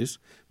increases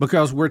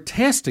because we're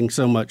testing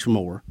so much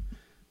more,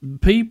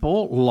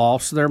 people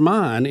lost their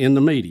mind in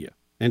the media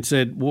and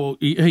said, well,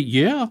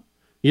 yeah,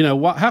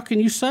 how can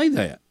you say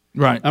that?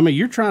 Right. I mean,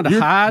 you're trying to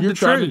hide the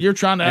truth. You're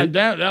trying to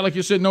act like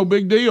you said no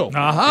big deal.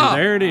 And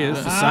there it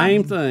is, the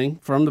same thing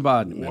from the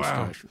Biden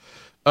administration.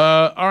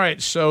 Wow. All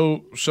right,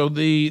 so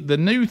the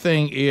new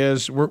thing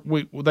is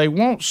they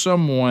want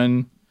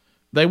someone.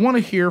 They want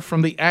to hear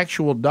from the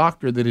actual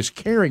doctor that is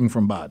caring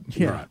from Biden.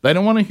 Yeah. Right. They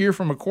don't want to hear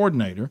from a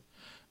coordinator.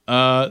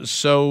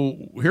 So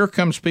here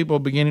comes people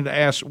beginning to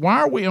ask, why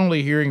are we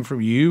only hearing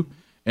from you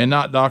and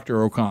not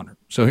Dr. O'Connor?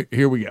 So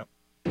here we go.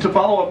 To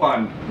follow up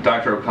on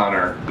Dr.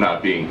 O'Connor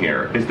not being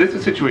here, is this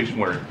a situation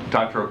where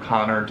Dr.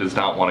 O'Connor does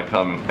not want to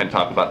come and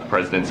talk about the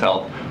president's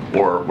health,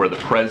 or where the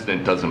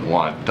president doesn't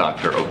want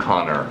Dr.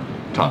 O'Connor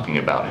talking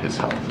about his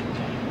health?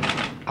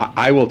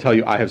 I will tell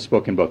you, I have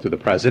spoken both to the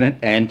president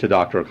and to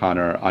Dr.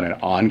 O'Connor on an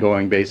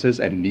ongoing basis,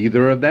 and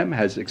neither of them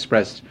has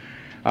expressed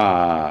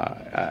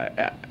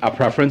a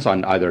preference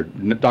on either.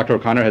 Dr.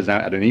 O'Connor has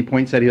not at any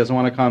point said he doesn't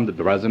want to come. The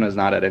president has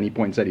not at any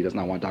point said he does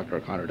not want Dr.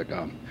 O'Connor to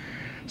come.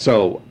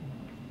 So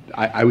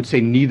I would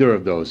say neither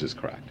of those is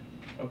correct.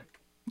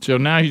 So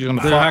now he's going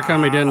to. How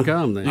come he didn't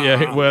come then?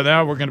 Yeah. Well,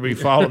 now we're going to be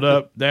followed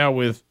up now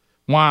with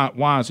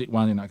why is he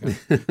not coming?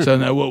 So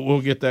now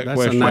we'll get that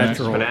question. It's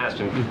been asked,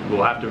 and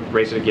we'll have to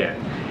raise it again.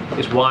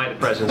 Is why the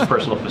president's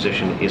personal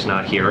physician is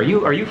not here.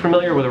 Are you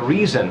familiar with a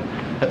reason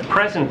that the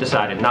president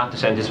decided not to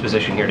send his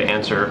physician here to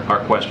answer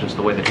our questions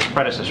the way that his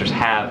predecessors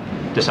have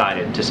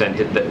decided to send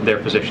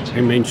their physicians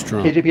here? He means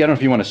Trump. Hey, JP, I don't know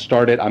if you want to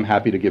start it. I'm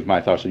happy to give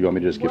my thoughts. So you want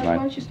me to just give mine?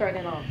 Why don't you start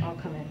and I'll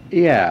come in?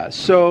 Yeah.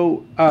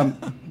 So,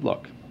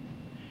 look,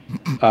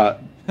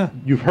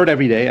 you've heard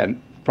every day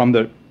and from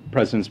the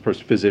president's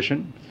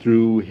physician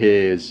through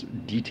his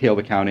detailed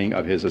accounting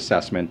of his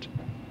assessment,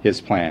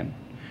 his plan.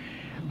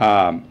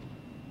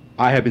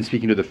 I have been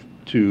speaking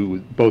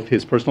to both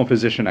his personal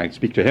physician. I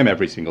speak to him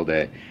every single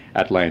day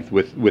at length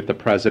with the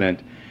president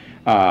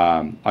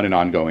on an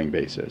ongoing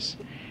basis.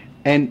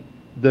 And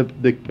the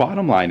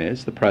bottom line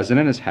is the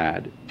president has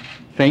had,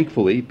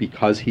 thankfully,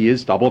 because he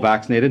is double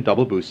vaccinated,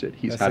 double boosted,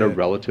 he's had a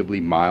relatively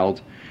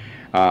mild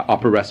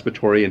upper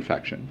respiratory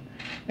infection.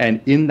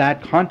 And in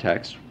that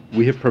context,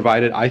 we have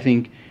provided, I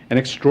think, an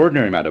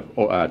extraordinary amount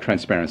of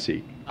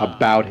transparency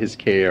about his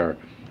care,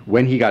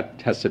 when he got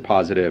tested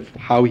positive,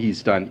 how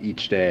he's done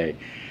each day,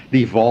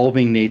 the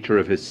evolving nature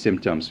of his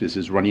symptoms. Is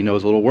his runny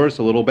nose a little worse,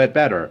 a little bit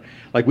better?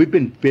 Like, we've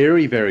been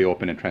very, very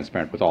open and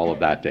transparent with all of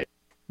that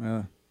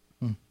data.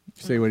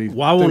 See what he's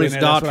Why won't his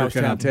doctor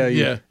come? Tell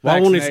you. Yeah.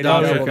 Why won't his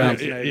doctor come?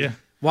 Yeah.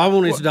 Why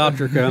won't his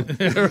doctor come?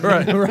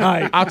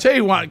 right. I'll tell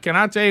you why. Can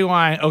I tell you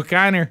why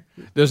O'Connor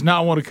does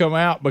not want to come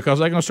out? Because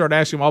they're going to start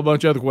asking him all a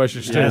bunch of other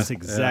questions too. That's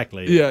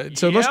exactly. Yeah.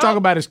 So let's talk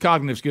about his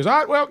cognitive skills. All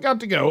right. Well, got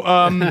to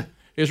go.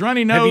 His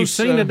runny nose. Have you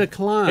seen a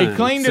decline? He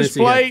cleaned his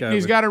plate and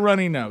he's got a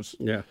runny nose.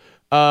 Yeah.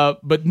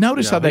 But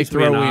notice how they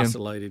throw in.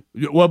 Isolated.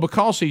 Well,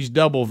 because he's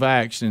double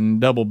vaxxed and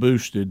double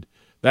boosted,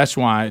 that's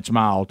why it's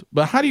mild.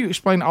 But how do you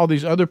explain all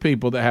these other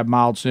people that have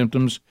mild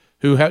symptoms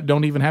who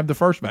don't even have the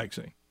first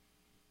vaccine?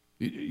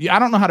 I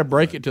don't know how to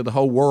break it to the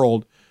whole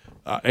world.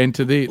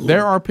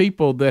 There are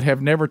people that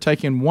have never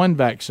taken one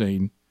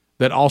vaccine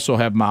that also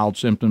have mild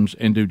symptoms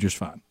and do just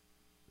fine.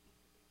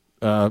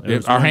 Our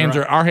hands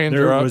are up.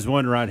 There was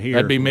one right here.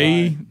 That'd be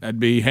me.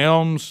 That'd be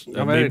Helms.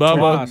 That'd be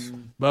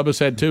Bubba. Bubba's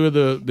had two of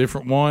the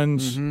different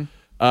ones.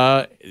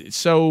 Mm-hmm.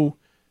 So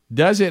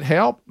does it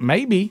help?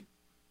 Maybe.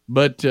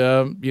 But,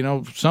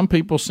 some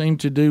people seem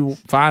to do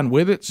fine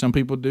with it. Some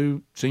people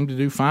seem to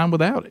do fine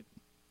without it.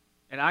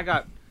 And I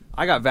got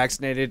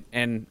vaccinated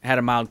and had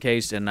a mild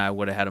case, and I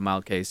would have had a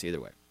mild case either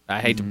way.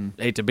 I hate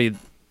to be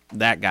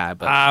that guy,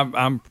 but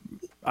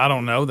I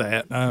don't know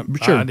that.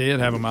 Sure. I did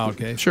have a mild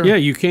case. Sure. Yeah,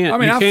 you can't. I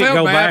mean, you I can't felt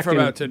go bad back for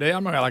about today.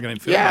 I'm not like I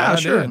didn't feel Yeah, bad.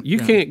 sure. You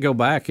can't go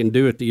back and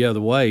do it the other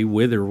way,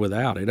 with or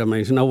without it. I mean,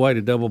 there's no way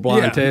to double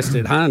blind test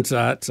it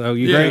hindsight. So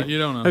you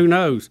don't know. Who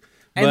knows?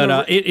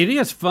 But it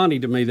is funny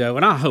to me though,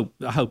 and I hope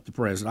the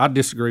president. I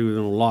disagree with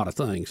him on a lot of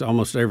things,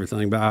 almost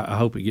everything, but I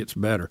hope it gets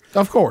better.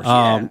 Of course.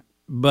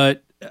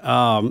 But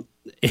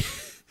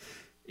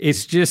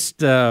it's just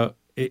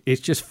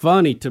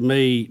funny to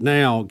me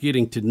now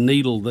getting to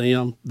needle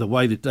them the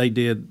way that they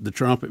did the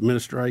Trump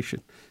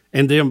administration,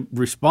 and them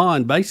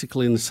respond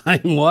basically in the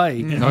same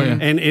way,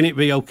 and it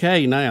be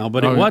okay now,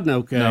 but it wasn't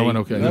okay. No, it wasn't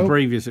okay. In the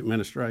previous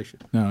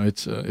administration. No,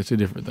 it's a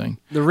different thing.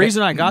 The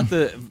reason I got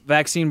the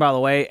vaccine, by the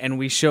way, and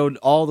we showed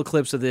all the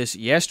clips of this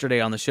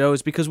yesterday on the show,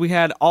 is because we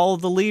had all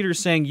of the leaders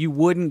saying you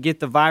wouldn't get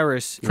the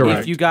virus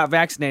if you got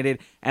vaccinated,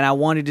 and I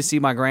wanted to see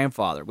my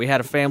grandfather. We had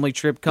a family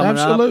trip coming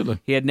up.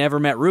 He had never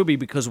met Ruby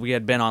because we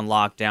had been on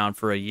lockdown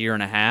for a year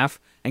and a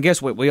half. And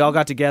guess what? We all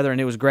got together, and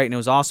it was great, and it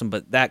was awesome,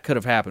 but that could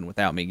have happened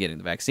without me getting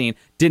the vaccine.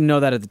 Didn't know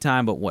that at the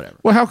time, but whatever.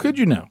 Well, how could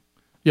you know?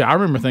 Yeah, I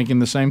remember thinking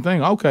the same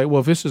thing. Okay, well,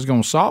 if this is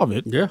going to solve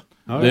it,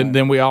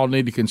 then we all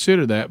need to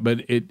consider that.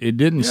 But it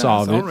didn't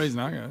solve it. That's the only reason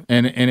I got it.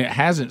 And it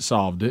hasn't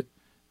solved it.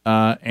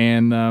 But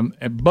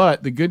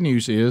the good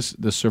news is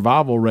the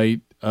survival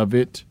rate of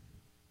it,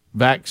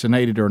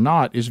 vaccinated or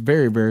not, is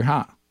very, very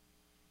high.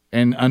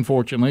 And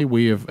unfortunately,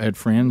 we have had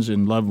friends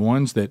and loved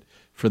ones that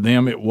for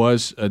them it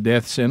was a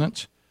death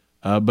sentence.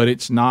 But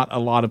it's not a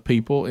lot of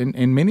people,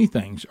 and many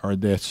things are a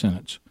death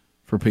sentence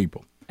for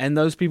people. And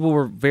those people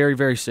were very,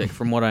 very sick,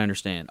 from what I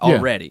understand,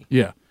 already.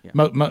 Yeah.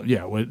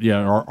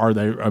 Are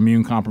they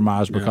immune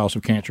compromised because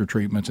of cancer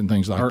treatments and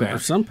things like that? Or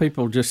some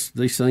people just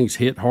these things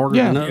hit harder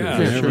than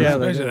others.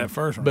 Especially that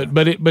first one.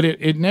 But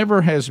it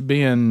never has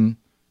been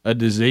a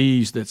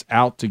disease that's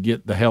out to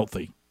get the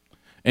healthy.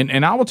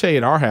 And I will tell you,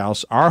 at our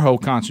house, our whole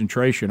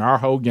concentration, our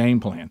whole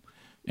game plan.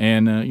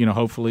 And,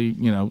 hopefully,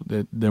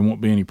 that there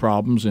won't be any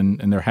problems,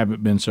 and there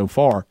haven't been so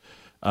far,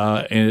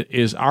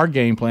 is our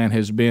game plan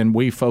has been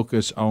we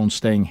focus on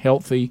staying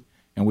healthy,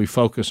 and we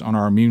focus on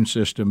our immune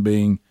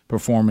system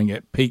performing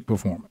at peak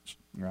performance.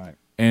 Right.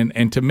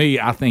 And to me,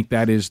 I think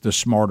that is the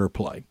smarter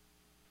play.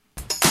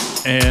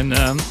 And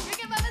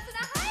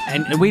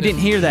And we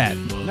didn't hear that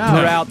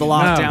throughout the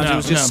lockdowns. It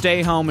was just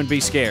stay home and be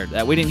scared.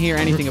 We didn't hear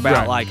anything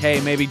about like,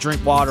 hey, maybe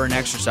drink water and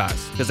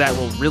exercise because that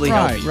will really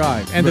help you.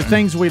 Right. And the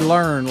things we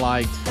learn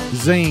like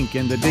zinc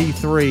and the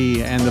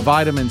D3 and the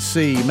vitamin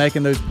C,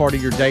 making those part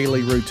of your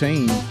daily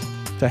routine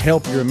to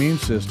help your immune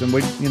system.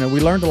 We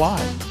learned a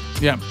lot.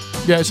 Yeah.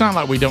 It's not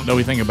like we don't know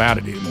anything about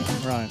it anymore.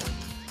 Right.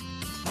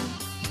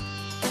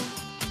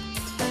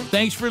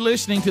 Thanks for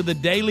listening to the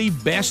daily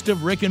Best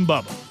of Rick and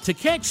Bubba. To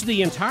catch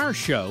the entire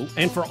show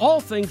and for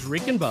all things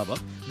Rick and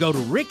Bubba, go to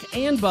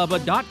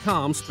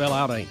rickandbubba.com, spell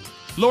out AIM.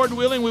 Lord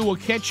willing, we will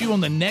catch you on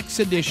the next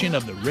edition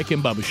of the Rick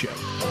and Bubba Show.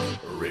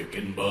 Rick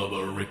and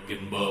Bubba, Rick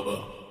and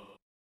Bubba.